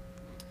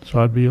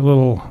 So I'd be a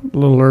little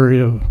leery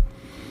of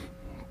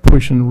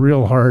pushing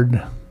real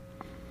hard.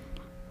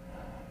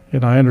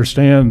 And I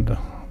understand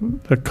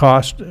the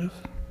cost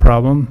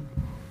problem,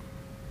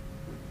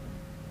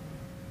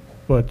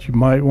 but you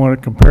might want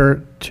to compare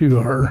it to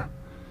our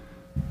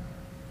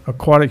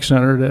aquatic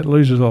center that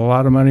loses a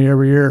lot of money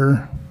every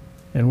year,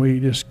 and we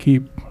just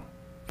keep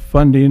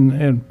funding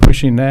and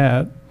pushing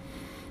that.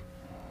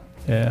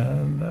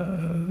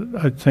 And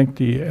I think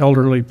the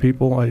elderly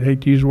people, I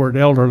hate to use the word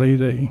elderly,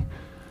 the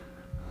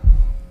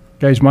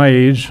guys my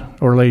age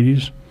or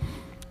ladies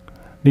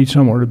need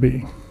somewhere to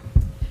be.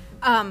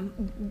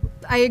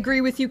 I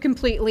agree with you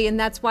completely, and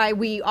that's why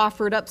we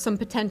offered up some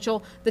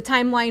potential. The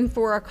timeline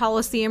for a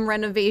Coliseum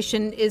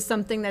renovation is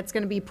something that's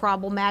going to be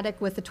problematic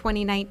with the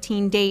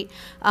 2019 date.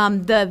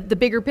 The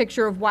bigger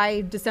picture of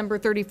why December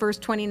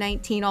 31st,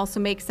 2019 also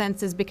makes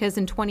sense is because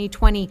in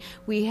 2020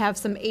 we have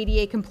some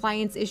ADA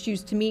compliance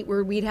issues to meet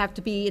where we'd have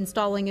to be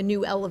installing a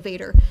new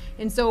elevator.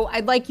 And so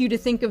I'd like you to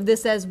think of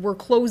this as we're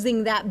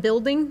closing that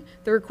building.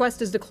 The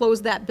request is to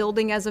close that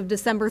building as of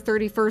December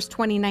 31st,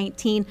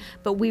 2019,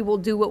 but we will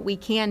do what we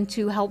can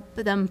to help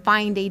them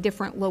find a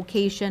different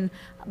location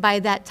by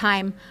that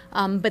time.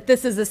 But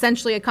this is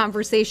essentially a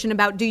conversation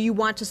about, do you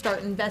want to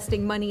start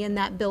investing money in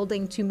that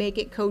building to make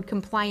it code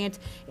compliant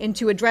and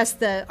to address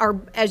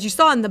as you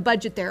saw in the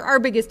budget there, our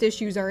biggest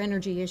issues are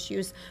energy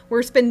issues.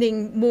 We're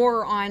spending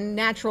more on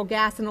natural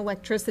gas and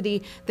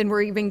electricity than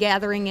we're even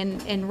gathering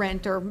in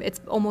rent, or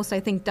it's almost, I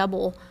think,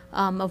 double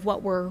of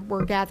what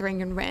we're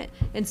gathering in rent.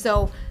 And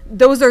so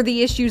those are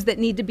the issues that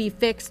need to be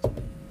fixed.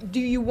 Do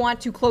you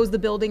want to close the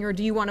building, or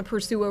do you want to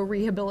pursue a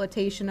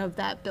rehabilitation of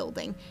that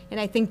building? And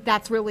I think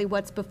that's really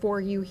what's before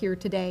you here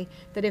today,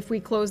 that if we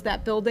close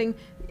that building,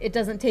 it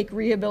doesn't take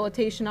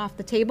rehabilitation off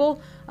the table,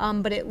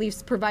 but at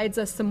least provides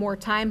us some more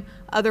time.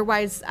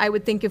 Otherwise, I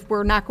would think if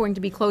we're not going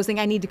to be closing,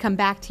 I need to come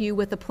back to you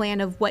with a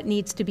plan of what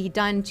needs to be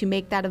done to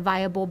make that a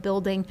viable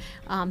building,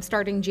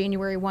 starting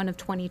January 1 of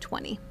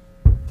 2020.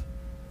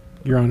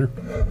 Your Honor.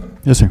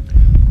 Yes, sir.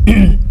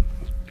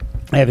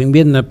 Having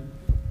been the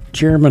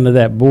chairman of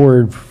that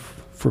board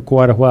for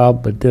quite a while,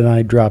 but then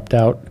I dropped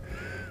out.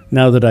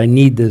 Now that I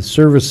need the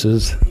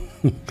services,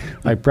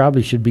 I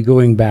probably should be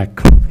going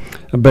back.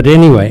 But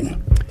anyway,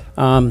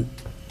 the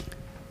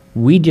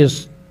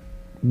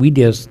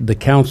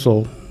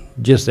council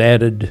just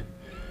added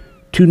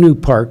 2 new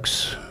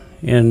parks,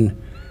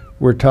 and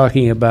we're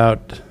talking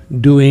about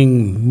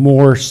doing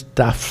more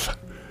stuff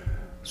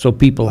so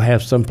people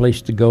have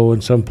someplace to go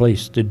and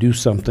someplace to do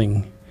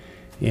something.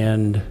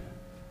 And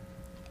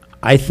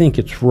I think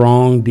it's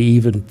wrong to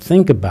even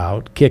think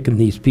about kicking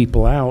these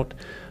people out.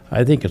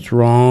 I think it's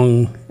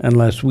wrong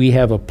unless we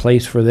have a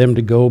place for them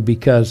to go,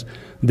 because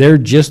they're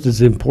just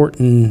as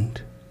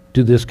important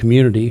to this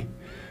community.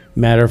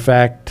 Matter of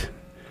fact,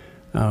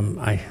 how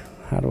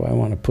do I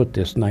want to put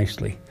this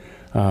nicely?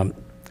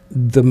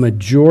 The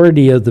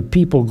majority of the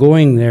people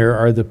going there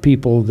are the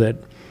people that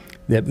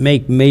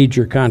make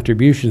major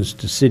contributions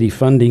to city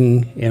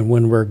funding, and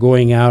when we're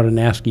going out and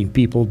asking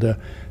people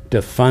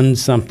to fund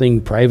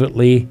something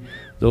privately,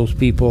 those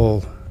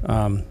people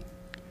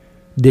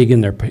dig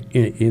in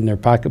their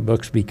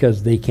pocketbooks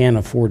because they can't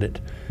afford it.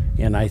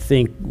 And I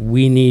think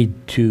we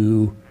need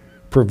to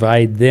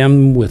provide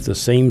them with the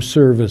same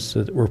service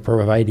that we're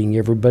providing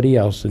everybody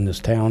else in this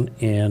town,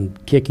 and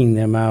kicking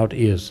them out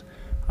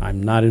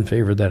I'm not in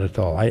favor of that at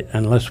all.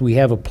 Unless we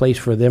have a place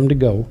for them to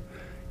go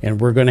and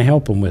we're going to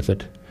help them with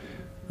it,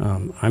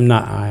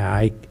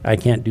 I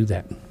can't do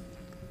that.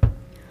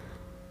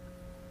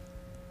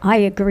 I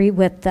agree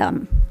with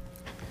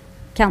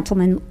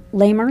Councilman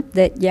Lamer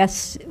that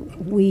yes,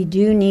 we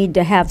do need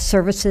to have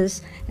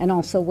services, and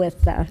also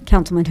with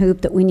Councilman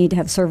Hoop that we need to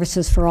have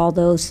services for all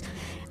those,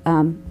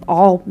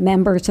 all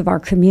members of our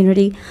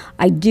community.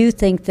 I do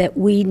think that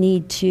we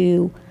need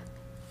to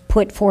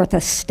put forth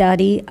a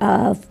study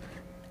of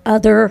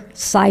other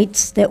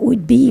sites that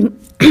would be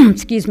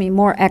excuse me,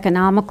 more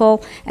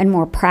economical and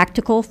more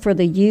practical for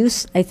the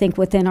use. I think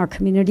within our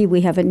community we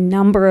have a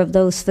number of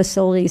those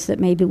facilities that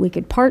maybe we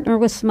could partner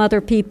with some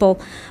other people.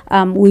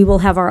 We will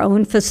have our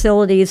own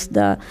facilities,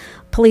 the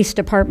police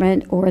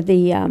department or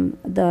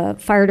the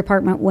fire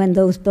department, when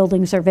those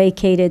buildings are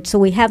vacated. So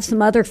we have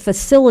some other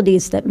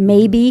facilities that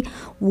maybe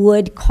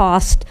would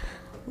cost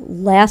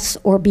less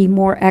or be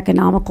more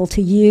economical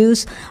to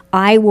use.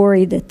 I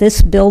worry that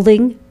this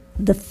building,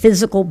 the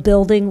physical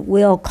building,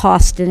 will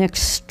cost an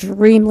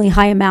extremely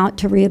high amount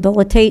to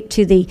rehabilitate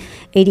to the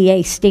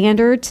ADA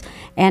standards,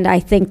 and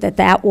I think that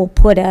that will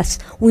put us,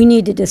 we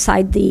need to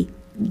decide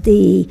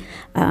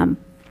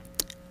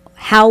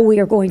how we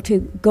are going to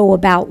go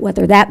about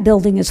whether that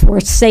building is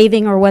worth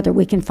saving or whether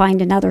we can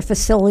find another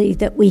facility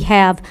that we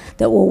have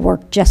that will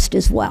work just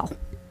as well.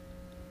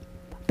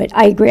 But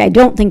I agree, I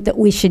don't think that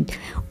we should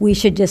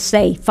just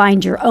say,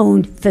 find your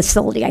own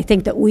facility. I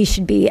think that we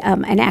should be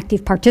an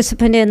active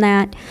participant in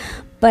that.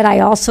 But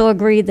I also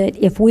agree that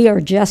if we are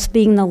just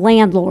being the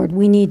landlord,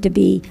 we need to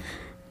be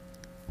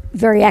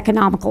very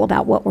economical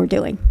about what we're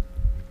doing.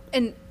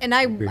 And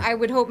I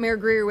would hope Mayor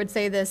Greer would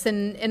say this,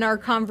 and in our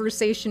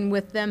conversation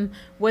with them,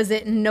 was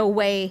it in no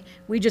way,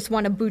 we just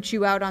want to boot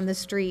you out on the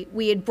street.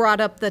 We had brought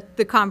up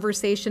the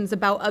conversations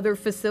about other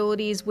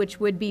facilities which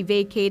would be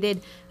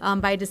vacated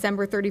by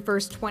December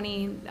 31st,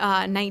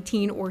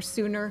 2019 or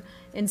sooner.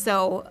 And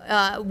so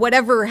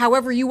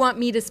however you want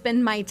me to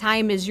spend my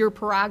time is your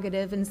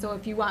prerogative. And so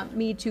if you want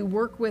me to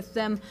work with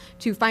them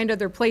to find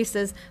other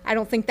places, I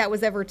don't think that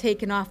was ever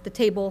taken off the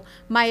table.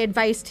 My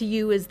advice to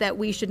you is that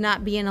we should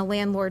not be in a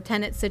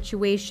landlord-tenant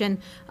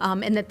situation,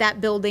 and that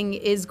building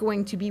is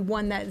going to be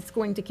one that is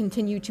going to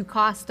continue to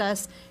cost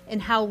us. And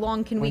how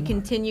long can we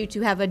continue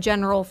to have a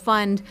general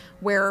fund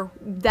where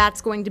that's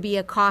going to be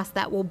a cost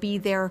that will be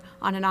there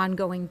on an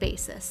ongoing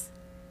basis?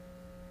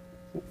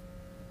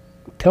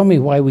 Tell me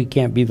why we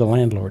can't be the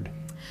landlord.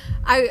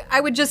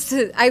 I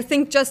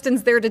think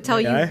Justin's there to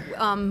tell you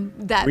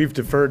that we've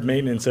deferred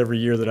maintenance every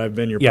year that I've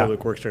been your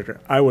public works director.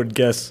 I would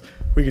guess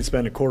we could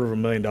spend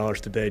 $250,000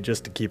 today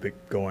just to keep it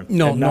going.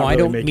 No, I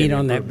don't mean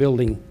on that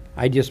building.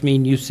 I just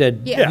mean you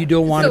said you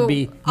don't want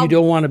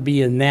to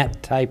be in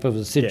that type of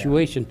a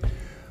situation. Yeah.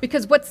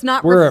 Because what's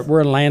not we're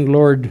a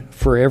landlord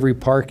for every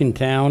park in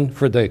town,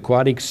 for the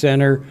aquatic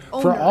center,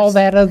 for all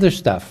that other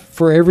stuff.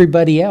 For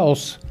everybody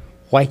else,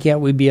 why can't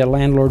we be a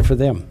landlord for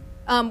them?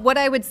 What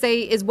I would say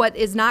is what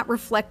is not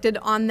reflected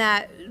on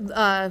that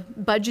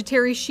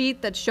budgetary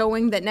sheet that's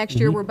showing that next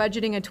year we're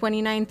budgeting a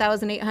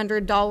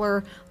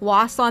 $29,800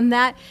 loss on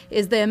that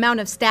is the amount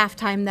of staff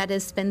time that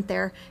is spent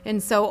there.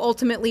 And so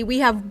ultimately, we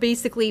have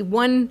basically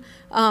one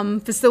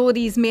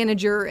facilities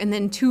manager and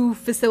then 2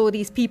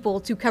 facilities people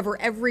to cover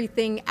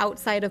everything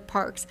outside of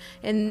parks.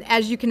 And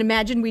as you can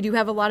imagine, we do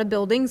have a lot of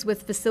buildings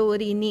with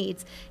facility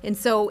needs. And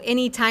so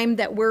any time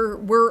that we're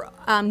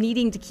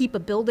needing to keep a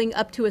building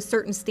up to a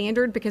certain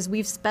standard because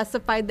we've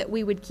specified that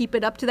we would keep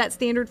it up to that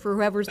standard for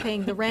whoever's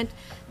paying the rent,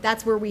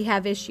 that's where we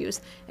have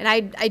issues. And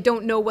I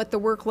don't know what the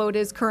workload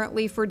is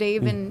currently for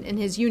Dave and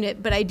his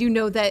unit, but I do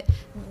know that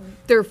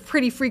they're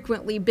pretty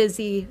frequently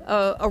busy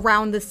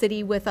around the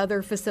city with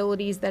other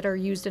facilities that are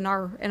used in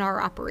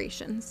our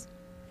operations.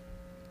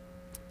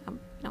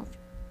 No,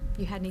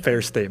 you had anything?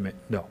 Fair statement.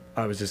 No,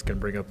 I was just going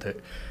to bring up that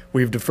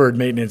we've deferred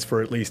maintenance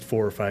for at least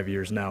 4 or 5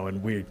 years now,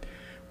 and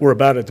we're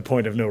about at the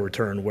point of no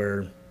return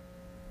where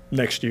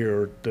next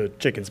year the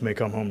chickens may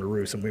come home to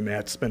roost, and we may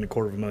have to spend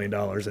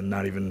 $250,000 and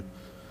not even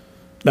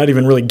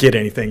really get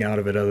anything out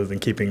of it other than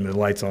keeping the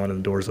lights on and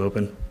the doors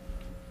open.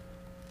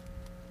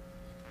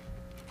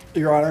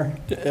 Your Honor,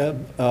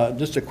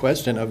 just a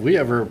question. Have we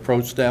ever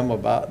approached them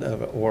about,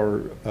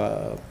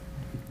 I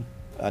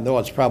know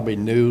it's probably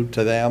new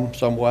to them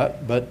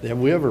somewhat, but have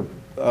we ever,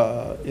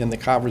 in the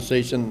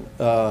conversation,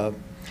 thought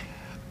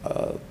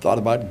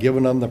about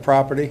giving them the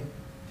property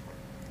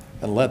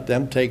and let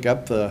them take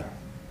up the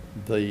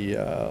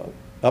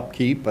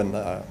upkeep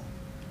and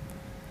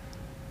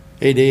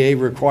ADA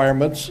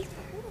requirements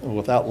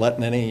without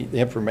letting any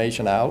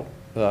information out?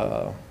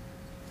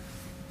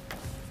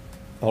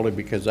 Only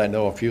because I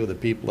know a few of the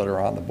people that are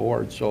on the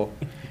board, so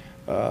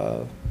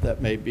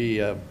that may be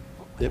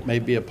it may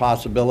be a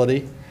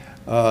possibility.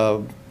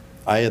 I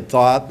had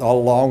thought all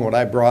along when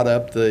I brought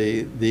up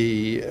the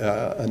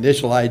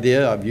initial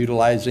idea of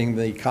utilizing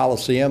the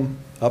Coliseum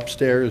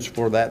upstairs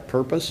for that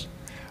purpose,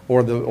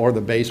 or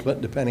the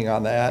basement, depending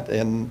on that,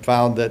 and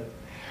found that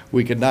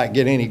we could not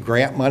get any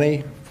grant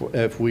money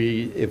if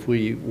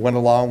we went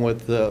along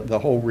with the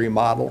whole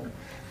remodel.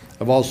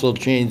 I've also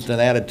changed an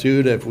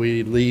attitude if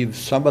we leave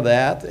some of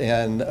that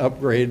and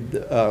upgrade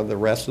the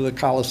rest of the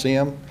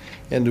Coliseum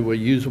into a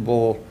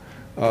usable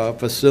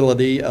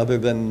facility other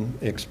than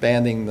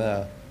expanding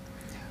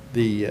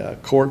the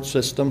court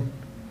system.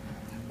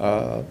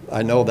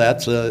 I know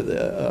that's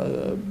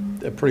a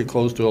pretty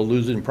close to a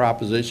losing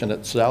proposition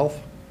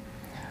itself.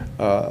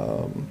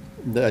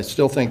 I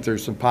still think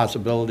there's some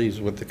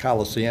possibilities with the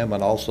Coliseum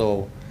and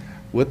also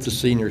with the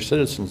Senior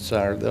Citizen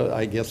Center.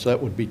 I guess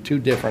that would be 2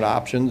 different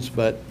options,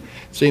 but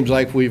it seems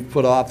like we've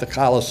put off the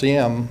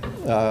Coliseum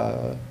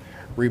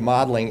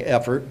remodeling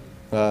effort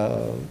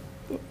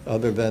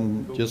other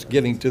than just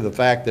getting to the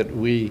fact that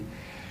we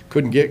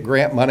couldn't get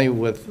grant money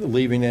with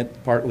leaving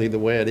it partly the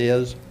way it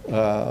is.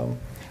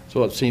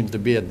 So it seems to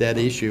be a dead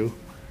issue,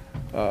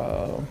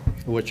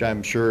 which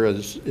I'm sure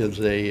is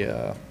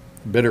a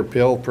bitter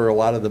pill for a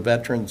lot of the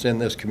veterans in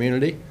this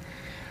community.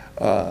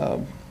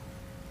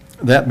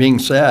 That being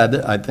said,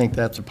 I think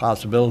that's a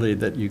possibility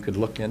that you could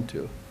look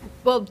into.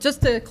 Well,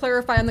 just to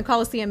clarify on the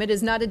Coliseum, it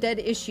is not a dead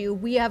issue.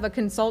 We have a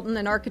consultant,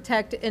 an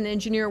architect, and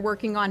engineer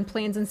working on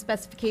plans and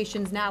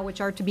specifications now,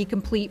 which are to be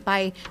complete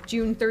by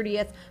June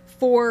 30th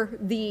for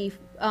the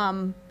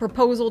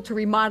proposal to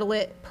remodel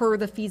it per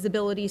the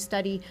feasibility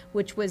study,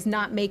 which was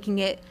not making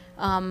it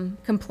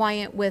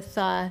compliant with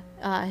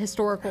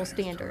historical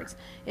standards.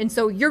 And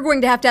so you're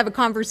going to have a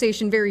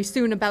conversation very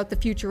soon about the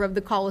future of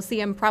the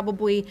Coliseum,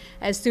 probably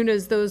as soon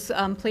as those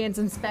plans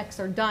and specs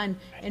are done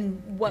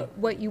and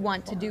what you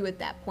want to do at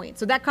that point.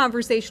 So that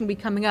conversation will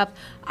be coming up.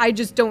 I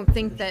just don't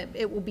think that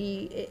it will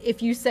be,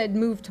 if you said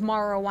move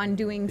tomorrow on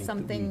doing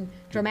something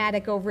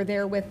dramatic over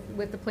there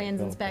with the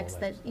plans and specs,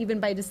 that even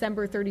by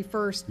December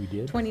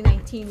 31st,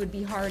 2019 would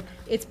be hard.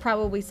 It's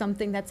probably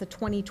something that's a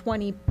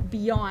 2020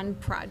 beyond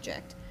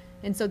project.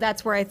 And so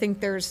that's where I think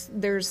there's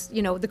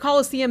the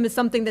Coliseum is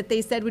something that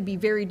they said would be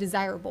very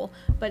desirable,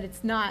 but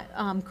it's not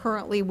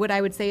currently what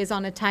I would say is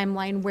on a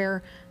timeline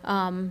where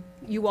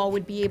you all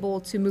would be able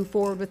to move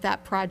forward with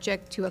that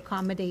project to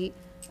accommodate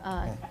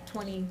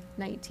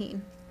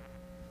 2019.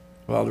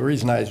 Well, the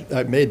reason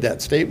I made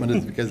that statement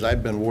is because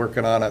I've been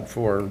working on it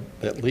for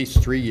at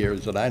least 3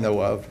 years that I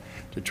know of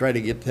to try to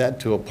get that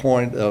to a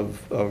point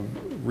of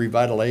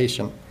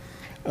revitalization.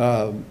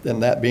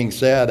 And that being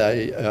said,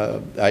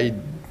 I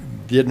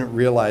didn't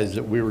realize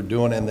that we were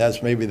doing it, and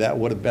that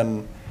would have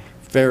been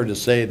fair to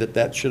say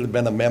that should have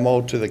been a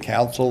memo to the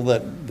council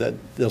that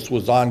this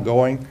was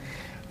ongoing.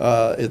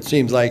 It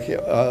seems like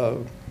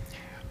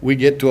we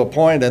get to a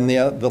point, and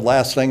the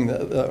last thing,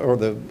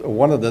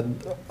 one of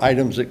the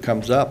items that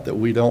comes up that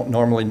we don't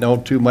normally know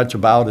too much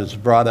about is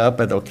brought up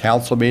at a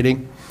council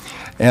meeting,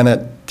 and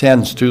it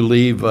tends to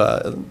leave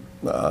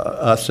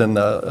us in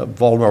a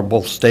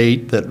vulnerable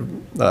state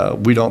that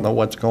we don't know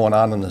what's going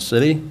on in the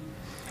city.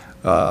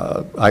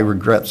 I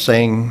regret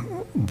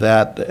saying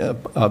that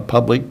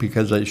public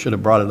because I should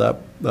have brought it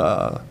up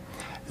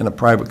in a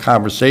private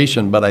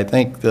conversation, but I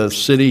think the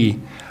city,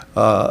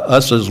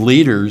 us as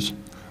leaders,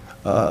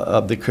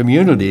 of the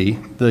community,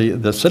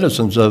 the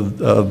citizens of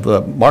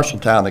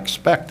Marshalltown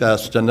expect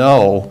us to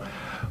know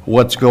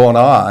what's going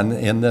on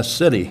in this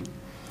city.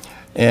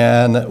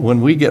 And when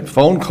we get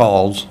phone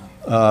calls,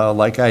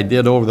 like I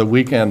did over the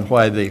weekend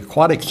why the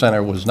aquatic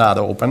center was not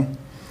open,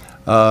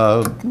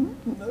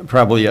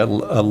 probably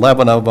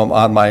 11 of them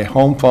on my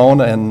home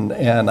phone,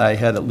 and I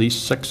had at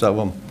least 6 of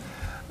them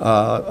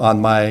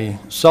on my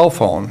cell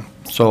phone.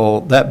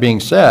 So that being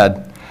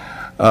said,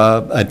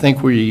 I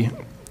think we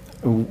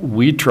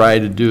try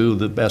to do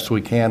the best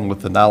we can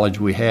with the knowledge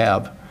we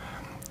have.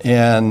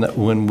 And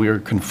when we're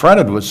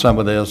confronted with some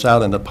of this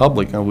out in the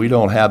public and we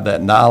don't have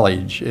that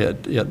knowledge,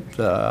 it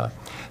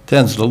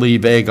tends to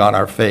leave egg on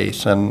our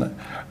face. And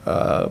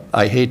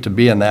I hate to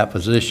be in that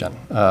position.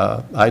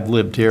 I've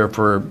lived here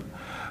for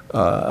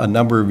a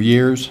number of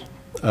years,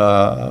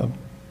 went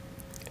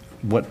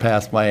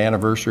past my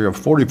anniversary of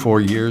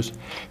 44 years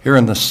here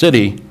in the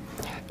city,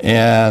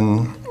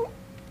 and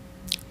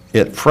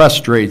it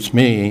frustrates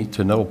me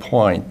to no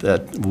point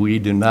that we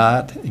do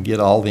not get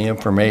all the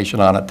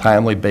information on a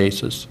timely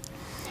basis.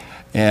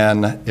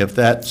 And if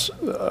that's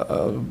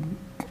a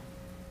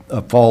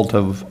fault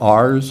of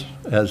ours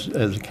as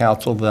a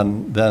council,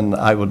 then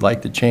I would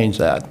like to change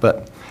that.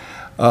 But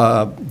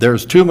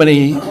there's too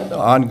many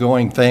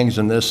ongoing things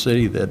in this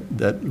city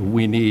that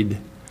we need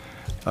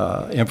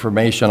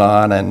information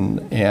on,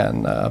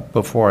 and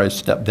before I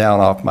step down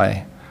off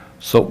my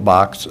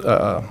soapbox,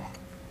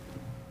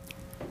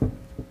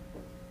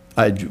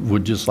 I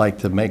would just like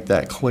to make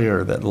that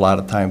clear that a lot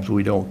of times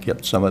we don't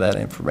get some of that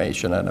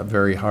information, and it's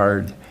very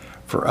hard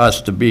for us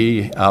to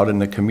be out in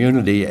the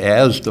community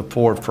as the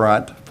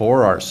forefront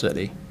for our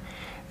city.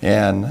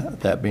 And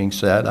that being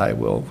said, I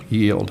will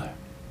yield.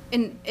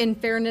 In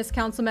fairness,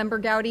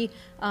 Councilmember Gowdy,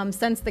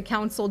 since the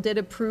council did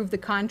approve the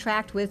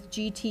contract with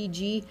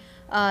GTG,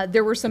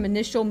 there were some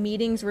initial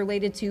meetings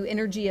related to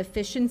energy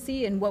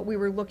efficiency and what we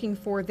were looking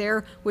for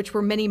there, which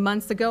were many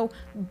months ago.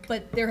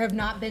 But there's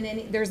not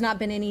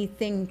been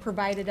anything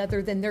provided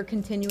other than they're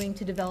continuing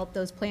to develop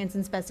those plans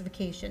and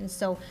specifications.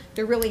 So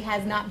there really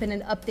has not been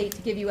an update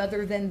to give you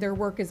other than their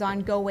work is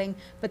ongoing.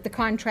 But the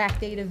contract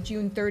date of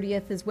June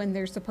 30th is when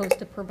they're supposed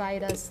to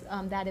provide us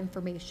that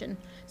information.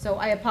 So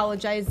I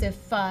apologize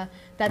if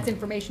that's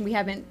information we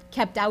haven't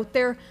kept out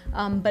there,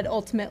 but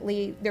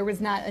ultimately there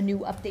was not a new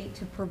update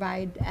to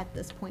provide at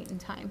this point in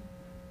time.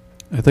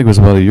 I think it was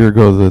about a year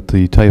ago that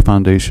the Thai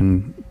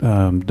Foundation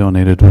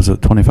donated, was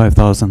it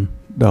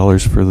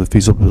 $25,000 for the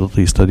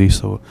feasibility study?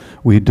 So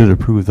we did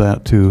approve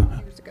that too. 2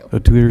 years ago.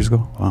 2 years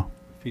ago? Wow.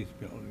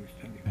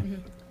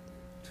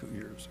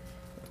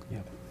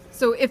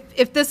 So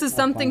if this is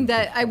something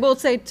that, I will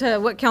say to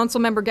what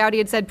Councilmember Gowdy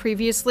had said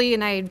previously,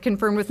 and I had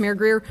confirmed with Mayor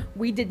Greer,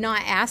 we did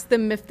not ask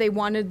them if they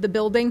wanted the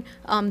building.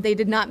 They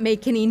did not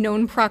make any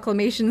known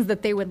proclamations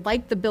that they would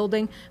like the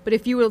building, but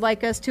if you would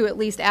like us to at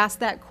least ask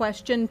that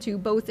question to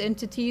both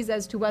entities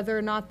as to whether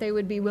or not they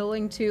would be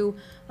willing to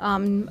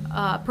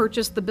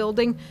purchase the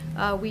building,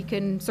 we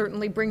can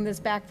certainly bring this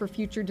back for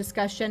future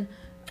discussion.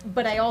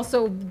 But I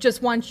also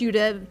just want you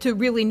to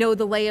really know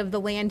the lay of the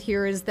land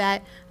here is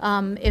that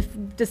if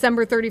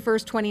December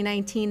 31st,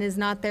 2019 is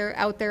not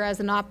out there as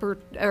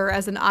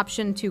an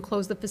option to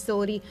close the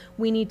facility,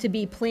 we need to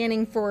be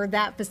planning for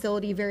that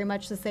facility very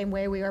much the same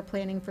way we are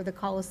planning for the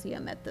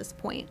Coliseum at this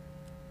point.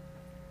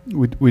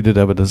 We did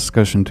have a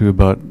discussion too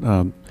about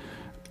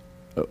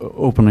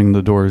opening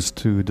the doors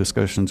to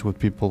discussions with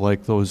people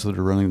like those that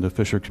are running the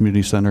Fisher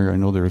Community Center. I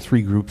know there are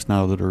 3 groups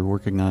now that are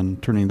working on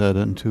turning that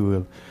into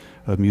a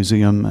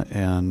museum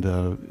and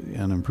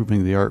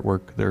improving the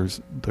artwork.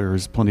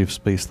 There's plenty of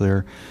space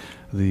there.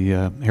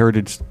 The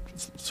Heritage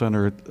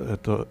Center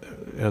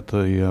at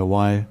the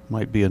Y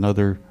might be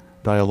another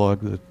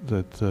dialogue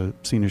that the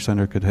senior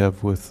center could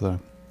have with the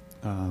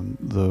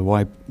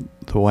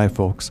Y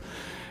folks.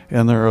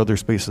 And there are other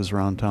spaces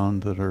around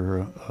town that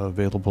are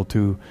available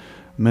too,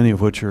 many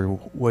of which are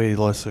way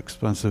less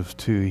expensive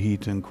to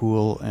heat and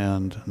cool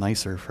and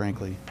nicer,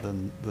 frankly,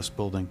 than this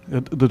building.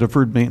 The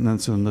deferred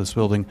maintenance in this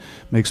building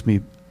makes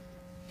me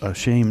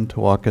ashamed to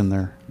walk in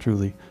there,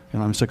 truly.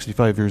 And I'm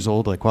 65 years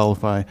old, I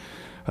qualify.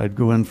 I'd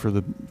go in for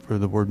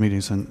the board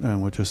meetings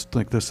and would just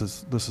think this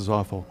is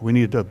awful. We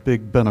need a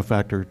big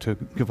benefactor to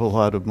give a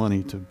lot of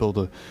money to build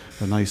a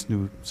nice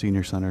new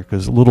senior center,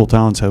 because little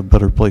towns have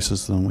better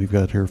places than we've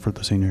got here for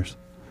the seniors.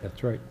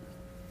 That's right.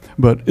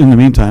 But in the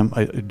meantime,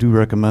 I do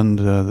recommend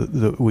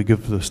that we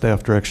give the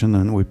staff direction,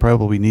 and we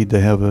probably need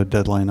to have a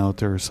deadline out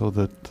there so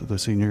that the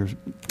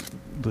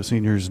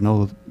seniors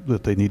know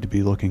that they need to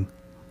be looking.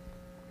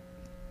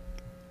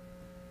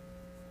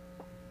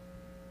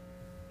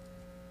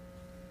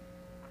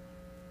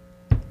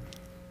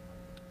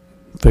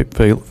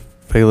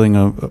 Failing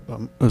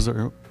is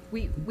there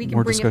we can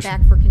more bring discussion? it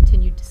back for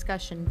continued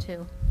discussion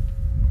too.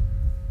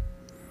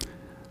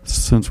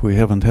 Since we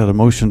haven't had a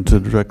motion to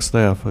direct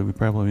staff, we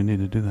probably need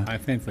to do that. I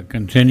think the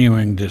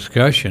continuing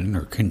discussion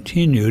or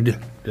continued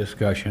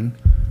discussion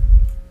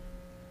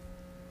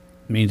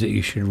means that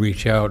you should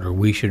reach out, or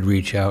we should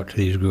reach out to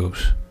these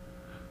groups.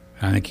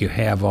 I think you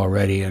have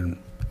already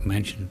and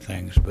mentioned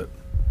things, but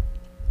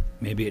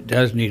maybe it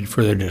does need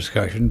further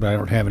discussion, but I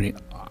don't have any,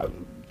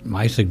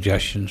 my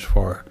suggestions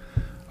for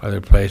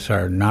other places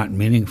are not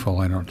meaningful,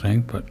 I don't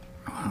think, but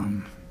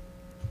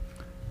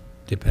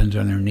depends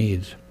on their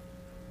needs.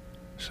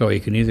 So you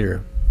can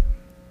either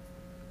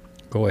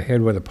go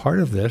ahead with a part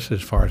of this,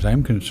 as far as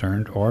I'm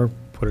concerned, or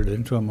put it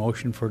into a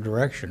motion for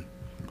direction.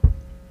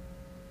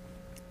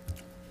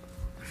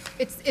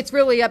 It's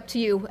really up to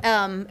you.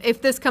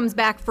 If this comes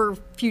back for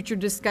future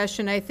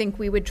discussion, I think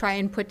we would try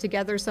and put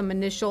together some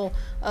initial,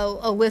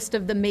 a list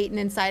of the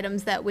maintenance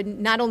items that would,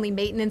 not only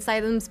maintenance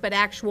items, but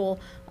actual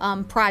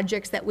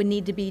projects that would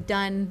need to be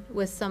done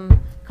with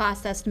some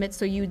cost estimates,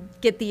 so you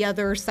get the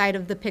other side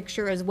of the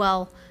picture as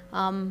well,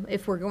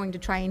 if we're going to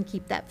try and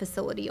keep that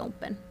facility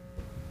open.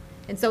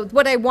 And so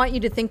what I want you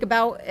to think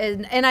about,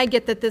 and I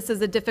get that this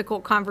is a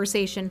difficult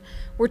conversation,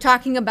 we're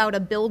talking about a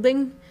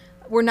building.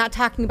 We're not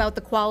talking about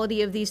the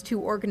quality of these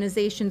two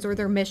organizations or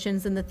their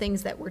missions and the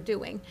things that we're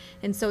doing.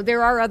 And so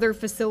there are other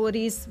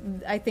facilities.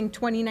 I think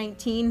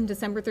 2019,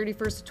 December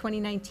 31st of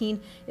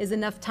 2019 is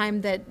enough time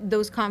that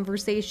those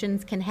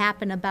conversations can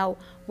happen about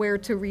where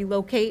to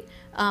relocate.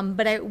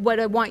 But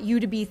what I want you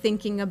to be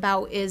thinking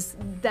about is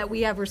that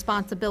we have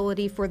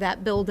responsibility for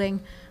that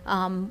building,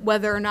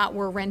 whether or not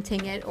we're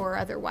renting it or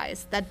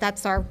otherwise.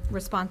 That's our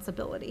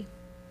responsibility.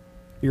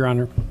 Your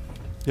Honor.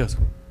 Yes.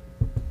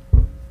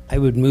 I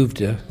would move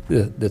to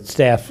the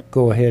staff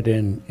go ahead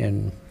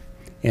and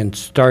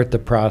start the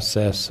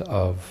process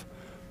of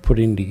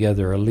putting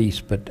together a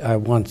lease, but I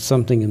want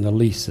something in the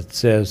lease that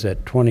says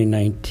that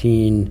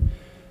 2019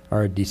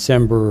 or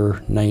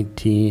December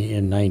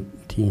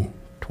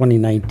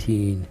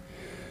 2019,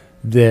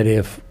 that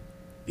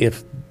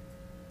if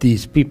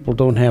these people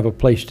don't have a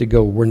place to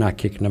go, we're not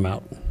kicking them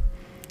out.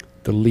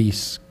 The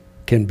lease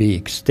can be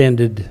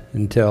extended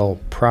until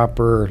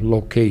proper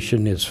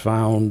location is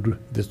found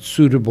that's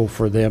suitable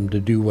for them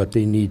to do what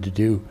they need to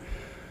do.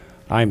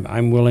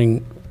 I'm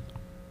willing.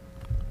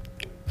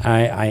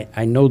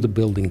 I know the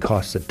building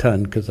costs a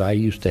ton because I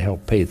used to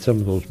help pay some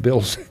of those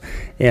bills,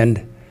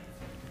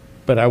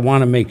 but I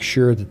want to make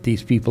sure that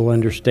these people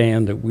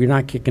understand that we're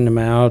not kicking them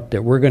out,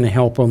 that we're going to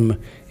help them,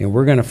 and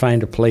we're going to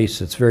find a place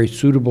that's very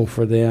suitable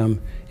for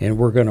them, and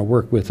we're going to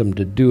work with them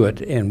to do it.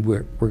 And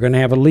we're going to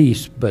have a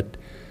lease, but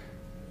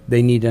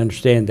they need to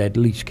understand that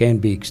lease can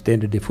be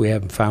extended if we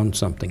haven't found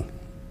something.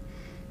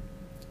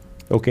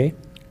 Okay?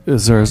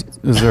 Is there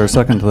a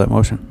second to that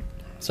motion?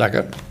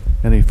 Second.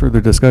 Any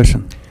further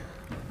discussion?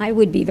 I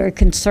would be very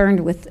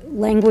concerned with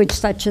language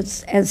such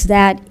as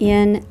that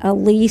in a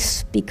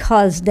lease,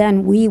 because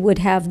then we would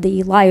have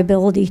the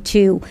liability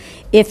to,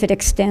 if it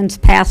extends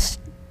past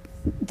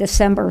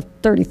December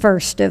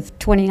 31st of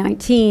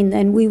 2019,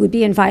 then we would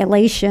be in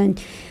violation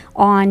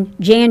on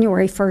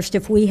January 1st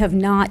if we have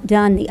not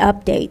done the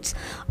updates.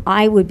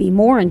 I would be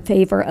more in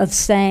favor of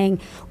saying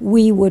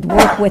we would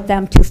work with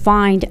them to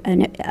find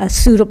a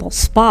suitable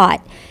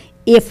spot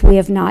if we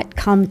have not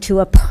come to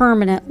a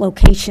permanent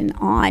location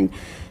on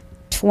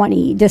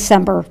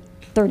December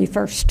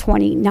 31st,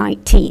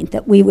 2019,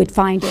 that we would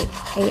find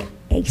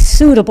a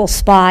suitable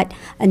spot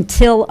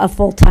until a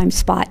full-time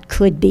spot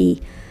could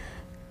be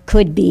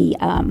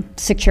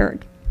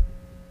secured.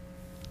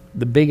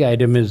 The big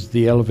item is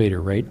the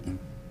elevator, right?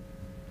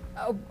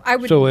 I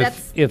would, so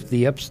if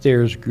the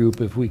upstairs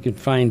group, if we could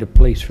find a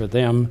place for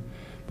them,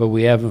 but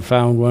we haven't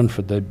found one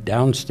for the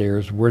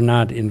downstairs, we're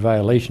not in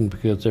violation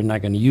because they're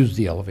not going to use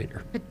the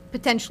elevator.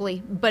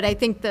 Potentially, but I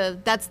think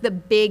that's the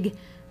big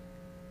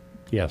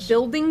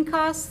building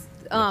cost.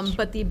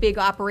 But the big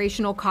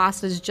operational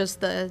cost is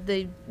just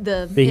the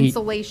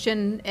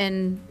insulation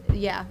and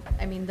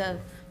I mean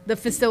the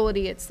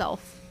facility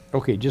itself.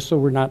 Okay, just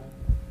so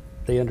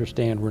they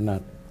understand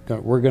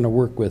we're going to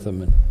work with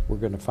them and we're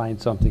going to find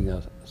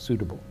something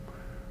suitable.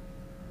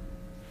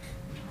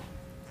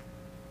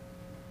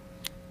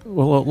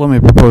 Well, let me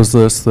propose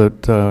this,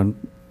 that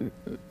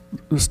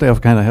the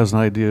staff kind of has an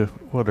idea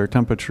what our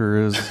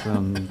temperature is,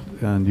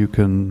 and you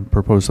can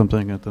propose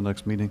something at the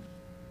next meeting.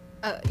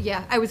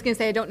 Yeah, I was going to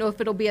say I don't know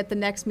if it'll be at the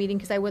next meeting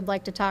because I would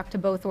like to talk to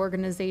both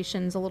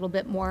organizations a little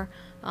bit more.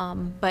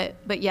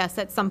 But yes,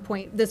 at some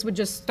point, this would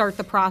just start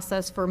the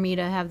process for me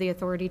to have the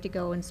authority to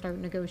go and start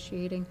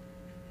negotiating.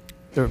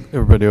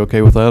 Everybody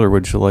okay with that, or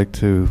would you like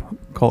to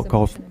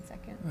call?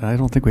 I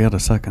don't think we had a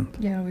second.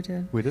 Yeah, we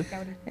did. We did?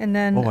 And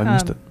then, oh, I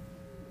missed it.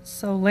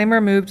 So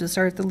Lamer moved to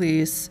start the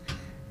lease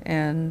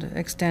and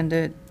extend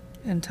it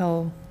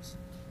until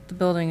the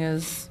building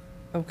is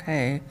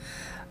okay.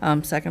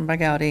 Second by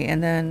Gowdy,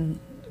 and then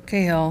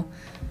Cahill.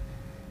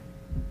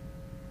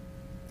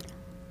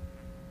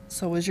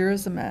 So was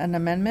yours an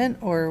amendment,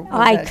 or was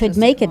I could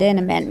make it an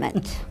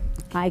amendment.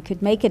 I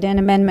could make it an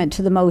amendment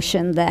to the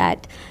motion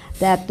that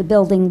the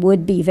building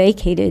would be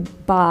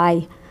vacated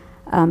by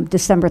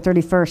December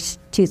 31st,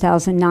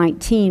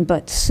 2019,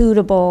 but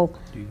suitable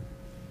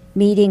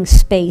meeting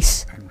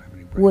space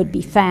would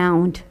be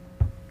found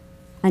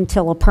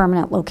until a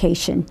permanent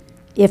location,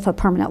 if a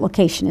permanent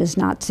location is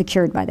not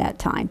secured by that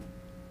time.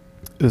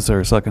 Is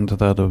there a second to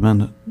that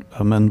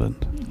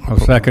amendment? I'll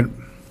second.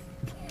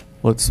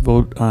 Let's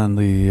vote on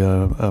the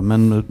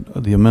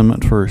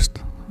amendment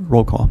first.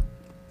 Roll call.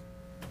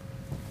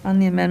 On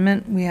the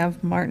amendment, we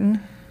have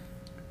Martin,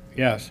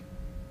 Yes.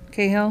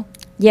 Cahill,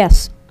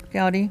 Yes.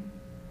 Gowdy,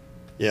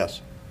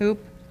 Yes. Hoop,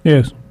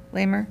 Yes.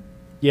 Lamer.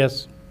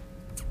 Yes.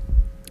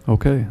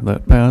 Okay,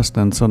 that passed,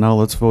 and so now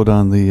let's vote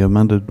on the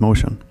amended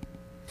motion.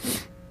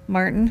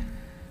 Martin,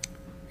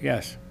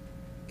 Yes.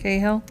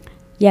 Cahill,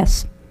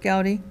 Yes.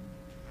 Gowdy,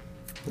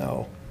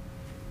 No.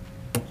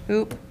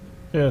 Hoop,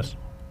 Yes.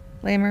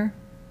 Lamer,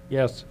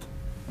 Yes.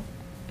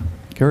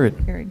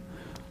 Carried. carried.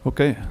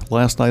 Okay,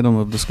 last item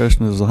of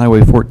discussion is the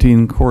Highway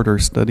 14 corridor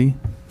study.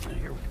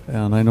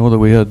 And I know that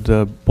we had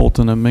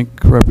Bolton and Mink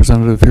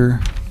representative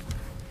here.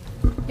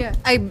 Yeah,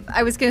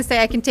 I was going to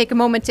say I can take a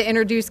moment to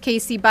introduce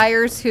Casey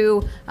Byers,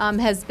 who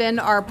has been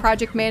our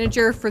project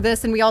manager for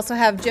this, and we also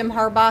have Jim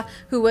Harbaugh,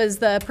 who was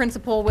the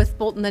principal with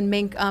Bolton and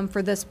Mink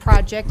for this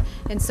project.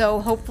 And so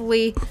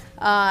hopefully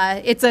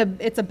it's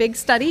a big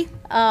study.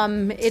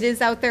 It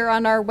is out there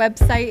on our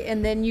website,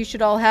 and then you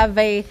should all have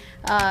a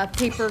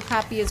paper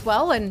copy as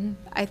well. And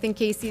I think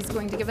Casey's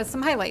going to give us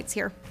some highlights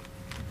here.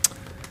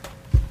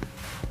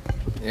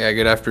 Yeah,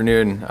 good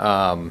afternoon.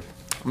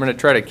 I'm going to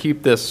try to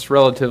keep this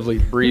relatively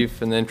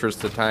brief in the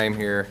interest of time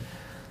here,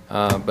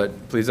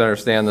 but please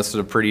understand this is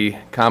a pretty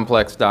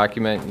complex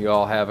document. You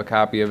all have a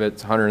copy of it.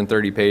 It's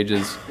 130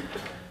 pages.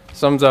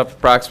 Sums up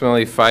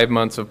approximately 5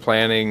 months of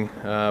planning,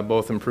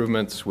 both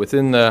improvements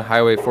within the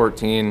Highway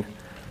 14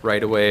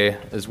 right-of-way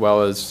as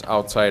well as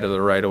outside of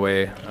the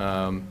right-of-way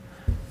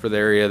for the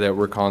area that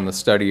we're calling the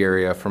study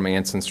area from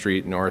Anson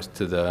Street north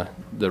to the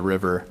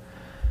river.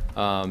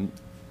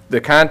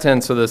 The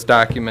contents of this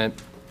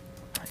document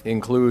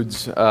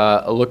includes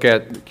a look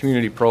at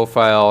community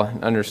profile,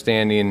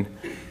 understanding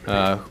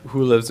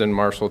who lives in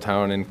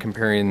Marshalltown and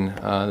comparing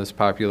this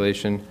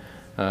population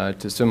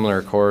to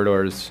similar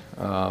corridors.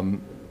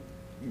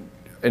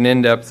 An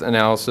in-depth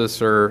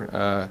analysis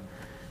or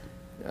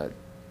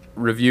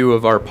review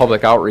of our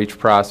public outreach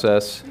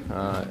process,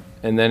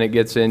 and then it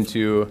gets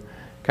into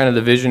kind of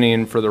the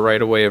visioning for the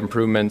right-of-way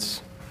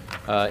improvements,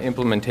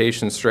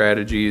 implementation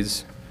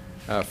strategies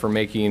for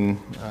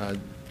making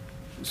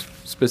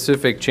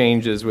specific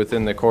changes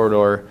within the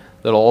corridor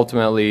that'll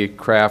ultimately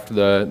craft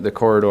the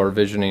corridor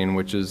visioning,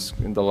 which is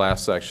the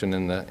last section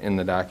in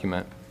the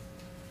document.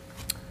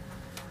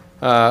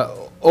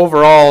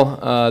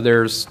 Overall,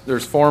 there's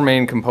 4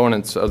 main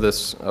components of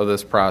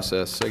this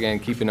process. Again,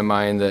 keeping in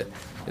mind that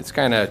it's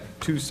kind of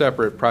 2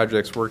 separate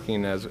projects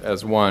working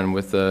as one,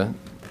 with the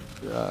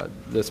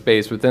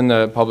space within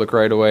the public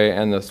right-of-way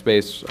and the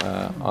space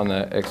on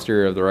the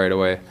exterior of the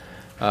right-of-way.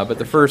 But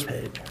the first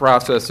phase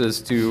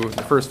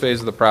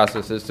of the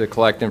process is to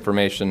collect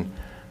information,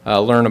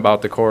 learn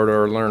about the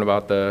corridor, learn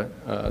about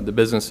the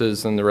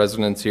businesses and the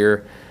residents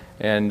here,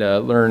 and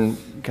learn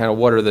kind of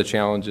what are the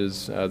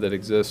challenges that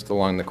exist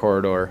along the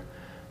corridor.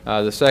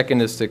 The second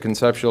is to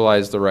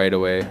conceptualize the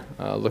right-of-way,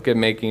 look at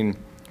making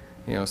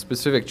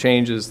specific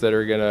changes that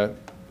are going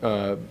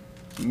to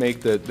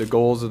make the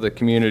goals of the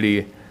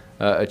community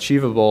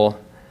achievable,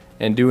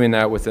 and doing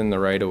that within the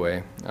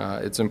right-of-way.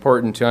 It's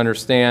important to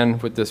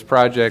understand with this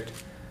project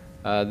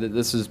that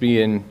this is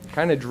being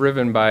kind of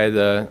driven by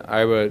the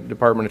Iowa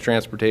Department of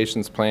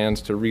Transportation's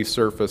plans to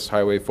resurface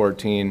Highway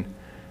 14,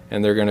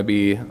 and they're going to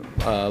be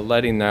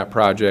letting that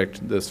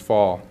project this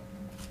fall.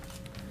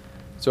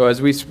 So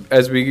as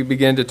we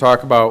begin to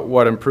talk about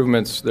what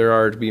improvements there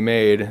are to be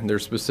made,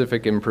 there's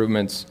specific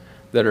improvements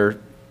that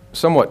are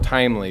somewhat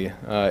timely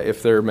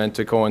if they're meant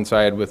to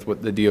coincide with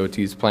what the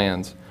DOT's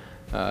plans.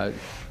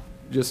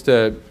 Just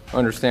to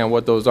understand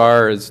what those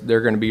are, is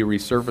they're going to be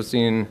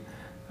resurfacing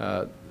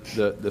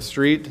the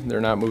street.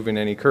 They're not moving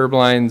any curb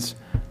lines.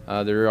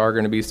 There are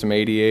going to be some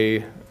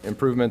ADA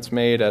improvements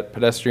made at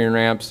pedestrian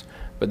ramps,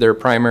 but their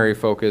primary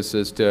focus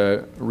is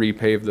to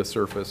repave the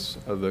surface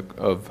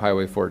of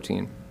Highway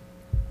 14.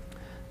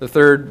 The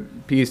third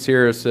piece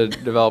here is to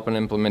develop an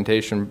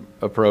implementation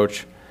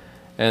approach,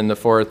 and the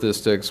fourth is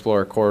to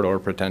explore corridor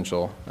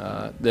potential.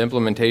 The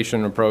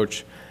implementation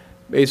approach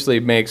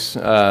basically makes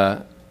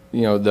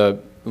the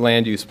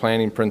land use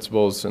planning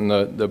principles and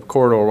the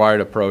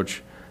corridor-wide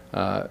approach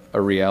a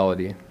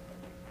reality.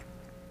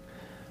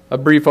 A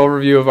brief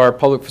overview of our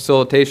public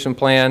facilitation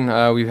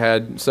plan. We've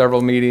had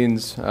several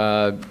meetings.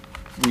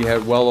 We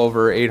had well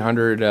over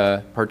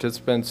 800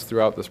 participants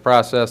throughout this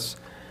process.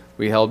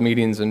 We held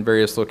meetings in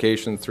various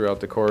locations throughout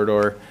the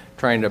corridor,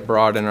 trying to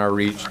broaden our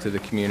reach to the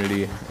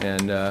community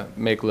and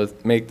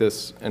make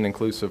this an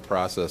inclusive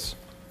process.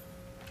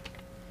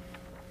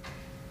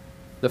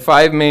 The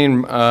 5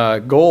 main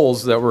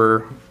goals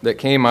that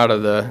came out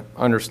of the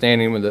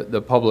understanding with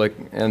the public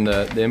and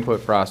the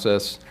input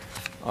process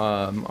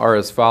are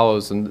as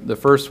follows. And the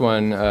first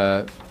one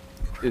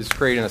is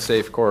creating a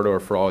safe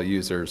corridor for all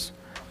users.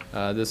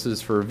 This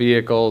is for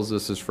vehicles,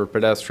 this is for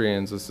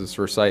pedestrians, this is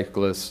for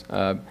cyclists.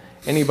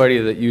 Anybody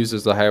that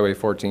uses the Highway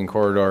 14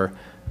 corridor,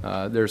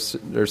 there's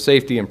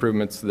safety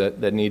improvements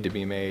that need to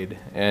be made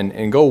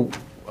and go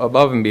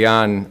above and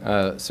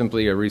beyond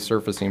simply a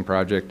resurfacing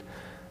project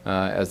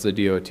as the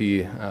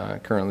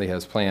DOT currently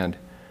has planned.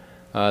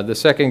 The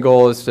second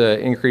goal is to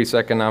increase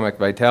economic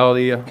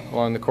vitality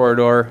along the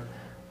corridor.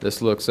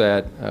 This looks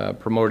at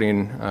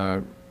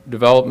promoting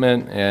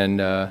development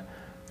and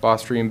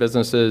fostering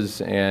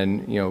businesses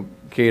and,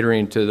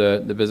 catering to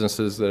the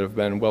businesses that have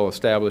been well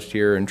established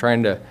here and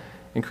trying to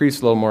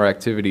increase a little more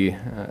activity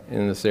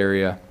in this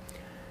area.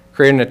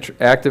 Creating an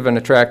active and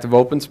attractive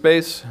open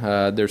space.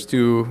 There's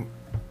two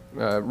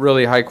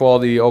really high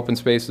quality open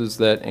spaces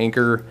that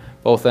anchor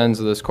both ends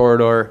of this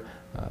corridor.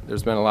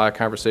 There's been a lot of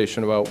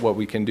conversation about what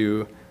we can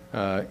do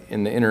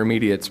in the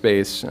intermediate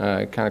space,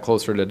 kind of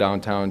closer to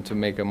downtown, to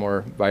make a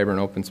more vibrant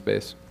open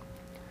space.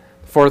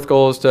 The fourth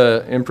goal is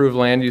to improve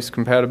land use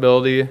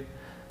compatibility.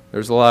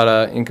 There's a lot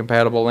of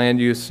incompatible land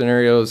use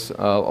scenarios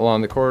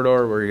along the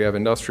corridor where you have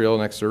industrial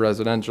next to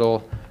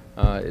residential.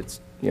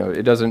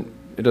 It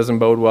doesn't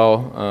bode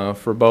well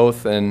for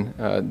both, and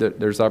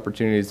there's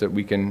opportunities that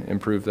we can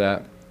improve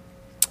that.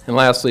 And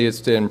lastly,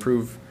 it's to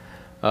improve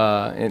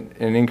and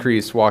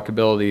increase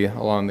walkability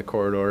along the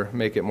corridor,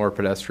 make it more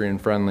pedestrian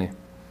friendly.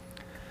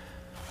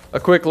 A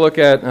quick look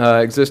at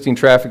existing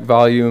traffic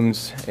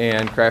volumes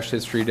and crash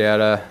history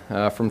data.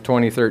 From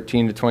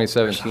 2013 to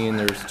 2017,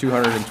 there's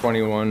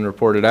 221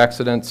 reported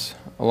accidents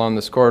along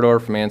this corridor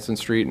from Anson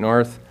Street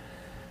north.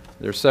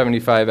 There's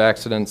 75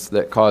 accidents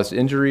that caused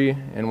injury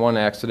and 1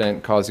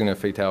 accident causing a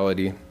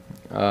fatality.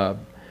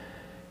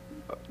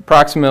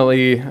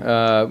 Approximately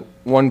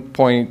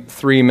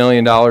 $1.3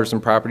 million in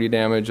property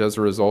damage as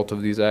a result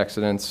of these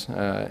accidents,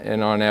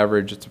 and on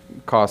average it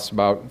costs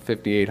about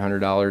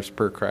 $5,800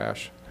 per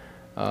crash.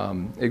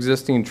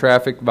 Existing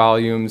traffic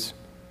volumes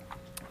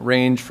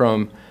range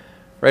from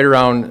right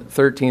around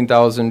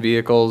 13,000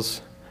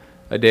 vehicles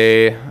a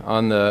day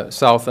on the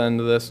south end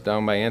of this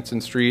down by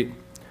Anson Street,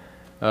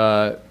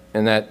 and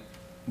that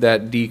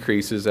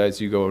decreases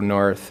as you go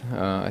north.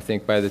 I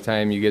think by the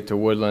time you get to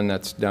Woodland,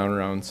 that's down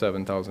around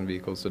 7,000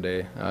 vehicles a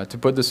day. To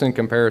put this in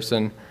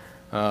comparison,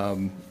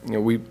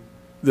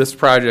 this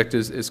project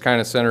is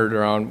kind of centered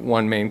around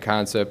one main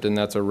concept, and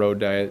that's a road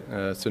diet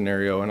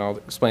scenario, and I'll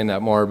explain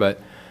that more. But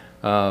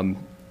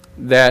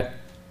that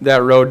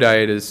road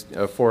diet is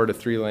a 4 to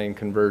 3 lane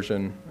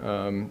conversion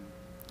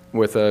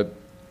with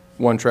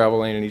one travel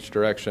lane in each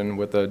direction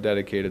with a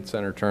dedicated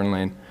center turn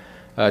lane.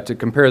 To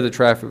compare the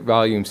traffic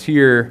volumes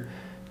here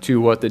to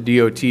what the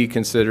DOT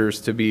considers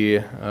to be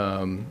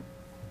kind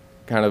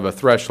of a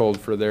threshold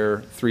for their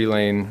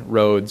 3-lane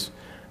roads,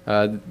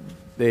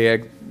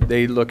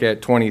 they look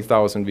at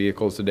 20,000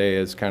 vehicles a day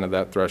as kind of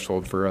that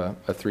threshold for a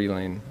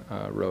 3-lane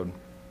road.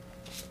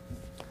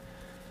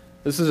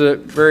 This is a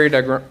very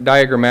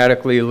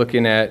diagrammatically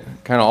looking at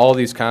kind of all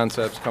these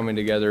concepts coming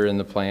together in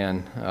the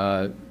plan.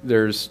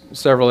 There's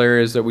several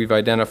areas that we've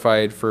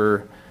identified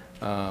for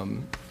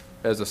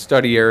as a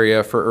study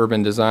area for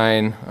urban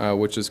design,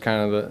 which is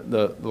kind of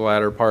the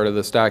latter part of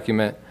this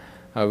document.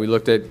 We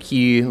looked at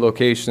key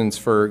locations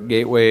for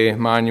gateway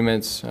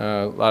monuments,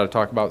 a lot of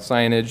talk about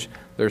signage.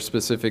 There's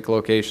specific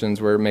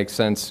locations where it makes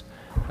sense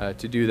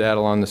to do that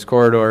along this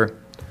corridor.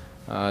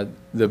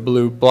 The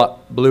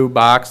blue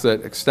box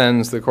that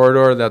extends the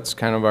corridor, that's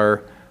kind of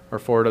our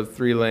 4 to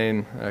 3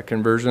 lane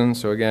conversion.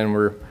 So again,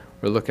 we're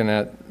looking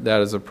at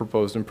that as a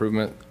proposed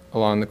improvement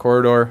along the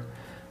corridor,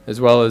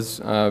 as well as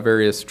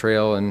various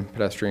trail and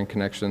pedestrian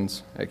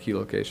connections at key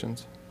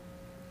locations.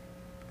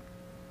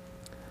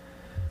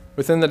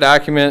 Within the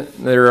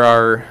document, there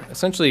are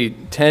essentially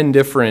 10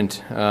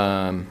 different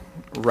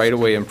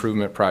right-of-way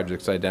improvement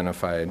projects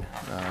identified.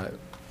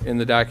 In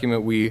the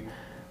document, we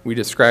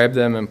describe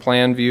them in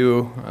plan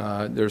view.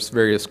 There's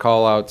various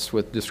call-outs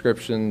with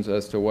descriptions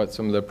as to what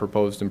some of the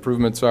proposed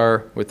improvements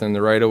are within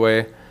the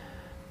right-of-way.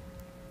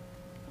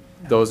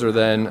 Those are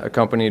then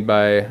accompanied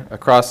by a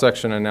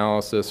cross-section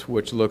analysis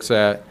which looks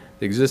at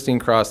the existing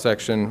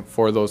cross-section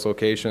for those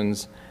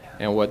locations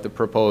and what the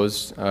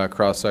proposed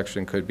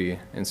cross-section could be.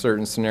 In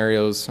certain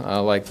scenarios,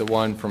 like the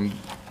one from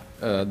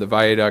the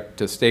viaduct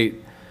to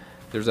State,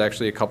 there's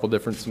actually a couple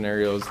different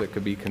scenarios that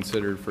could be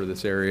considered for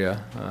this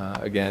area.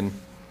 Again,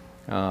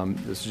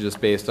 this is just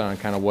based on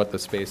kind of what the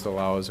space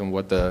allows and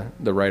what the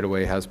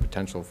right-of-way has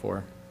potential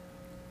for.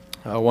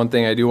 One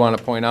thing I do want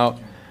to point out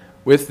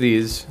with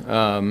these,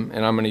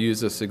 and I'm going to use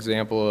this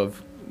example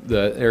of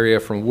the area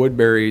from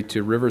Woodbury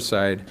to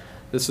Riverside.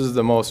 This is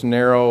the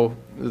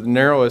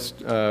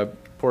narrowest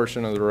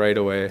portion of the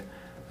right-of-way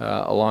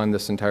along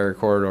this entire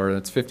corridor, and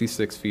it's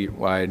 56 feet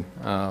wide.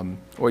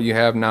 What you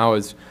have now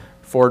is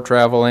 4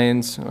 travel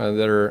lanes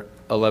that are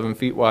 11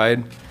 feet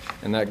wide,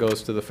 and that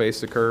goes to the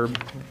face of curb.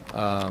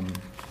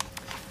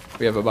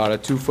 We have about a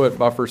 2-foot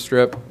buffer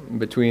strip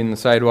between the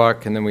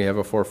sidewalk, and then we have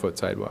a 4-foot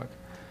sidewalk.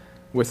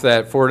 With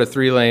that 4 to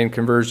 3 lane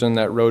conversion,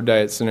 that road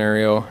diet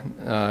scenario,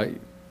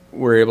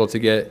 we're able to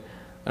get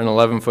an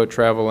 11-foot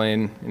travel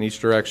lane in each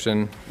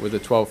direction with a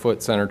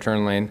 12-foot center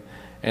turn lane,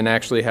 and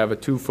actually have a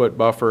 2-foot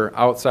buffer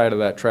outside of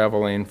that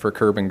travel lane for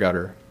curb and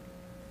gutter.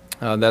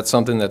 That's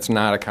something that's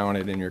not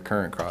accounted in your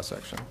current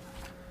cross-section.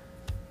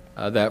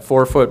 That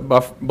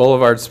 4-foot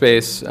boulevard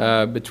space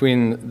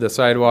between the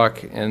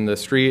sidewalk and the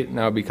street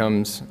now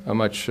becomes a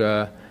much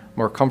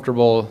more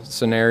comfortable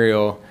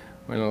scenario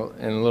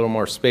and a little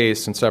more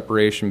space and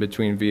separation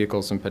between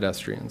vehicles and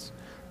pedestrians.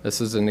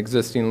 This is an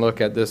existing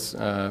look at this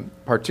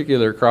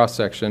particular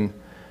cross-section,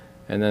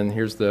 and then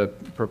here's the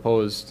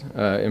proposed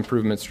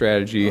improvement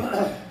strategy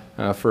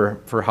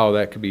for how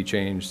that could be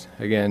changed.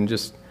 Again,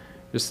 just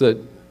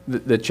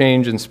the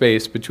change in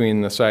space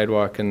between the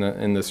sidewalk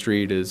and the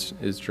street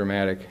is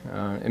dramatic.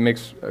 It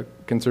makes a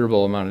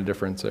considerable amount of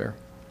difference there.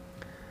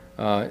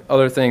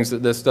 Other things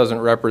that this doesn't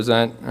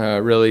represent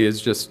really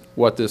is just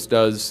what this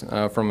does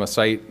from a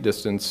sight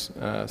distance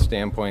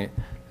standpoint.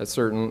 At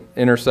certain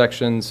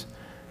intersections,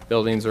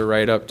 buildings are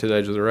right up to the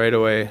edge of the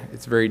right-of-way.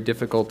 It's very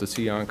difficult to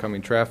see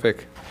oncoming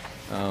traffic.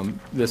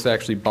 This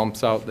actually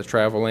bumps out the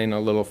travel lane a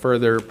little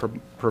further,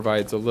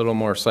 provides a little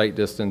more sight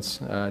distance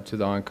to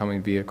the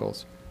oncoming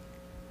vehicles.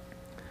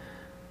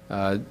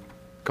 A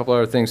couple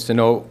other things to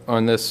note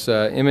on this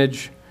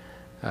image.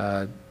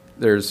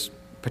 There's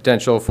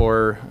potential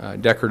for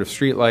decorative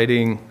street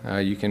lighting.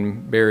 You can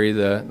bury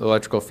the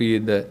electrical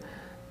feed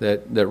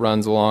that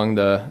runs along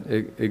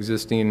the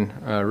existing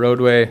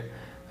roadway,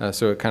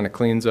 so it kind of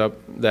cleans up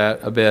that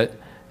a bit,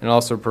 and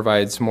also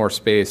provides more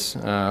space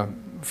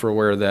for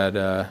where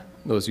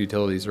those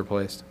utilities are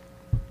placed.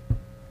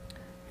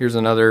 Here's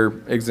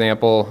another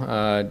example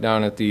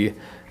down at the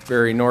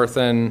very north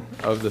end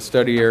of the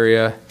study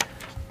area.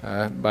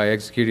 By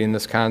executing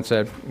this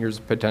concept, here's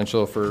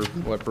potential for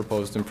what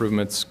proposed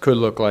improvements could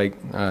look like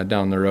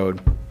down the road.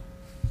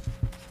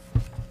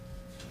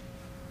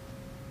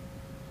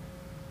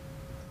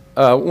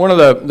 One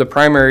of the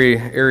primary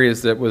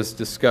areas that was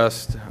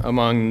discussed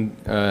among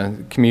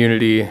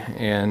community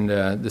and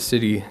the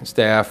city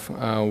staff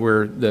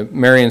were the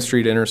Marion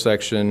Street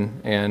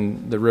intersection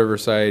and the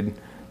Riverside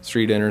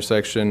Street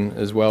intersection,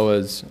 as well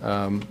as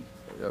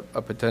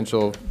a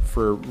potential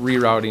for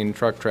rerouting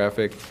truck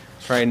traffic,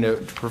 trying to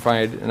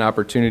provide an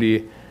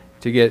opportunity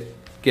to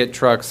get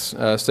trucks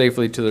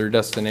safely to their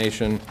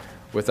destination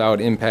without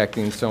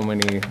impacting so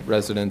many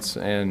residents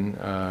and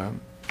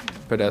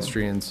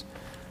pedestrians.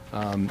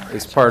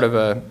 As part of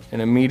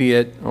an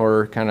immediate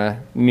or kind of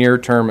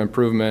near-term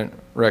improvement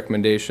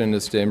recommendation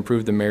is to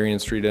improve the Marion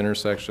Street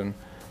intersection.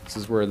 This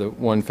is where the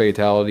one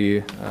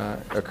fatality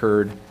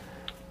occurred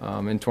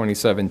in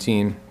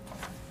 2017.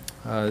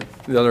 The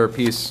other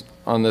piece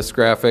on this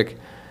graphic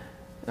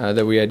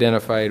that we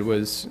identified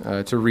was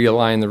to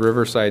realign the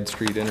Riverside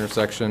Street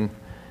intersection,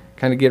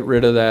 kind of get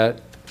rid of that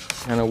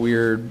kind of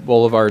weird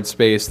boulevard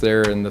space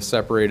there and the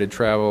separated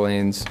travel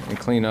lanes, and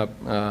clean up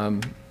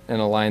and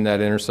align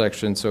that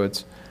intersection so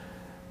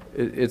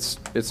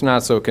it's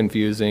not so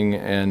confusing,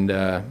 and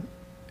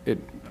it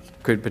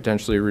could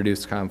potentially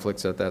reduce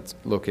conflicts at that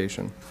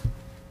location.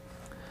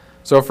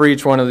 So for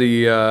each one of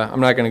the, I'm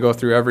not going to go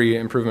through every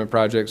improvement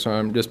project, so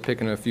I'm just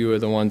picking a few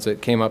of the ones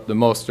that came up the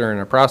most during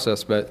our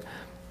process, but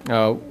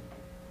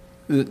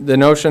the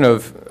notion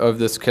of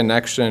this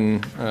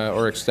connection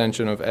or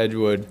extension of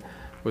Edgewood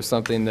was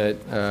something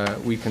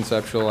that we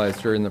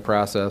conceptualized during the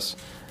process.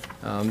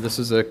 This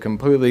is a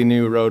completely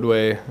new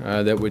roadway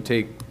that would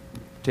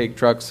take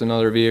trucks and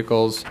other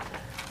vehicles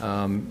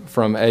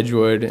from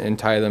Edgewood and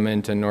tie them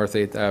into North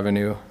 8th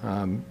Avenue.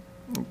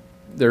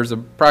 There's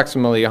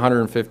approximately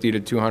 150 to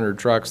 200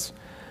 trucks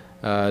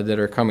that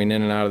are coming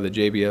in and out of the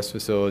JBS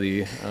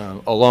facility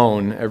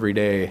alone every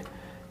day,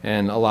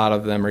 and a lot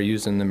of them are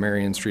using the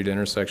Marion Street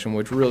intersection,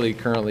 which really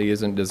currently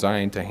isn't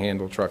designed to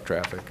handle truck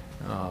traffic.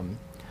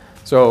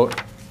 So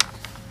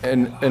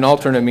an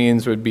alternate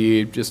means would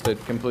be just a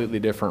completely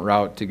different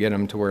route to get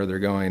them to where they're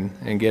going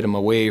and get them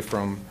away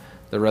from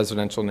the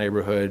residential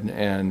neighborhood,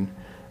 and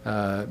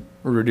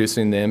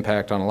reducing the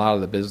impact on a lot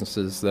of the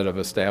businesses that have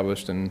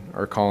established and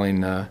are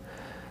calling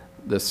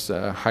this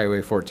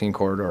Highway 14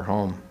 corridor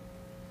home.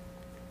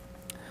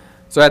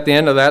 So at the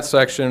end of that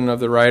section of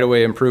the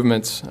right-of-way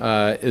improvements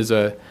is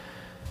a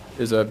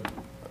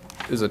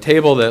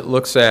table that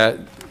looks at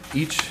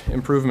each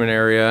improvement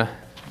area,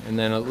 and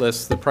then it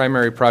lists the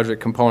primary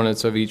project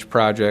components of each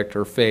project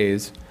or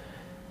phase,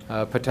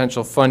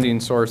 potential funding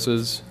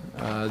sources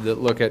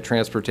that look at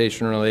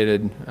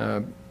transportation-related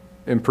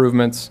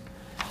improvements,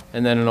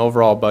 and then an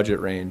overall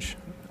budget range.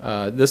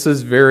 This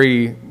is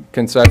very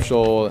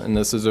conceptual, and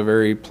this is a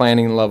very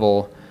planning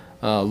level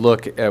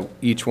look at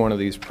each one of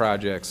these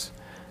projects.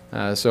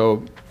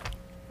 So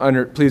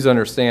please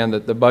understand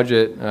that the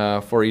budget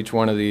for each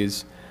one of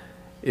these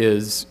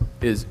is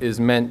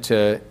meant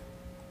to,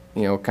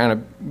 kind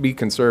of be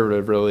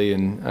conservative really,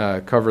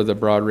 and cover the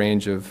broad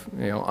range of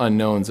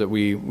unknowns that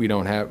we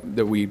don't have,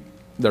 that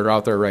are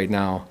out there right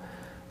now.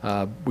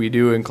 We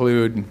do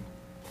include,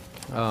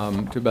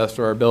 to the best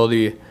of our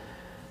ability,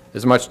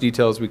 as much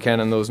detail as we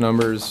can in those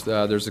numbers.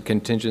 There's a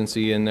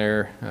contingency in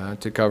there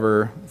to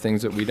cover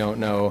things that we don't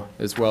know,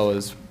 as well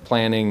as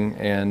planning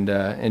and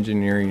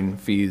engineering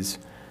fees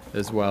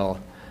as well.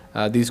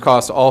 These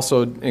costs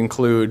also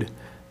include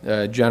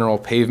general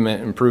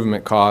pavement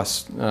improvement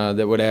costs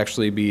that would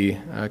actually be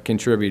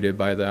contributed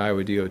by the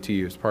Iowa DOT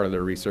as part of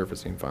their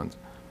resurfacing funds.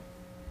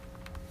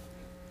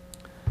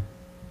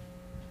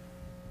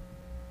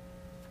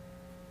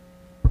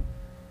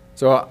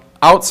 So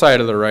outside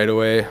of the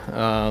right-of-way,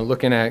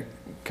 looking at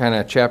kind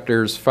of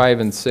chapters 5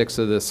 and 6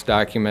 of this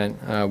document,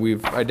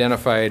 we've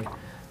identified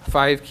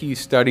 5 key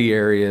study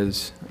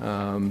areas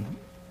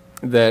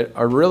that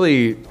are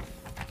really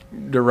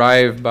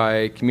derived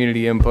by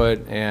community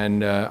input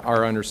and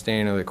our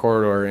understanding of the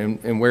corridor,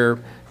 and where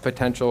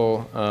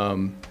potential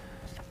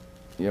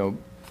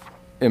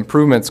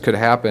improvements could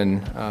happen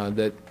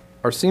that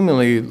are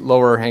seemingly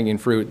lower hanging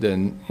fruit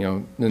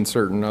than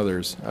certain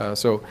others.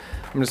 So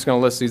I'm just going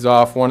to list these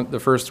off. The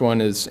first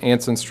one is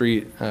Anson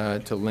Street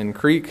to Lynn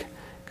Creek,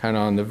 kind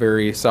of on the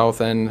very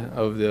south end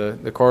of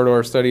the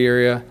corridor study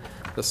area.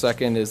 The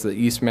second is the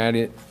East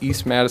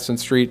Madison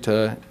Street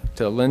to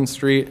Lynn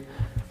Street.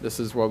 This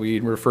is what we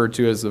refer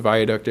to as the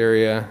viaduct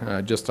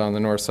area, just on the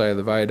north side of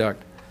the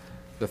viaduct.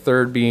 The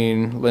third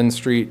being Lynn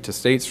Street to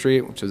State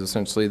Street, which is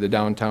essentially the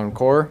downtown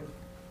core.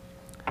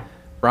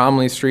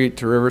 Bromley Street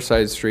to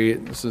Riverside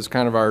Street. This is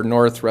kind of our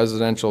north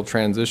residential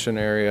transition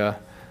area.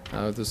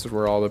 This is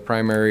where all the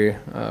primary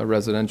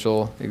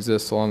residential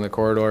exists along the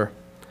corridor.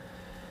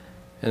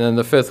 And then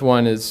the fifth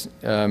one is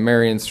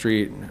Marion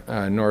Street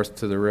north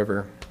to the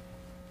river.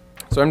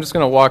 So I'm just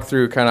going to walk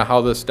through kind of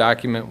how this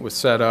document was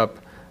set up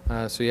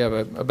so you have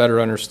a better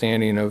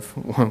understanding of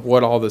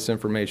what all this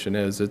information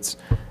is.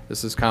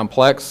 This is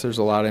complex. There's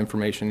a lot of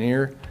information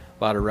here,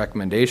 a lot of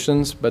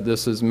recommendations, but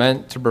this is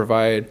meant to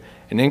provide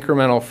an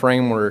incremental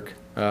framework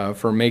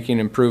for making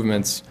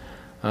improvements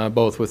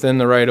both within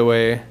the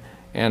right-of-way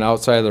and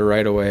outside of the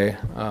right-of-way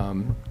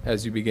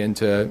as you begin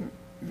to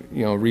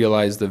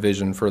realize the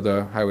vision for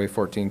the Highway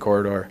 14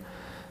 corridor.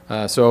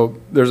 So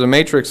there's a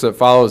matrix that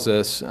follows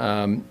this,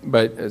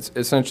 but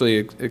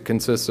it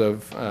consists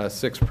of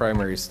 6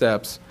 primary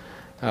steps.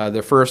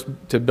 The first,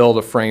 to build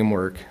a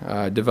framework,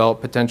 develop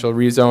potential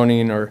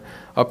rezoning or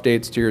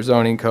updates to your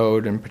zoning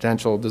code and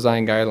potential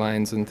design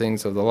guidelines and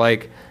things of the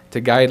like to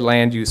guide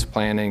land use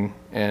planning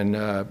and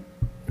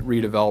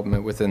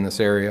redevelopment within this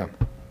area.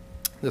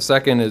 The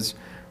second is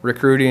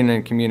recruiting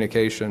and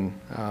communication,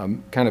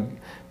 kind of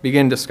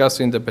begin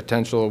discussing the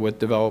potential with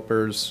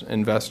developers,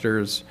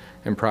 investors,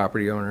 and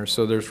property owners.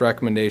 So there's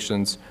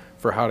recommendations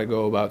for how to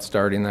go about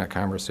starting that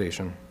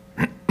conversation.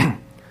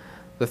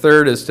 The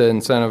third is to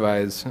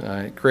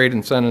incentivize, create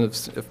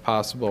incentives if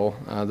possible.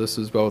 This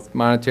is both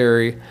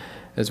monetary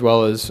as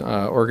well as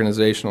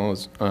organizational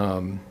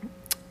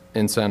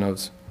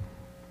incentives.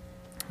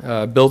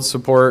 Build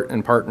support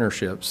and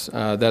partnerships.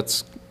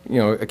 That's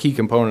a key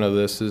component of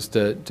this is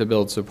to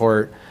build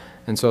support.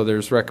 And so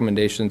there's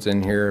recommendations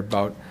in here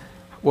about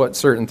what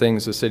certain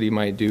things the city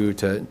might do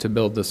to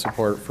build the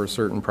support for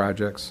certain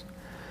projects.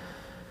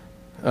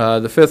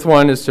 The fifth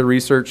one is to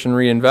research and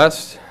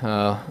reinvest.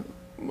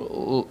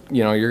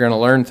 You're going to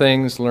learn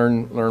things,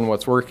 learn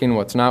what's working,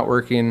 what's not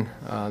working.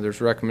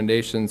 There's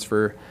recommendations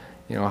for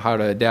how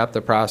to adapt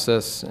the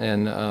process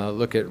and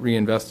look at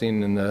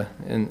reinvesting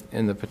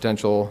in the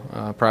potential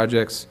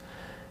projects.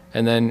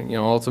 And then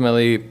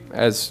ultimately,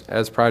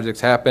 as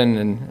projects happen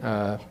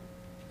and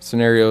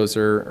scenarios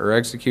are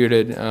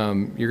executed,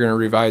 you're going to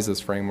revise this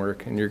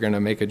framework and you're going to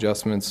make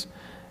adjustments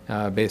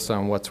based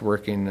on what's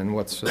working and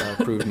what's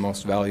proved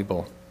most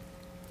valuable.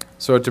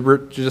 So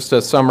just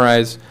to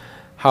summarize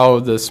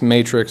how this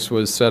matrix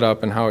was set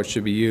up and how it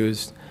should be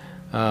used,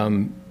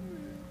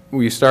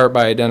 we start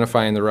by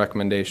identifying the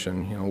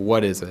recommendation.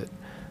 What is it?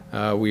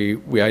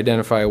 We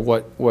identify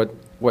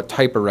what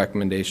type of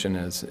recommendation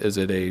is. Is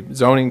it a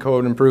zoning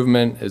code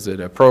improvement? Is it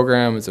a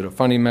program? Is it a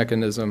funding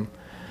mechanism?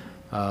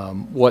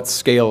 What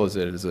scale is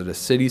it? Is it a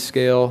city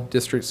scale,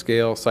 district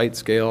scale, site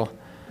scale?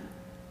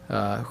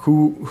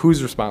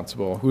 Who's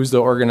responsible? Who's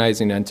the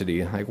organizing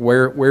entity? Like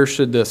where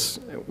should this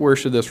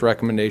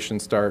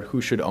recommendation start?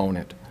 Who should own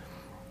it?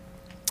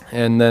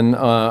 And then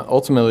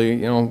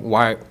ultimately,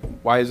 why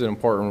is it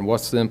important?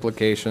 What's the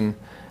implication,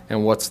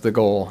 and what's the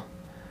goal?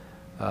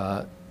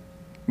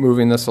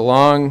 Moving this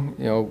along,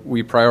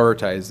 we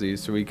prioritize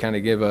these, so we kind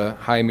of give a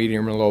high,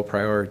 medium, or low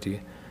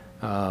priority.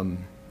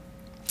 And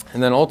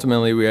then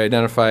ultimately, we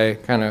identify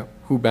kind of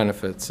who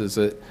benefits. Is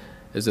it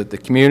the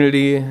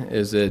community?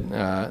 Is it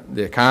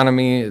the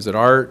economy? Is it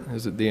art?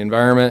 Is it the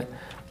environment?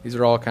 These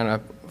are all kind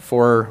of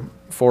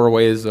four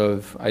ways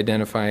of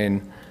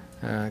identifying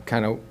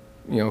kind of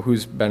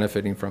who's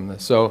benefiting from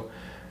this. So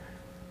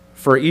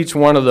for each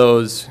one of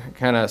those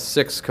kind of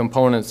 6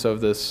 components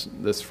of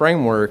this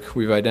framework,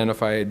 we've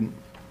identified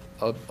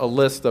a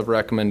list of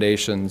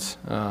recommendations.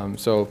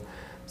 So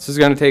this is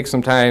going to take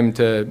some time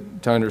to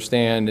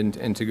understand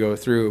and to go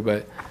through,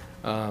 but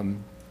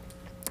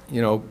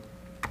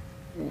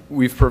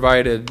we've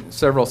provided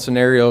several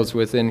scenarios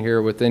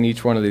within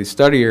each one of these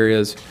study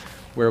areas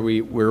where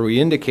we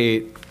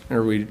indicate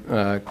or we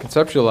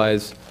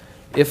conceptualize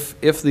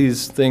if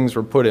these things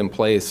were put in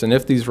place and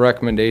if these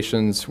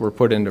recommendations were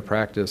put into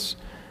practice,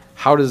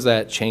 how does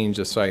that change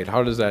a site?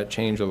 How does that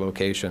change a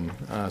location?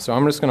 So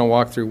I'm just going to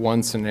walk through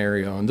one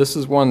scenario, and this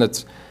is one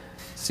that's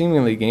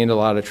seemingly gained a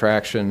lot of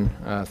traction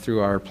through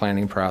our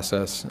planning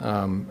process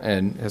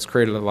and has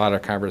created a lot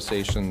of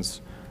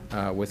conversations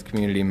with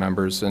community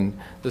members. And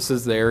this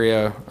is the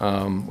area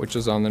which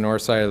is on the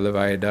north side of the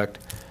viaduct.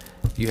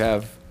 You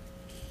have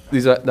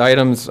the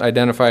items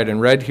identified in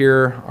red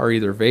here are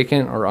either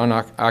vacant or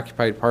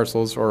unoccupied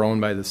parcels or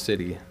owned by the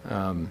city.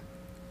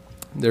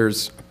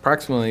 There's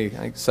approximately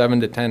like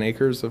 7 to 10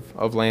 acres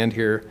of land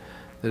here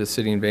that is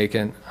sitting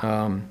vacant.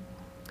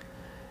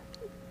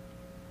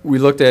 We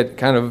looked at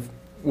kind of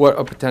what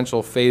a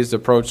potential phased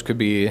approach could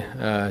be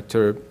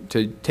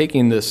to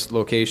taking this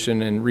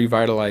location and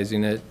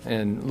revitalizing it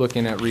and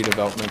looking at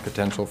redevelopment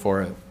potential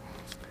for it.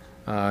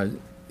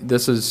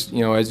 This is,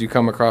 you know, as you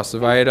come across the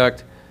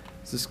viaduct,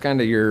 this is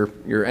kind of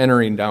you're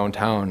entering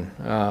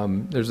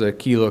downtown. There's a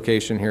key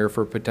location here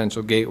for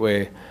potential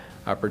gateway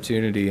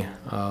opportunity.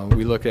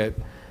 We look at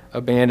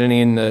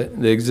abandoning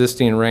the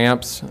existing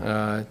ramps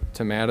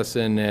to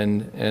Madison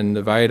and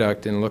the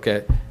viaduct and look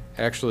at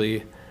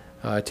actually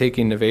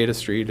taking Nevada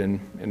Street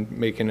and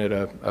making it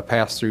a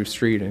pass-through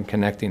street and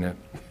connecting it.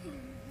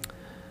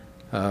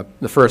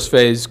 The first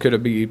phase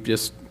could be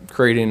just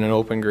creating an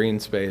open green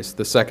space.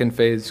 The second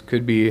phase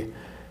could be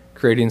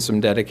creating some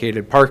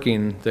dedicated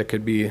parking that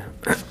could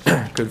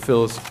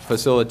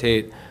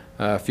facilitate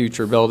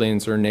future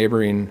buildings or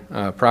neighboring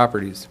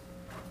properties.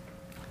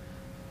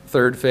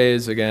 Third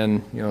phase,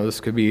 again, you know, this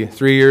could be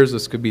 3 years,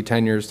 this could be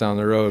 10 years down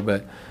the road,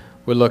 but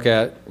we'd look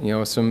at, you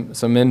know, some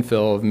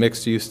infill of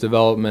mixed-use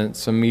development,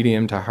 some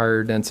medium to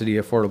higher density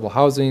affordable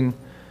housing,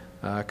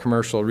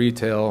 commercial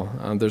retail.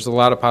 There's a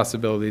lot of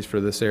possibilities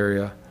for this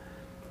area.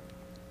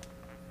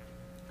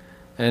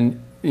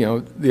 And you know,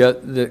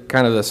 the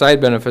kind of the side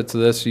benefits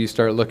of this, you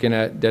start looking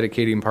at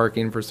dedicating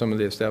parking for some of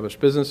the established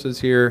businesses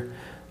here.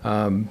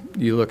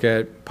 You look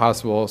at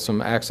possible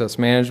some access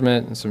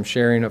management and some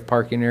sharing of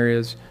parking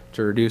areas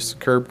to reduce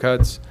curb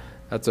cuts.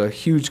 That's a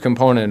huge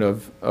component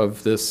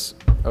of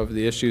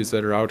the issues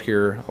that are out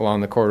here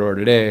along the corridor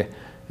today,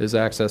 is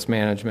access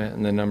management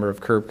and the number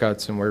of curb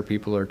cuts and where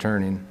people are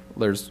turning.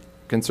 There's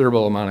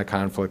considerable amount of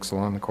conflicts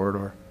along the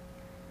corridor.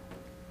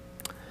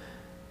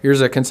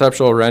 Here's a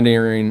conceptual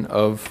rendering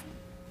of,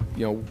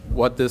 you know,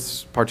 what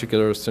this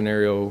particular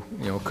scenario,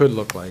 you know, could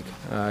look like.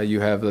 You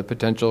have the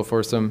potential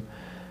for some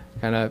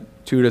kind of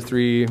 2 to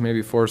 3,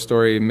 maybe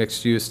 4-story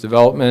mixed-use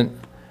development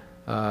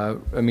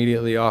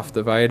immediately off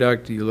the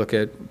viaduct. You look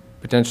at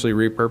potentially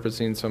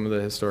repurposing some of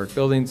the historic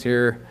buildings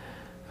here.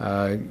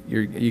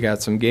 You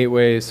got some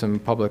gateways, some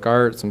public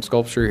art, some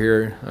sculpture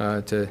here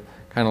to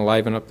kind of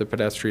liven up the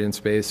pedestrian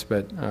space,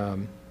 but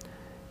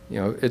you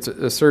know, it's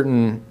a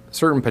certain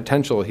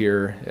potential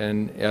here,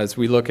 and as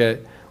we look at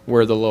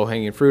where the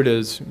low-hanging fruit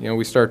is, you know,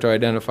 we start to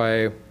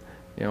identify, you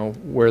know,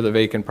 where the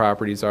vacant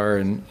properties are,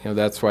 and you know,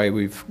 that's why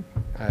we've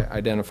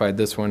identified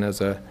this one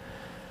as a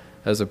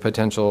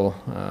potential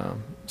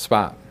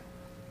spot.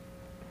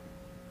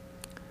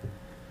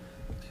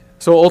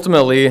 So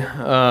ultimately, you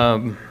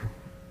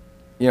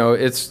know,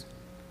 it's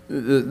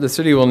the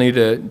city will need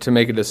to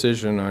make a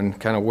decision on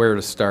kind of where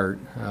to start.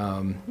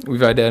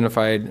 We've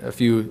identified a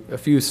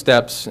few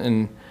steps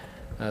in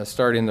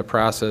starting the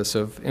process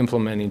of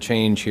implementing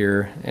change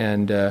here,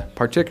 and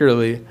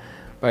particularly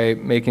by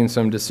making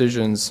some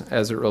decisions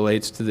as it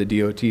relates to the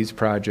DOT's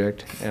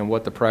project and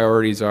what the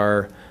priorities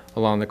are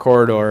along the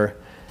corridor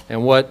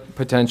and what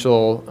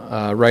potential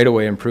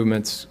right-of-way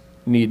improvements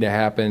need to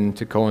happen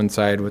to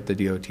coincide with the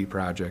DOT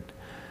project.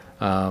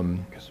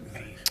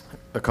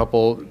 A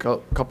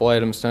couple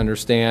items to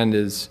understand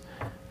is,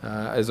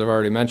 as I've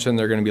already mentioned,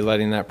 they're going to be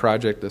letting that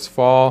project this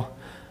fall.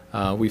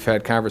 We've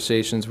had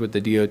conversations with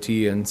the DOT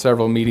and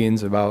several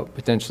meetings about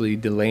potentially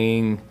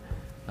delaying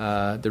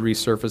the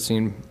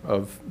resurfacing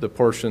of the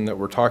portion that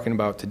we're talking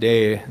about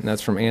today, and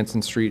that's from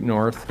Anson Street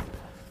North.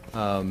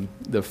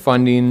 The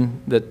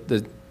funding that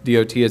the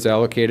DOT has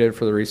allocated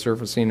for the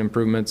resurfacing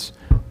improvements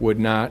would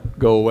not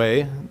go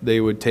away. They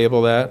would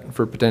table that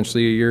for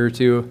potentially a year or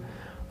two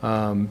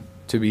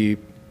to be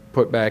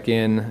put back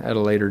in at a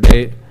later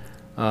date.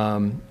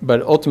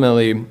 But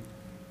ultimately,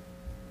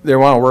 they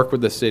want to work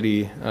with the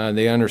city.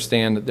 They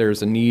understand that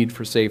there's a need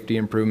for safety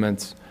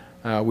improvements.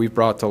 We've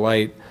brought to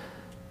light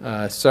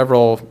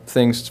several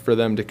things for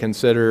them to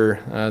consider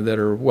that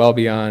are well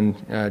beyond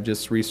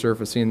just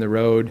resurfacing the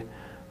road.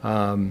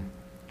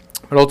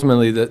 But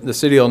ultimately, the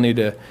city will need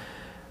to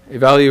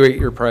evaluate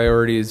your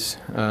priorities,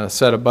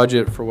 set a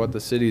budget for what the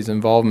city's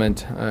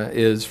involvement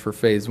is for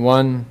phase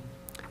 1,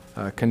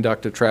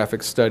 conduct a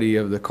traffic study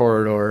of the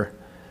corridor,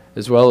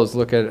 as well as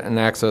look at an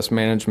access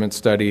management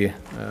study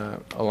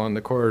along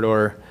the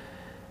corridor,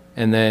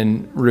 and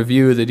then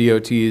review the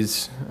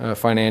DOT's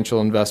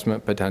financial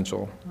investment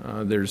potential.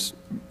 There's,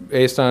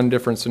 based on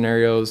different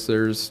scenarios,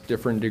 there's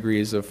different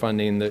degrees of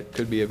funding that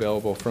could be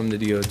available from the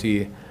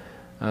DOT,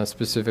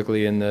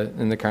 specifically in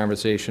the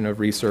conversation of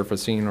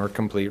resurfacing or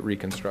complete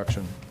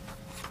reconstruction.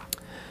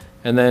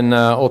 And then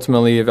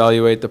ultimately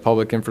evaluate the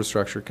public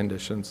infrastructure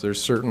conditions.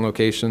 There's certain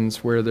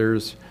locations where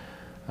there's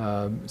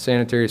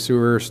sanitary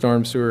sewer,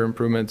 storm sewer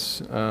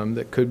improvements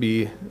that could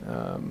be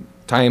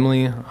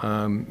timely,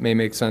 may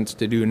make sense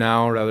to do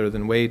now rather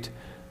than wait,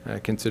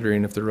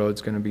 considering if the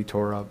road's going to be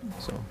tore up.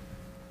 So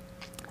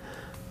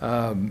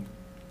I'm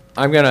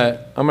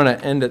gonna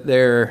end it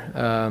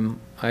there.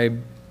 I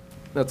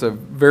that's a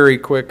very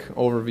quick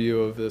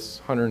overview of this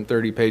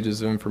 130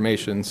 pages of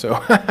information. So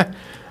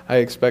I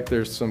expect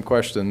there's some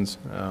questions.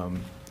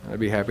 I'd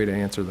be happy to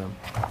answer them.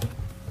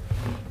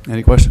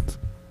 Any questions?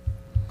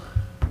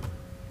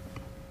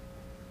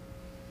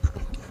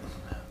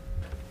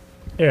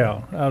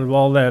 Yeah, out of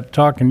all that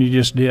talking you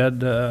just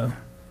did,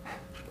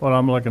 what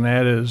I'm looking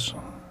at is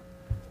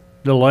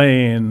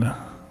delaying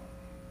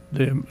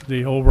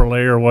the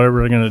overlay or whatever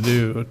they're going to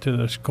do to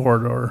this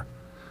corridor.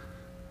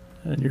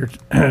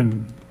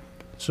 And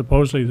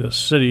supposedly the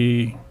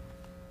city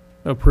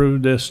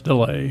approved this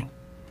delay,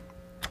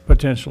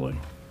 potentially.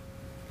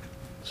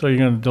 So you're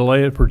going to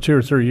delay it for 2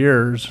 or 3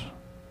 years,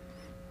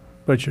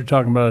 but you're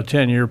talking about a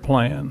 10-year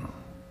plan.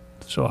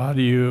 So how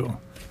do you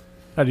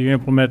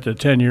implement the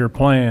 10-year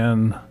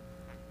plan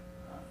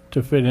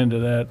to fit into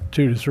that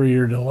 2 to 3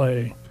 year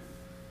delay?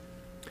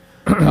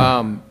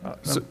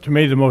 To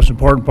me, the most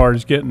important part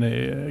is getting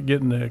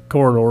the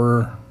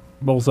corridor,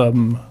 both of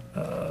them,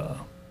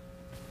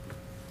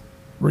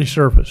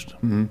 resurfaced.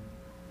 Mm-hmm.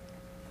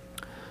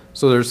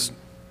 So there's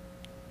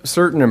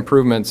certain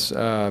improvements,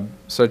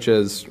 such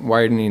as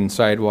widening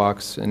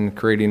sidewalks and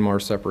creating more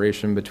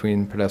separation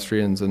between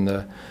pedestrians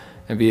and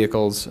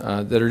vehicles,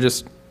 that are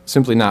just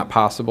simply not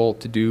possible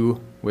to do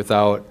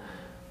without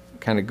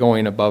kind of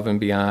going above and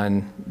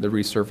beyond the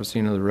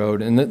resurfacing of the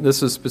road. And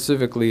this is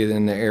specifically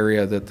in the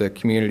area that the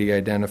community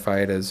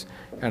identified as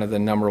kind of the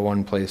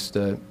 #1 place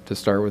to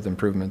start with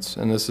improvements.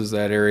 And this is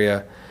that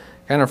area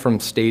kind of from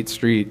State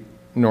Street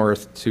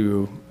north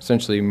to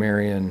essentially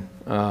Marion,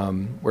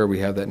 where we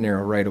have that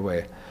narrow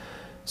right-of-way.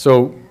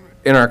 So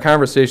in our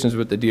conversations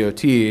with the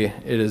DOT,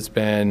 it has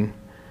been,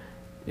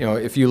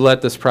 if you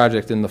let this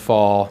project in the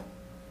fall,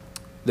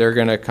 they're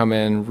going to come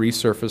in,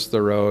 resurface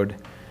the road,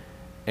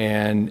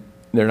 and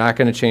they're not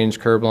going to change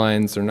curb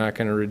lines. They're not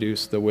going to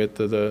reduce the width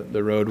of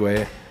the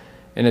roadway.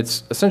 And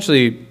it's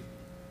essentially,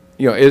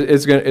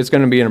 it's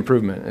going to be an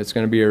improvement. It's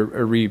going to be a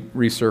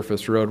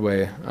resurfaced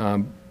roadway.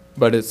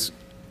 But it's,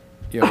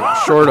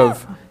 short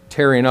of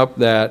tearing up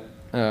that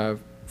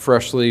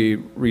freshly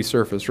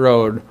resurfaced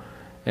road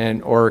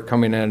or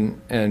coming in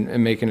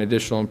and making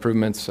additional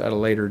improvements at a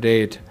later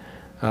date,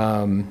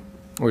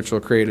 which will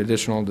create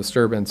additional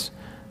disturbance.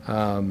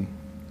 The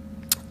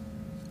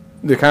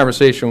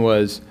conversation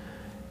was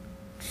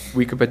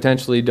we could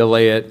potentially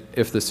delay it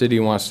if the city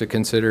wants to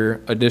consider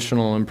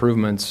additional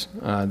improvements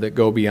that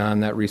go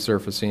beyond that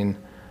resurfacing,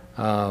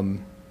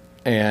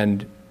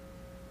 and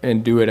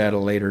do it at a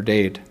later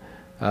date.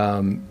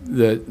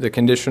 The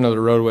condition of the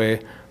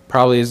roadway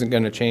probably isn't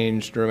going to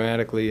change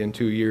dramatically in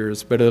 2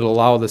 years, but it'll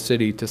allow the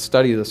city to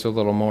study this a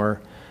little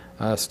more,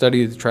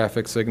 study the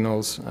traffic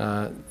signals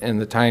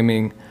and the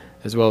timing,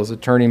 as well as the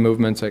turning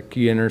movements at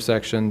key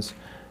intersections,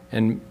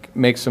 and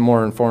make some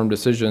more informed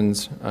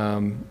decisions.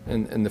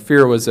 And the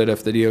fear was that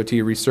if the DOT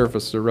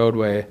resurfaced the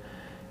roadway,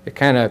 it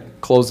kind of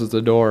closes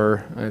the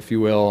door, if you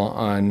will,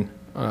 on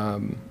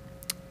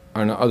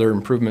other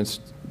improvements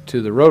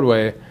to the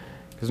roadway,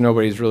 because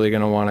nobody's really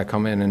going to want to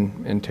come in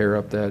and tear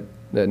up that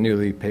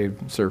newly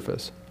paved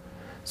surface.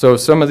 So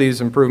some of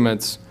these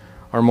improvements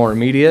are more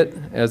immediate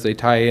as they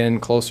tie in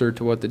closer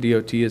to what the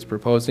DOT is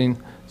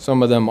proposing.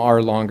 Some of them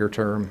are longer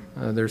term.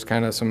 There's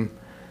kind of some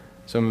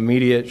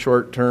immediate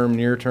short-term,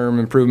 near-term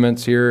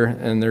improvements here,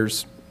 and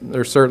there's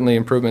certainly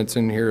improvements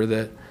in here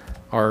that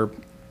are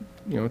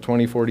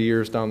 20, 40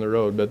 years down the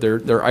road, but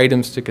they're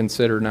items to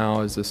consider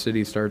now as the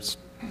city starts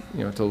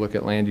to look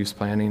at land use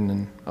planning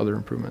and other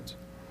improvements.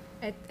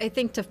 I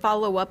think to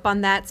follow up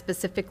on that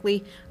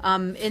specifically,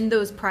 in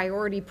those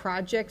priority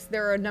projects,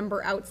 there are a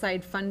number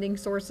outside funding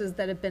sources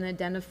that have been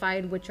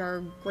identified, which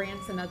are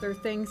grants and other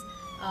things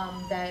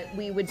that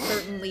we would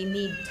certainly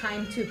need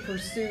time to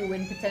pursue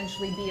and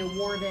potentially be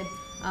awarded,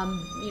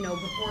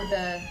 before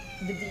the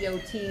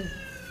DOT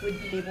would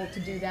be able to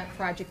do that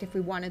project if we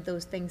wanted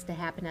those things to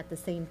happen at the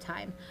same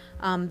time.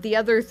 The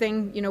other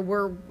thing,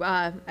 we're,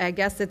 I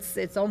guess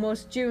it's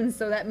almost June,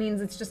 so that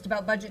means it's just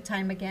about budget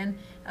time again,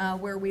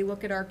 where we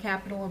look at our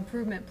capital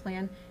improvement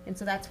plan. And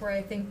so that's where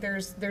I think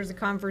there's a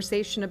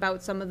conversation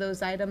about some of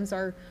those items.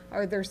 Are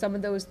there some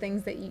of those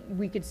things that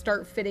we could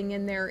start fitting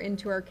in there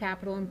into our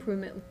capital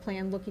improvement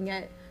plan, looking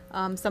at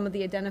some of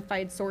the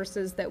identified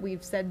sources that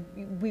we've said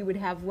we would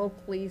have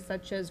locally,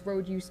 such as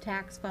road use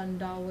tax fund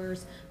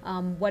dollars.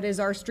 What is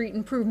our street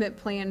improvement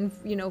plan,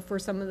 for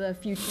some of the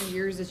future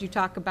years, as you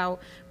talk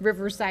about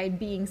Riverside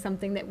being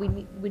something that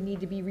would need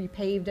to be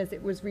repaved as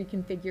it was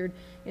reconfigured.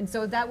 And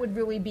so that would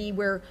really be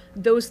where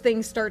those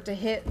things start to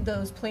hit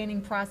those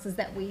planning processes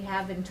that we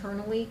have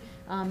internally,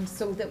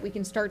 so that we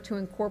can start to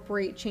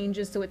incorporate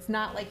changes. So it's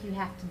not like you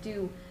have to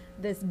do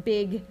this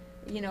big,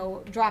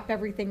 drop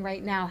everything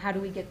right now. How do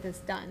we get this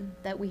done?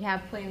 That we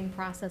have planning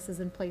processes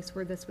in place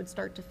where this would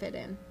start to fit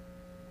in.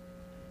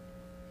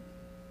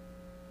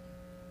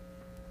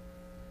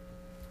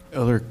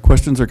 Other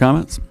questions or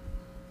comments?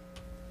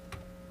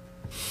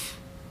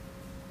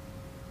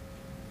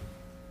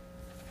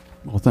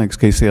 Well, thanks,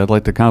 Casey. I'd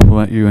like to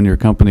compliment you and your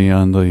company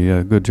on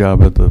the good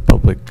job at the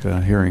public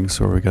hearings,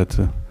 where we got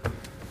to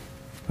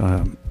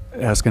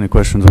ask any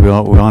questions we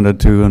wanted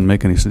to and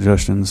make any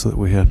suggestions that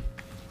we had.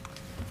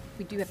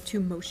 We do have two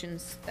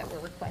motions that we're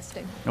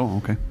requesting. Oh,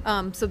 okay.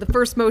 So the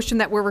first motion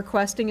that we're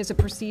requesting is a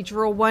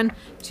procedural one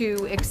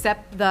to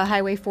accept the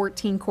Highway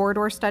 14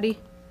 corridor study.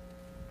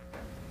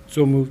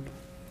 So moved.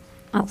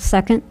 I'll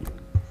second.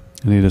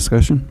 Any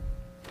discussion?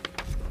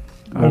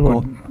 I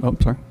Roll would- call. Oh,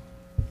 sorry.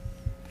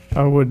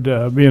 I would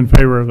be in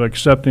favor of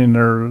accepting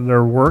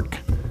their work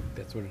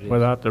That's what it is.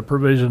 without the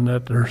provision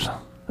that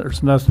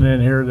there's nothing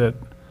in here that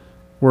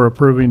we're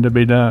approving to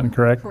be done,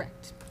 correct?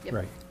 Correct. Yep.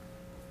 Right.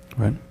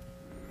 Right.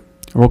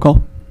 Roll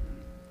call?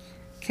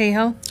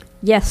 Cahill,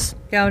 Yes.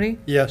 Gowdy,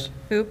 Yes.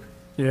 Hoop,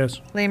 Yes.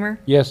 Lamer,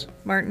 Yes.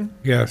 Martin.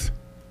 Yes.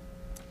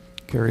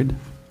 Carried.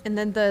 And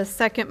then the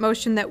second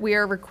motion that we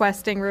are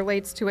requesting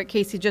relates to what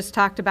Casey just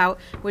talked about,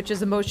 which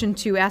is a motion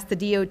to ask the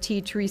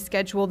DOT to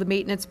reschedule the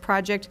maintenance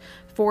project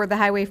for the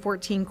Highway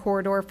 14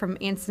 corridor from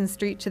Anson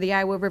Street to the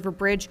Iowa River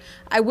Bridge.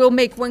 I will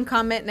make one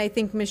comment, and I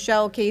think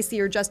Michelle,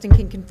 Casey, or Justin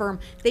can confirm.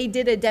 They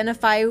did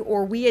identify,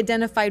 or we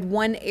identified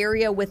one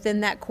area within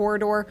that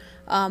corridor,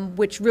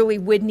 which really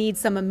would need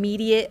some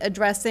immediate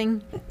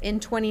addressing in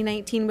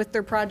 2019 with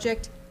their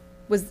project,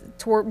 was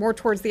more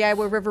towards the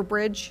Iowa River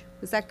Bridge.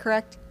 Was that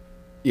correct?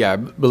 Yeah, I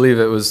believe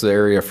it was the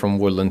area from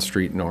Woodland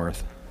Street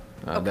north.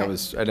 Okay. That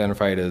was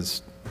identified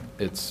as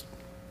it's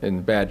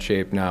in bad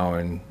shape now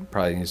and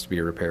probably needs to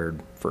be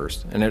repaired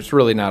first. And it's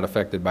really not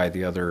affected by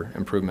the other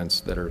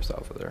improvements that are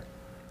south of there.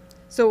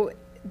 So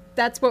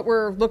that's what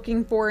we're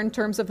looking for in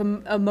terms of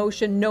a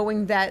motion,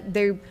 knowing that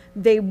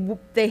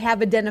they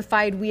have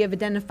identified, we have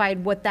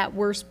identified what that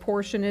worst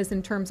portion is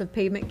in terms of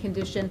pavement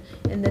condition,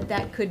 and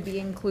that could be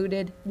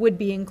included, would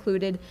be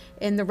included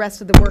in the rest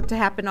of the work to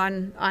happen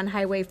on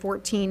Highway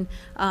 14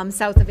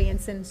 south of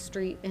Anson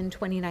Street in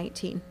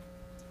 2019.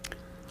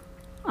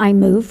 I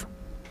move.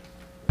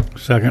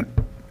 Second.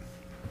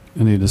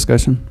 Any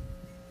discussion?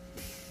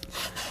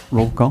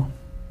 Roll call?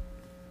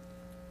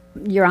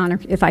 Your Honor,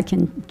 if I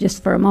can,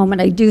 just for a moment,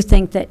 I do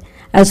think that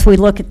as we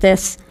look at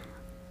this,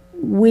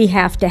 we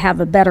have to have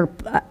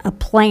a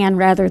plan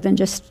rather than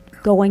just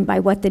going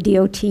by what the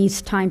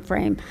DOT's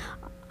timeframe.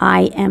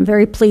 I am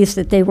very pleased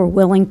that they were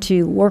willing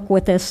to work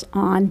with us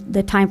on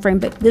the timeframe,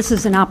 but this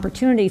is an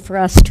opportunity for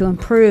us to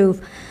improve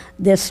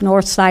this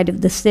north side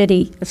of the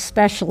city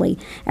especially,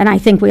 and I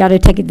think we ought to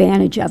take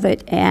advantage of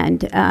it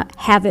and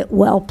have it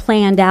well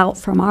planned out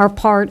from our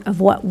part of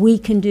what we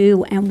can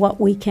do and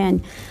what we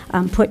can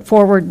put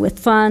forward with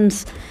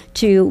funds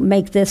to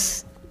make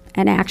this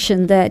an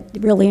action that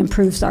really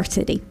improves our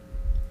city.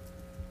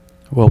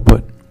 Well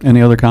put.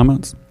 Any other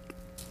comments?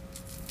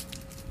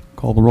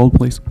 Call the roll,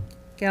 please.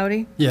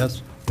 Gowdy,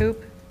 Yes.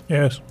 Hoop,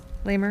 Yes.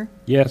 Lamer,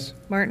 Yes.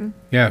 Martin,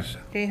 Yes.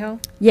 Cahill.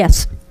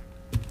 Yes.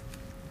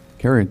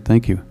 Carried.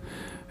 Thank you.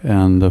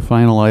 And the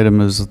final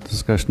item is a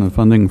discussion of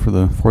funding for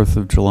the 4th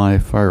of July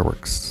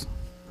fireworks.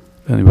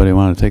 Anybody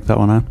want to take that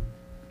one on?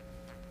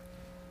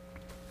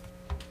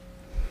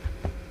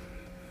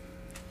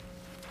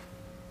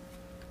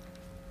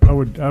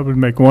 I would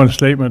make one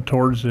statement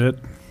towards it,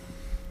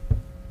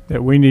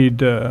 that we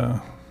need,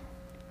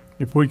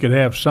 if we could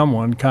have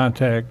someone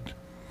contact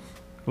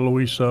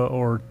Louisa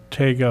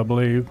Ortega, I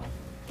believe,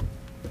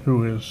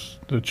 who is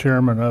the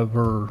chairman of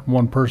her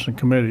one-person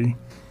committee,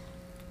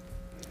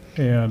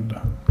 and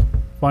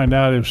find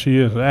out if she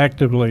is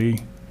actively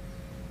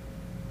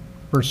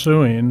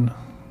pursuing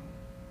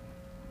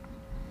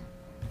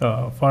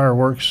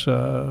fireworks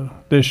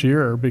this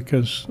year,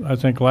 because I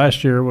think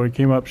last year we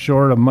came up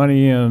short of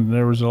money and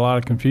there was a lot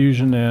of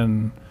confusion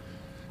and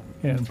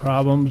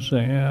problems,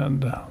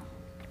 and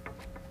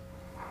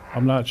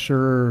I'm not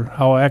sure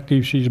how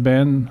active she's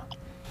been,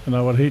 and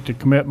I would hate to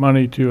commit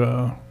money to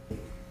a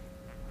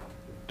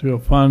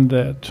fund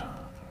that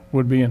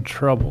would be in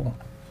trouble.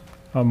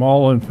 I'm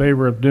all in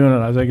favor of doing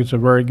it. I think it's a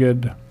very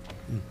good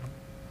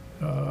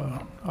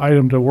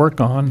item to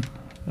work on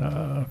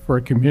for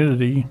a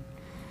community.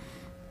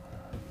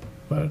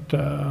 But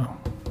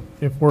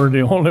if we're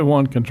the only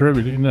one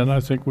contributing, then I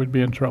think we'd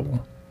be in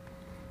trouble.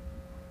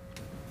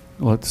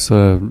 Let's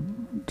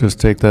just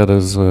take that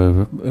as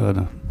a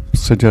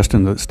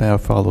suggestion that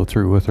staff follow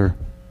through with her.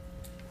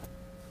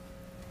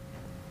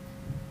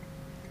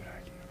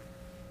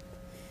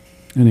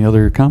 Any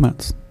other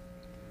comments?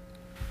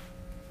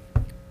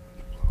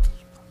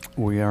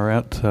 We are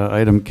at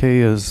item K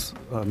is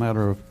a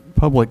matter of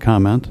public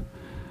comment.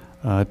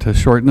 To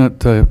shorten it,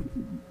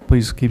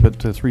 please keep it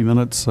to 3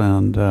 minutes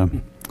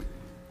and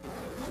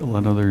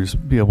let others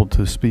be able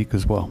to speak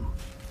as well.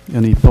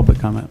 Any public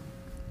comment?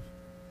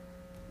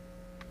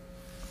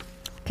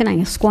 Can I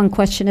ask one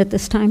question at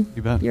this time?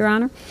 You bet. Your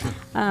Honor?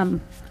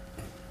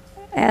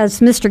 As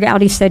Mr.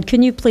 Gowdy said,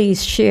 can you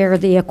please share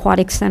the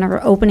Aquatic Center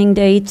opening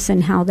dates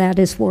and how that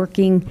is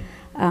working,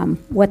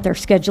 what their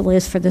schedule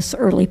is for this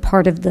early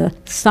part of the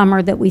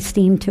summer that we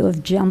seem to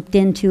have jumped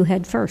into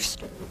head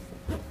first?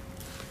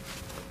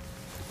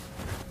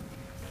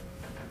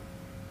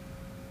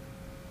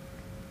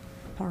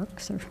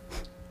 Parks or?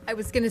 I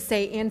was going to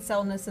say, Ann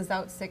Selness is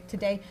out sick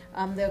today.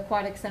 The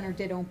Aquatic Center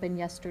did open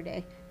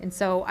yesterday. And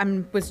so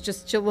I was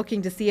just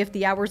looking to see if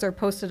the hours are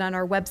posted on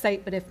our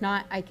website, but if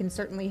not, I can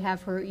certainly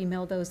have her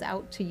email those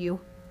out to you.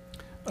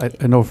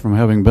 I know from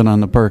having been on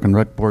the Park and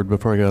Rec Board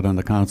before I got on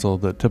the council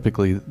that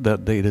typically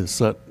that date is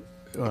set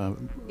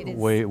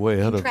way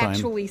ahead of time.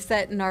 Contractually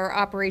set in our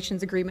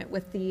operations agreement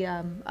with the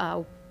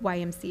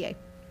YMCA.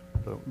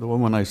 The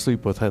woman I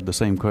sleep with had the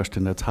same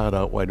question. It's hot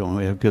out. Why don't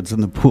we have kids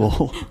in the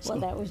pool? Well,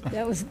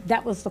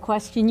 that was the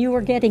question you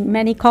were getting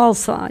many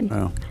calls on.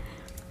 Yeah.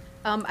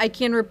 I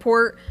can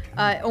report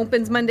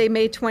opens Monday,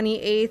 May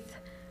 28th,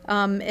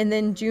 and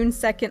then June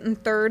 2nd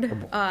and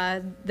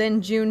 3rd,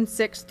 then June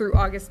 6th through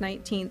August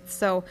 19th.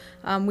 So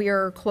we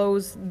are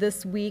closed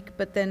this week,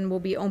 but then we'll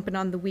be open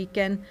on the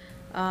weekend.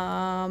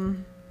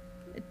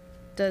 It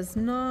does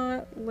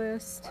not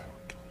list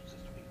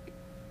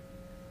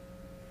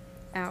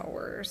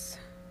hours.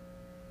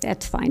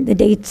 That's fine. The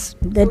dates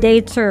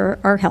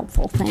are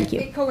helpful. Thank you.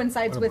 It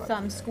coincides with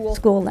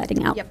school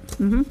letting out. Yep.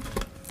 Mm-hmm.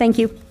 Thank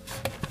you.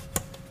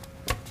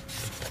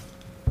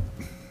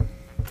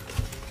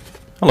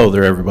 Hello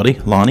there, everybody.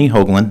 Lonnie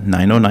Hoagland,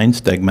 909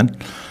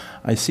 Stegman.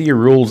 I see your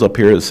rules up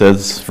here. It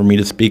says for me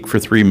to speak for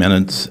 3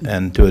 minutes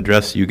and to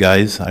address you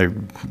guys.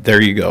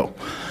 There you go.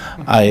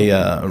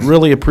 I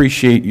really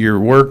appreciate your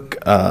work.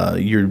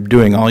 You're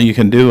doing all you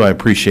can do. I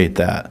appreciate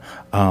that.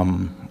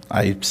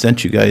 I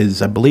sent you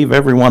guys, I believe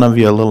every one of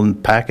you, a little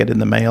packet in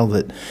the mail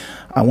that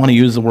I want to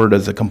use the word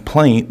as a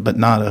complaint, but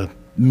not a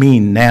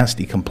mean,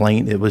 nasty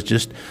complaint. It was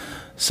just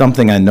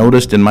something I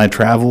noticed in my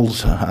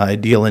travels. I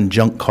deal in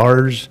junk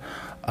cars.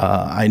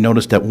 I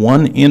noticed at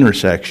one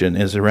intersection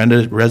is a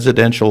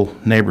residential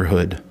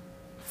neighborhood,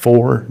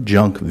 4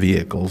 junk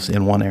vehicles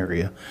in one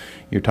area.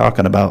 You're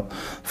talking about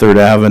 3rd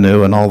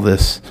Avenue and all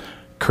this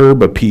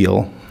curb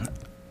appeal.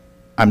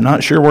 I'm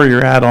not sure where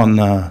you're at on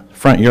the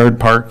front yard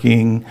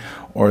parking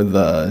or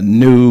the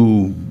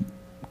new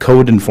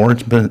code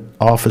enforcement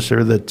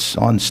officer that's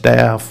on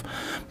staff,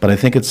 but I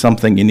think it's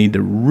something you need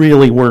to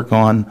really work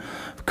on.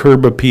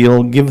 Curb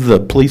appeal, give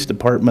the police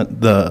department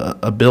the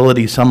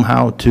ability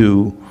somehow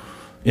to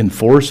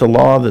enforce a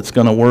law that's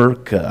going to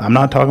work. I'm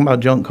not talking about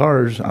junk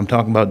cars. I'm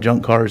talking about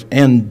junk cars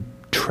and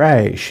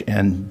trash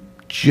and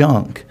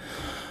junk.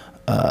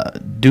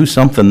 Do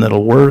something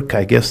that'll work.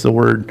 I guess the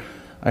word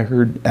I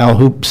heard Al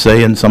Hoop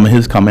say in some of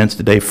his comments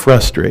today,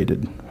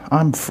 frustrated.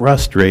 I'm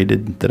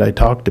frustrated that I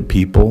talk to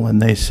people and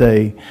they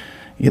say,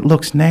 it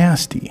looks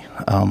nasty.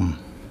 I'm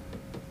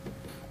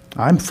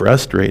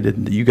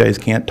frustrated that you guys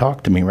can't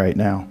talk to me right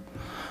now.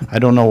 I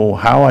don't know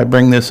how I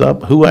bring this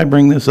up, who I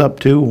bring this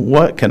up to,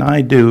 what can I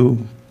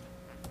do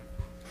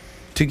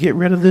to get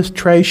rid of this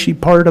trashy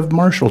part of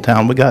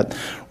Marshalltown. We got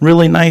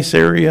really nice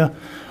area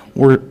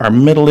where our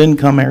middle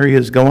income area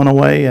is going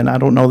away, and I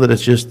don't know that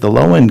it's just the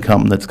low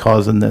income that's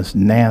causing this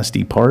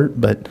nasty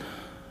part, but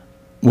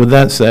with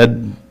that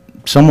said,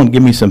 someone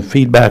give me some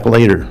feedback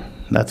later.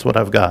 That's what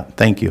I've got.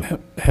 Thank you.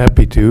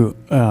 Happy to.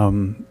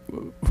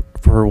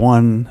 For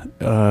one,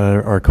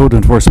 our code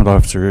enforcement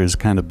officer is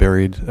kind of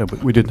buried.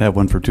 We didn't have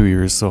one for 2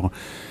 years, so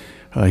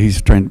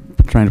he's trying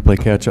to play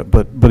catch up.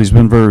 But he's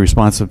been very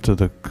responsive to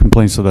the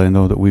complaints that I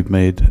know that we've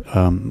made.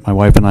 My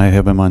wife and I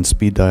have him on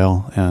speed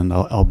dial, and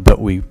I'll bet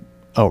we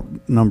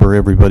outnumber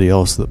everybody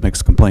else that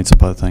makes complaints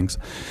about things.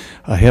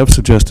 I have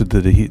suggested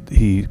that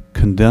he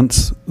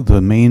condense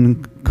the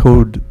main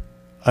code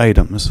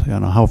items, you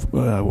know, how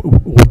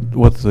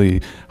what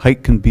the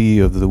height can be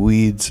of the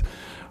weeds,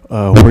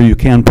 where you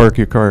can park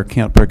your car,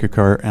 can't park your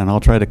car, and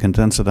I'll try to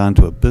condense it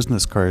onto a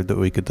business card that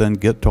we could then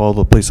get to all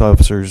the police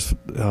officers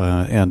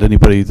and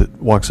anybody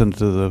that walks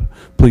into the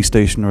police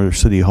station or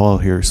city hall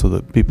here, so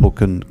that people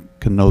can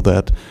know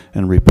that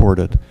and report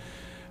it.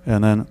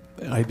 And then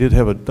I did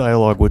have a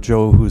dialogue with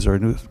Joe, who's our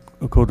new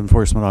code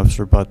enforcement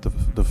officer, about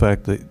the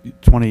fact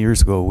that 20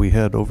 years ago we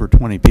had over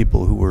 20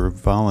 people who were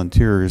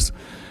volunteers,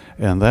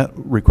 and that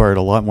required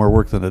a lot more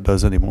work than it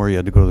does anymore. You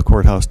had to go to the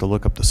courthouse to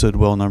look up the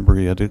Sidwell number.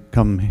 You had to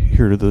come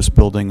here to this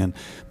building and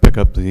pick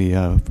up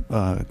the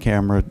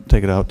camera,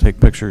 take it out,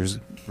 take pictures,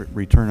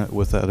 return it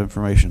with that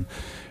information.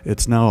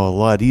 It's now a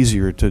lot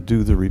easier to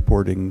do the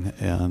reporting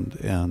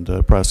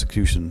and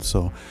prosecution.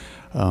 So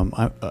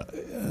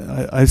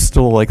I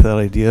still like that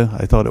idea.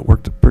 I thought it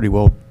worked pretty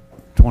well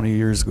 20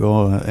 years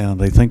ago,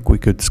 and I think we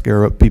could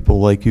scare up people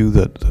like you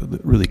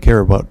that really care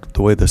about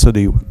the way the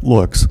city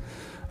looks,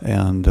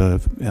 and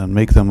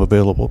make them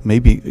available.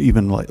 Maybe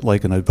even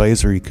like an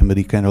advisory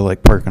committee, kind of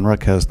like Park and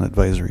Rec has an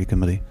advisory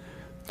committee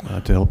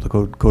to help the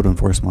code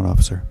enforcement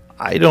officer.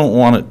 I don't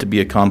want it to be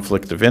a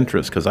conflict of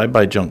interest because I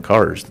buy junk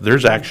cars.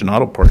 There's Action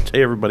Auto Parts.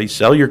 Hey, everybody,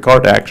 sell your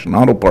car to Action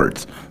Auto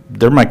Parts.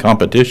 They're my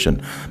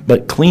competition.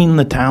 But clean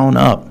the town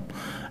up.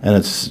 And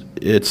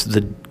it's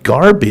the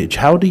garbage.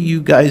 How do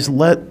you guys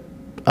let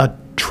a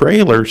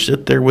trailer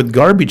sit there with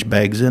garbage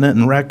bags in it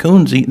and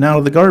raccoons eating out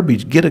of the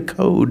garbage? Get a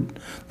code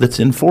that's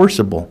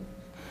enforceable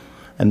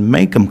and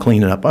make them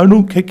clean it up. I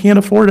can't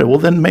afford it. Well,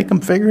 then make them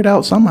figure it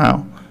out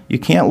somehow. You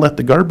can't let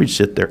the garbage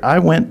sit there. I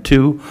went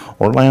to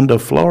Orlando,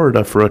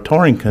 Florida for a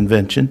touring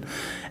convention,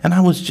 And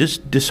I was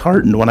just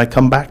disheartened when I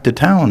come back to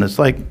town. It's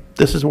like,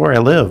 this is where I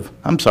live.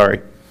 I'm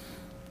sorry.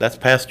 That's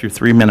past your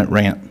 3-minute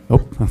rant. Oh,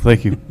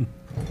 thank you.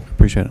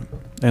 Appreciate it.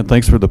 And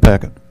thanks for the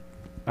packet.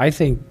 I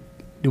think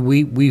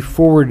we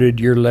forwarded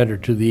your letter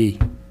to the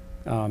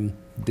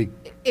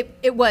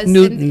It was,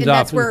 Newton's and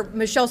that's office. where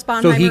Michelle So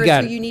he Sponheimer is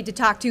got who it. you need to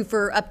talk to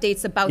for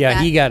updates about that.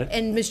 Yeah, he got it.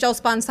 And Michelle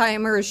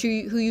Sponheimer is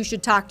who you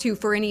should talk to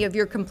for any of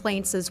your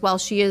complaints as well.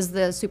 She is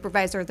the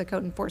supervisor of the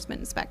code enforcement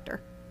inspector.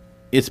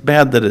 It's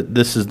bad that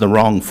this is the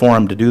wrong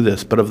forum to do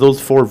this, but of those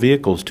 4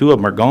 vehicles, 2 of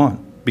them are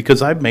gone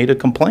because I've made a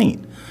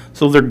complaint.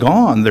 So they're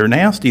gone, they're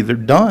nasty, they're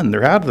done,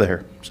 they're out of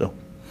there. So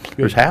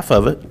there's half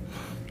of it.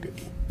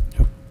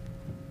 Yep.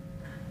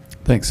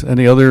 Thanks.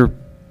 Any other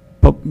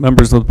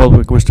members of the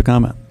public wish to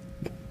comment?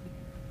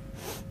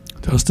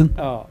 Justin?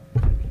 Oh,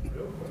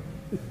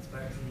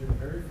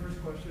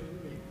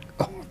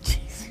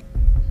 jeez.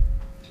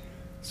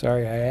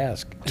 Sorry, I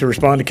asked. To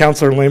respond to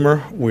Councilor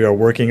Lamer, we are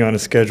working on a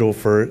schedule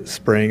for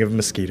spraying of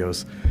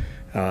mosquitoes.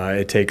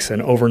 It takes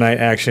an overnight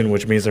action,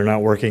 which means they're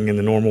not working in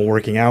the normal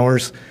working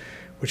hours,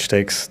 which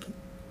takes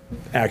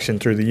action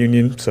through the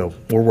union. So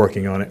we're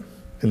working on it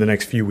in the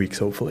next few weeks,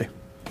 hopefully.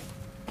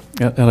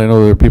 Yeah, and I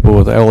know there are people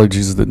with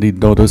allergies that need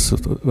notice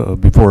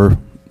before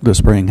the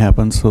spraying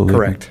happens, so they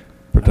Correct.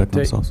 can protect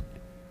themselves.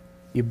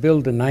 You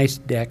build a nice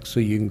deck so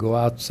you can go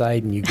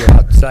outside, and you go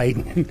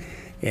outside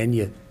and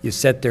you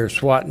sit there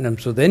swatting them.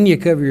 So then you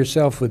cover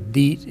yourself with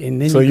DEET, and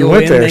then So you you go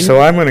went in, there, then- so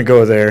I'm going to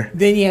go there.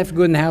 Then you have to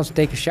go in the house and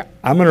take a shower.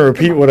 I'm going to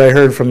repeat what I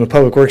heard from the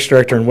Public Works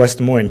Director in West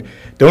Des Moines.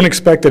 Don't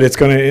expect that it's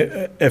going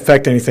to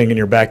affect anything in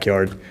your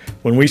backyard.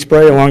 When we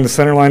spray along the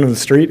center line of the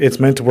street, it's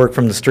meant to work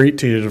from the street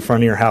to the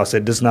front of your house.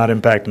 It does not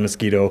impact the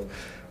mosquito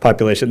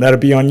population. That'll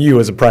be on you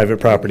as a private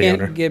property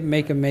owner. Can't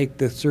make them make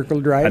the circle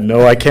drive?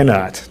 No, I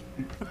cannot.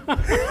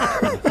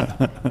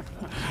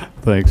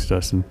 Thanks,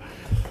 Justin.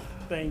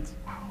 Thanks.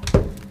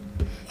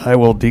 I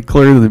will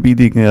declare the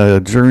meeting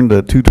adjourned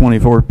at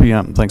 2:24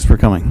 p.m. Thanks for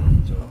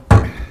coming.